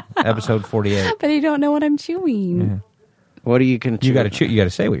 Episode 48. But I don't know what I'm chewing. What are you going to chew? You got to chew. You got to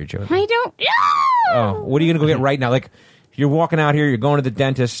say what you're chewing. I don't. Oh, what are you going to go get right now? Like, you're walking out here. You're going to the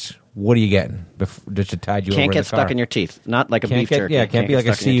dentist. What are you getting? Just to tide you over. Can't in get the stuck car. in your teeth. Not like a Can't beef get, jerky. yeah, can't be like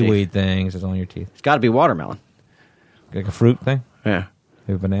a stuck in your teeth. seaweed thing. It's on your teeth. It's got to be watermelon. Like a fruit thing. Yeah.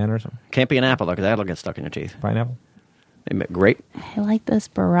 Maybe a banana or something. Can't be an apple though, because that'll get stuck in your teeth. Pineapple. Grape. I like this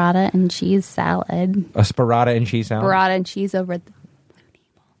burrata and cheese salad. A spirata and cheese salad. Burrata and cheese over at,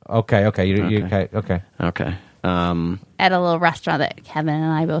 Okay. You Okay. okay. Okay. at a little restaurant that Kevin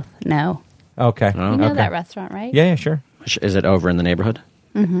and I both know. Okay. Oh. You know okay. that restaurant, right? Yeah, sure. Is it over in the neighborhood?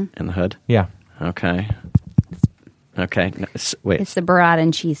 Mm-hmm. In the hood? Yeah. Okay. Okay. Wait. It's the burrata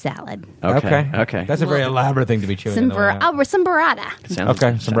and cheese salad. Okay. Okay. That's a very elaborate thing to be chewing. Some on the way out. some burrata.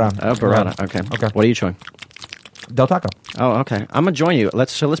 Sounds- some brown. Oh, burrata. Okay. Okay. What are you chewing? Del Taco. Oh, okay. I'm gonna join you.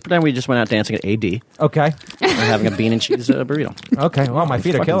 Let's pretend we just went out dancing at AD Okay. and having a bean and cheese burrito. Okay. Well, my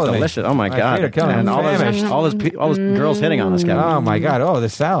feet are Fucking killing delicious. me. Oh my god. feet are killing And me. all those girls hitting on us, Kevin. Oh my god. Oh,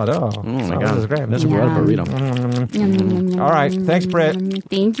 this salad. Oh, my This god. is great. This is a burrito. All right. Thanks, Britt.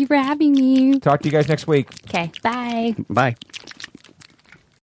 Thank you for having me. Talk to you guys next week. Okay, bye. Bye.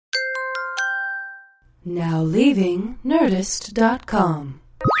 Now leaving Nerdist.com.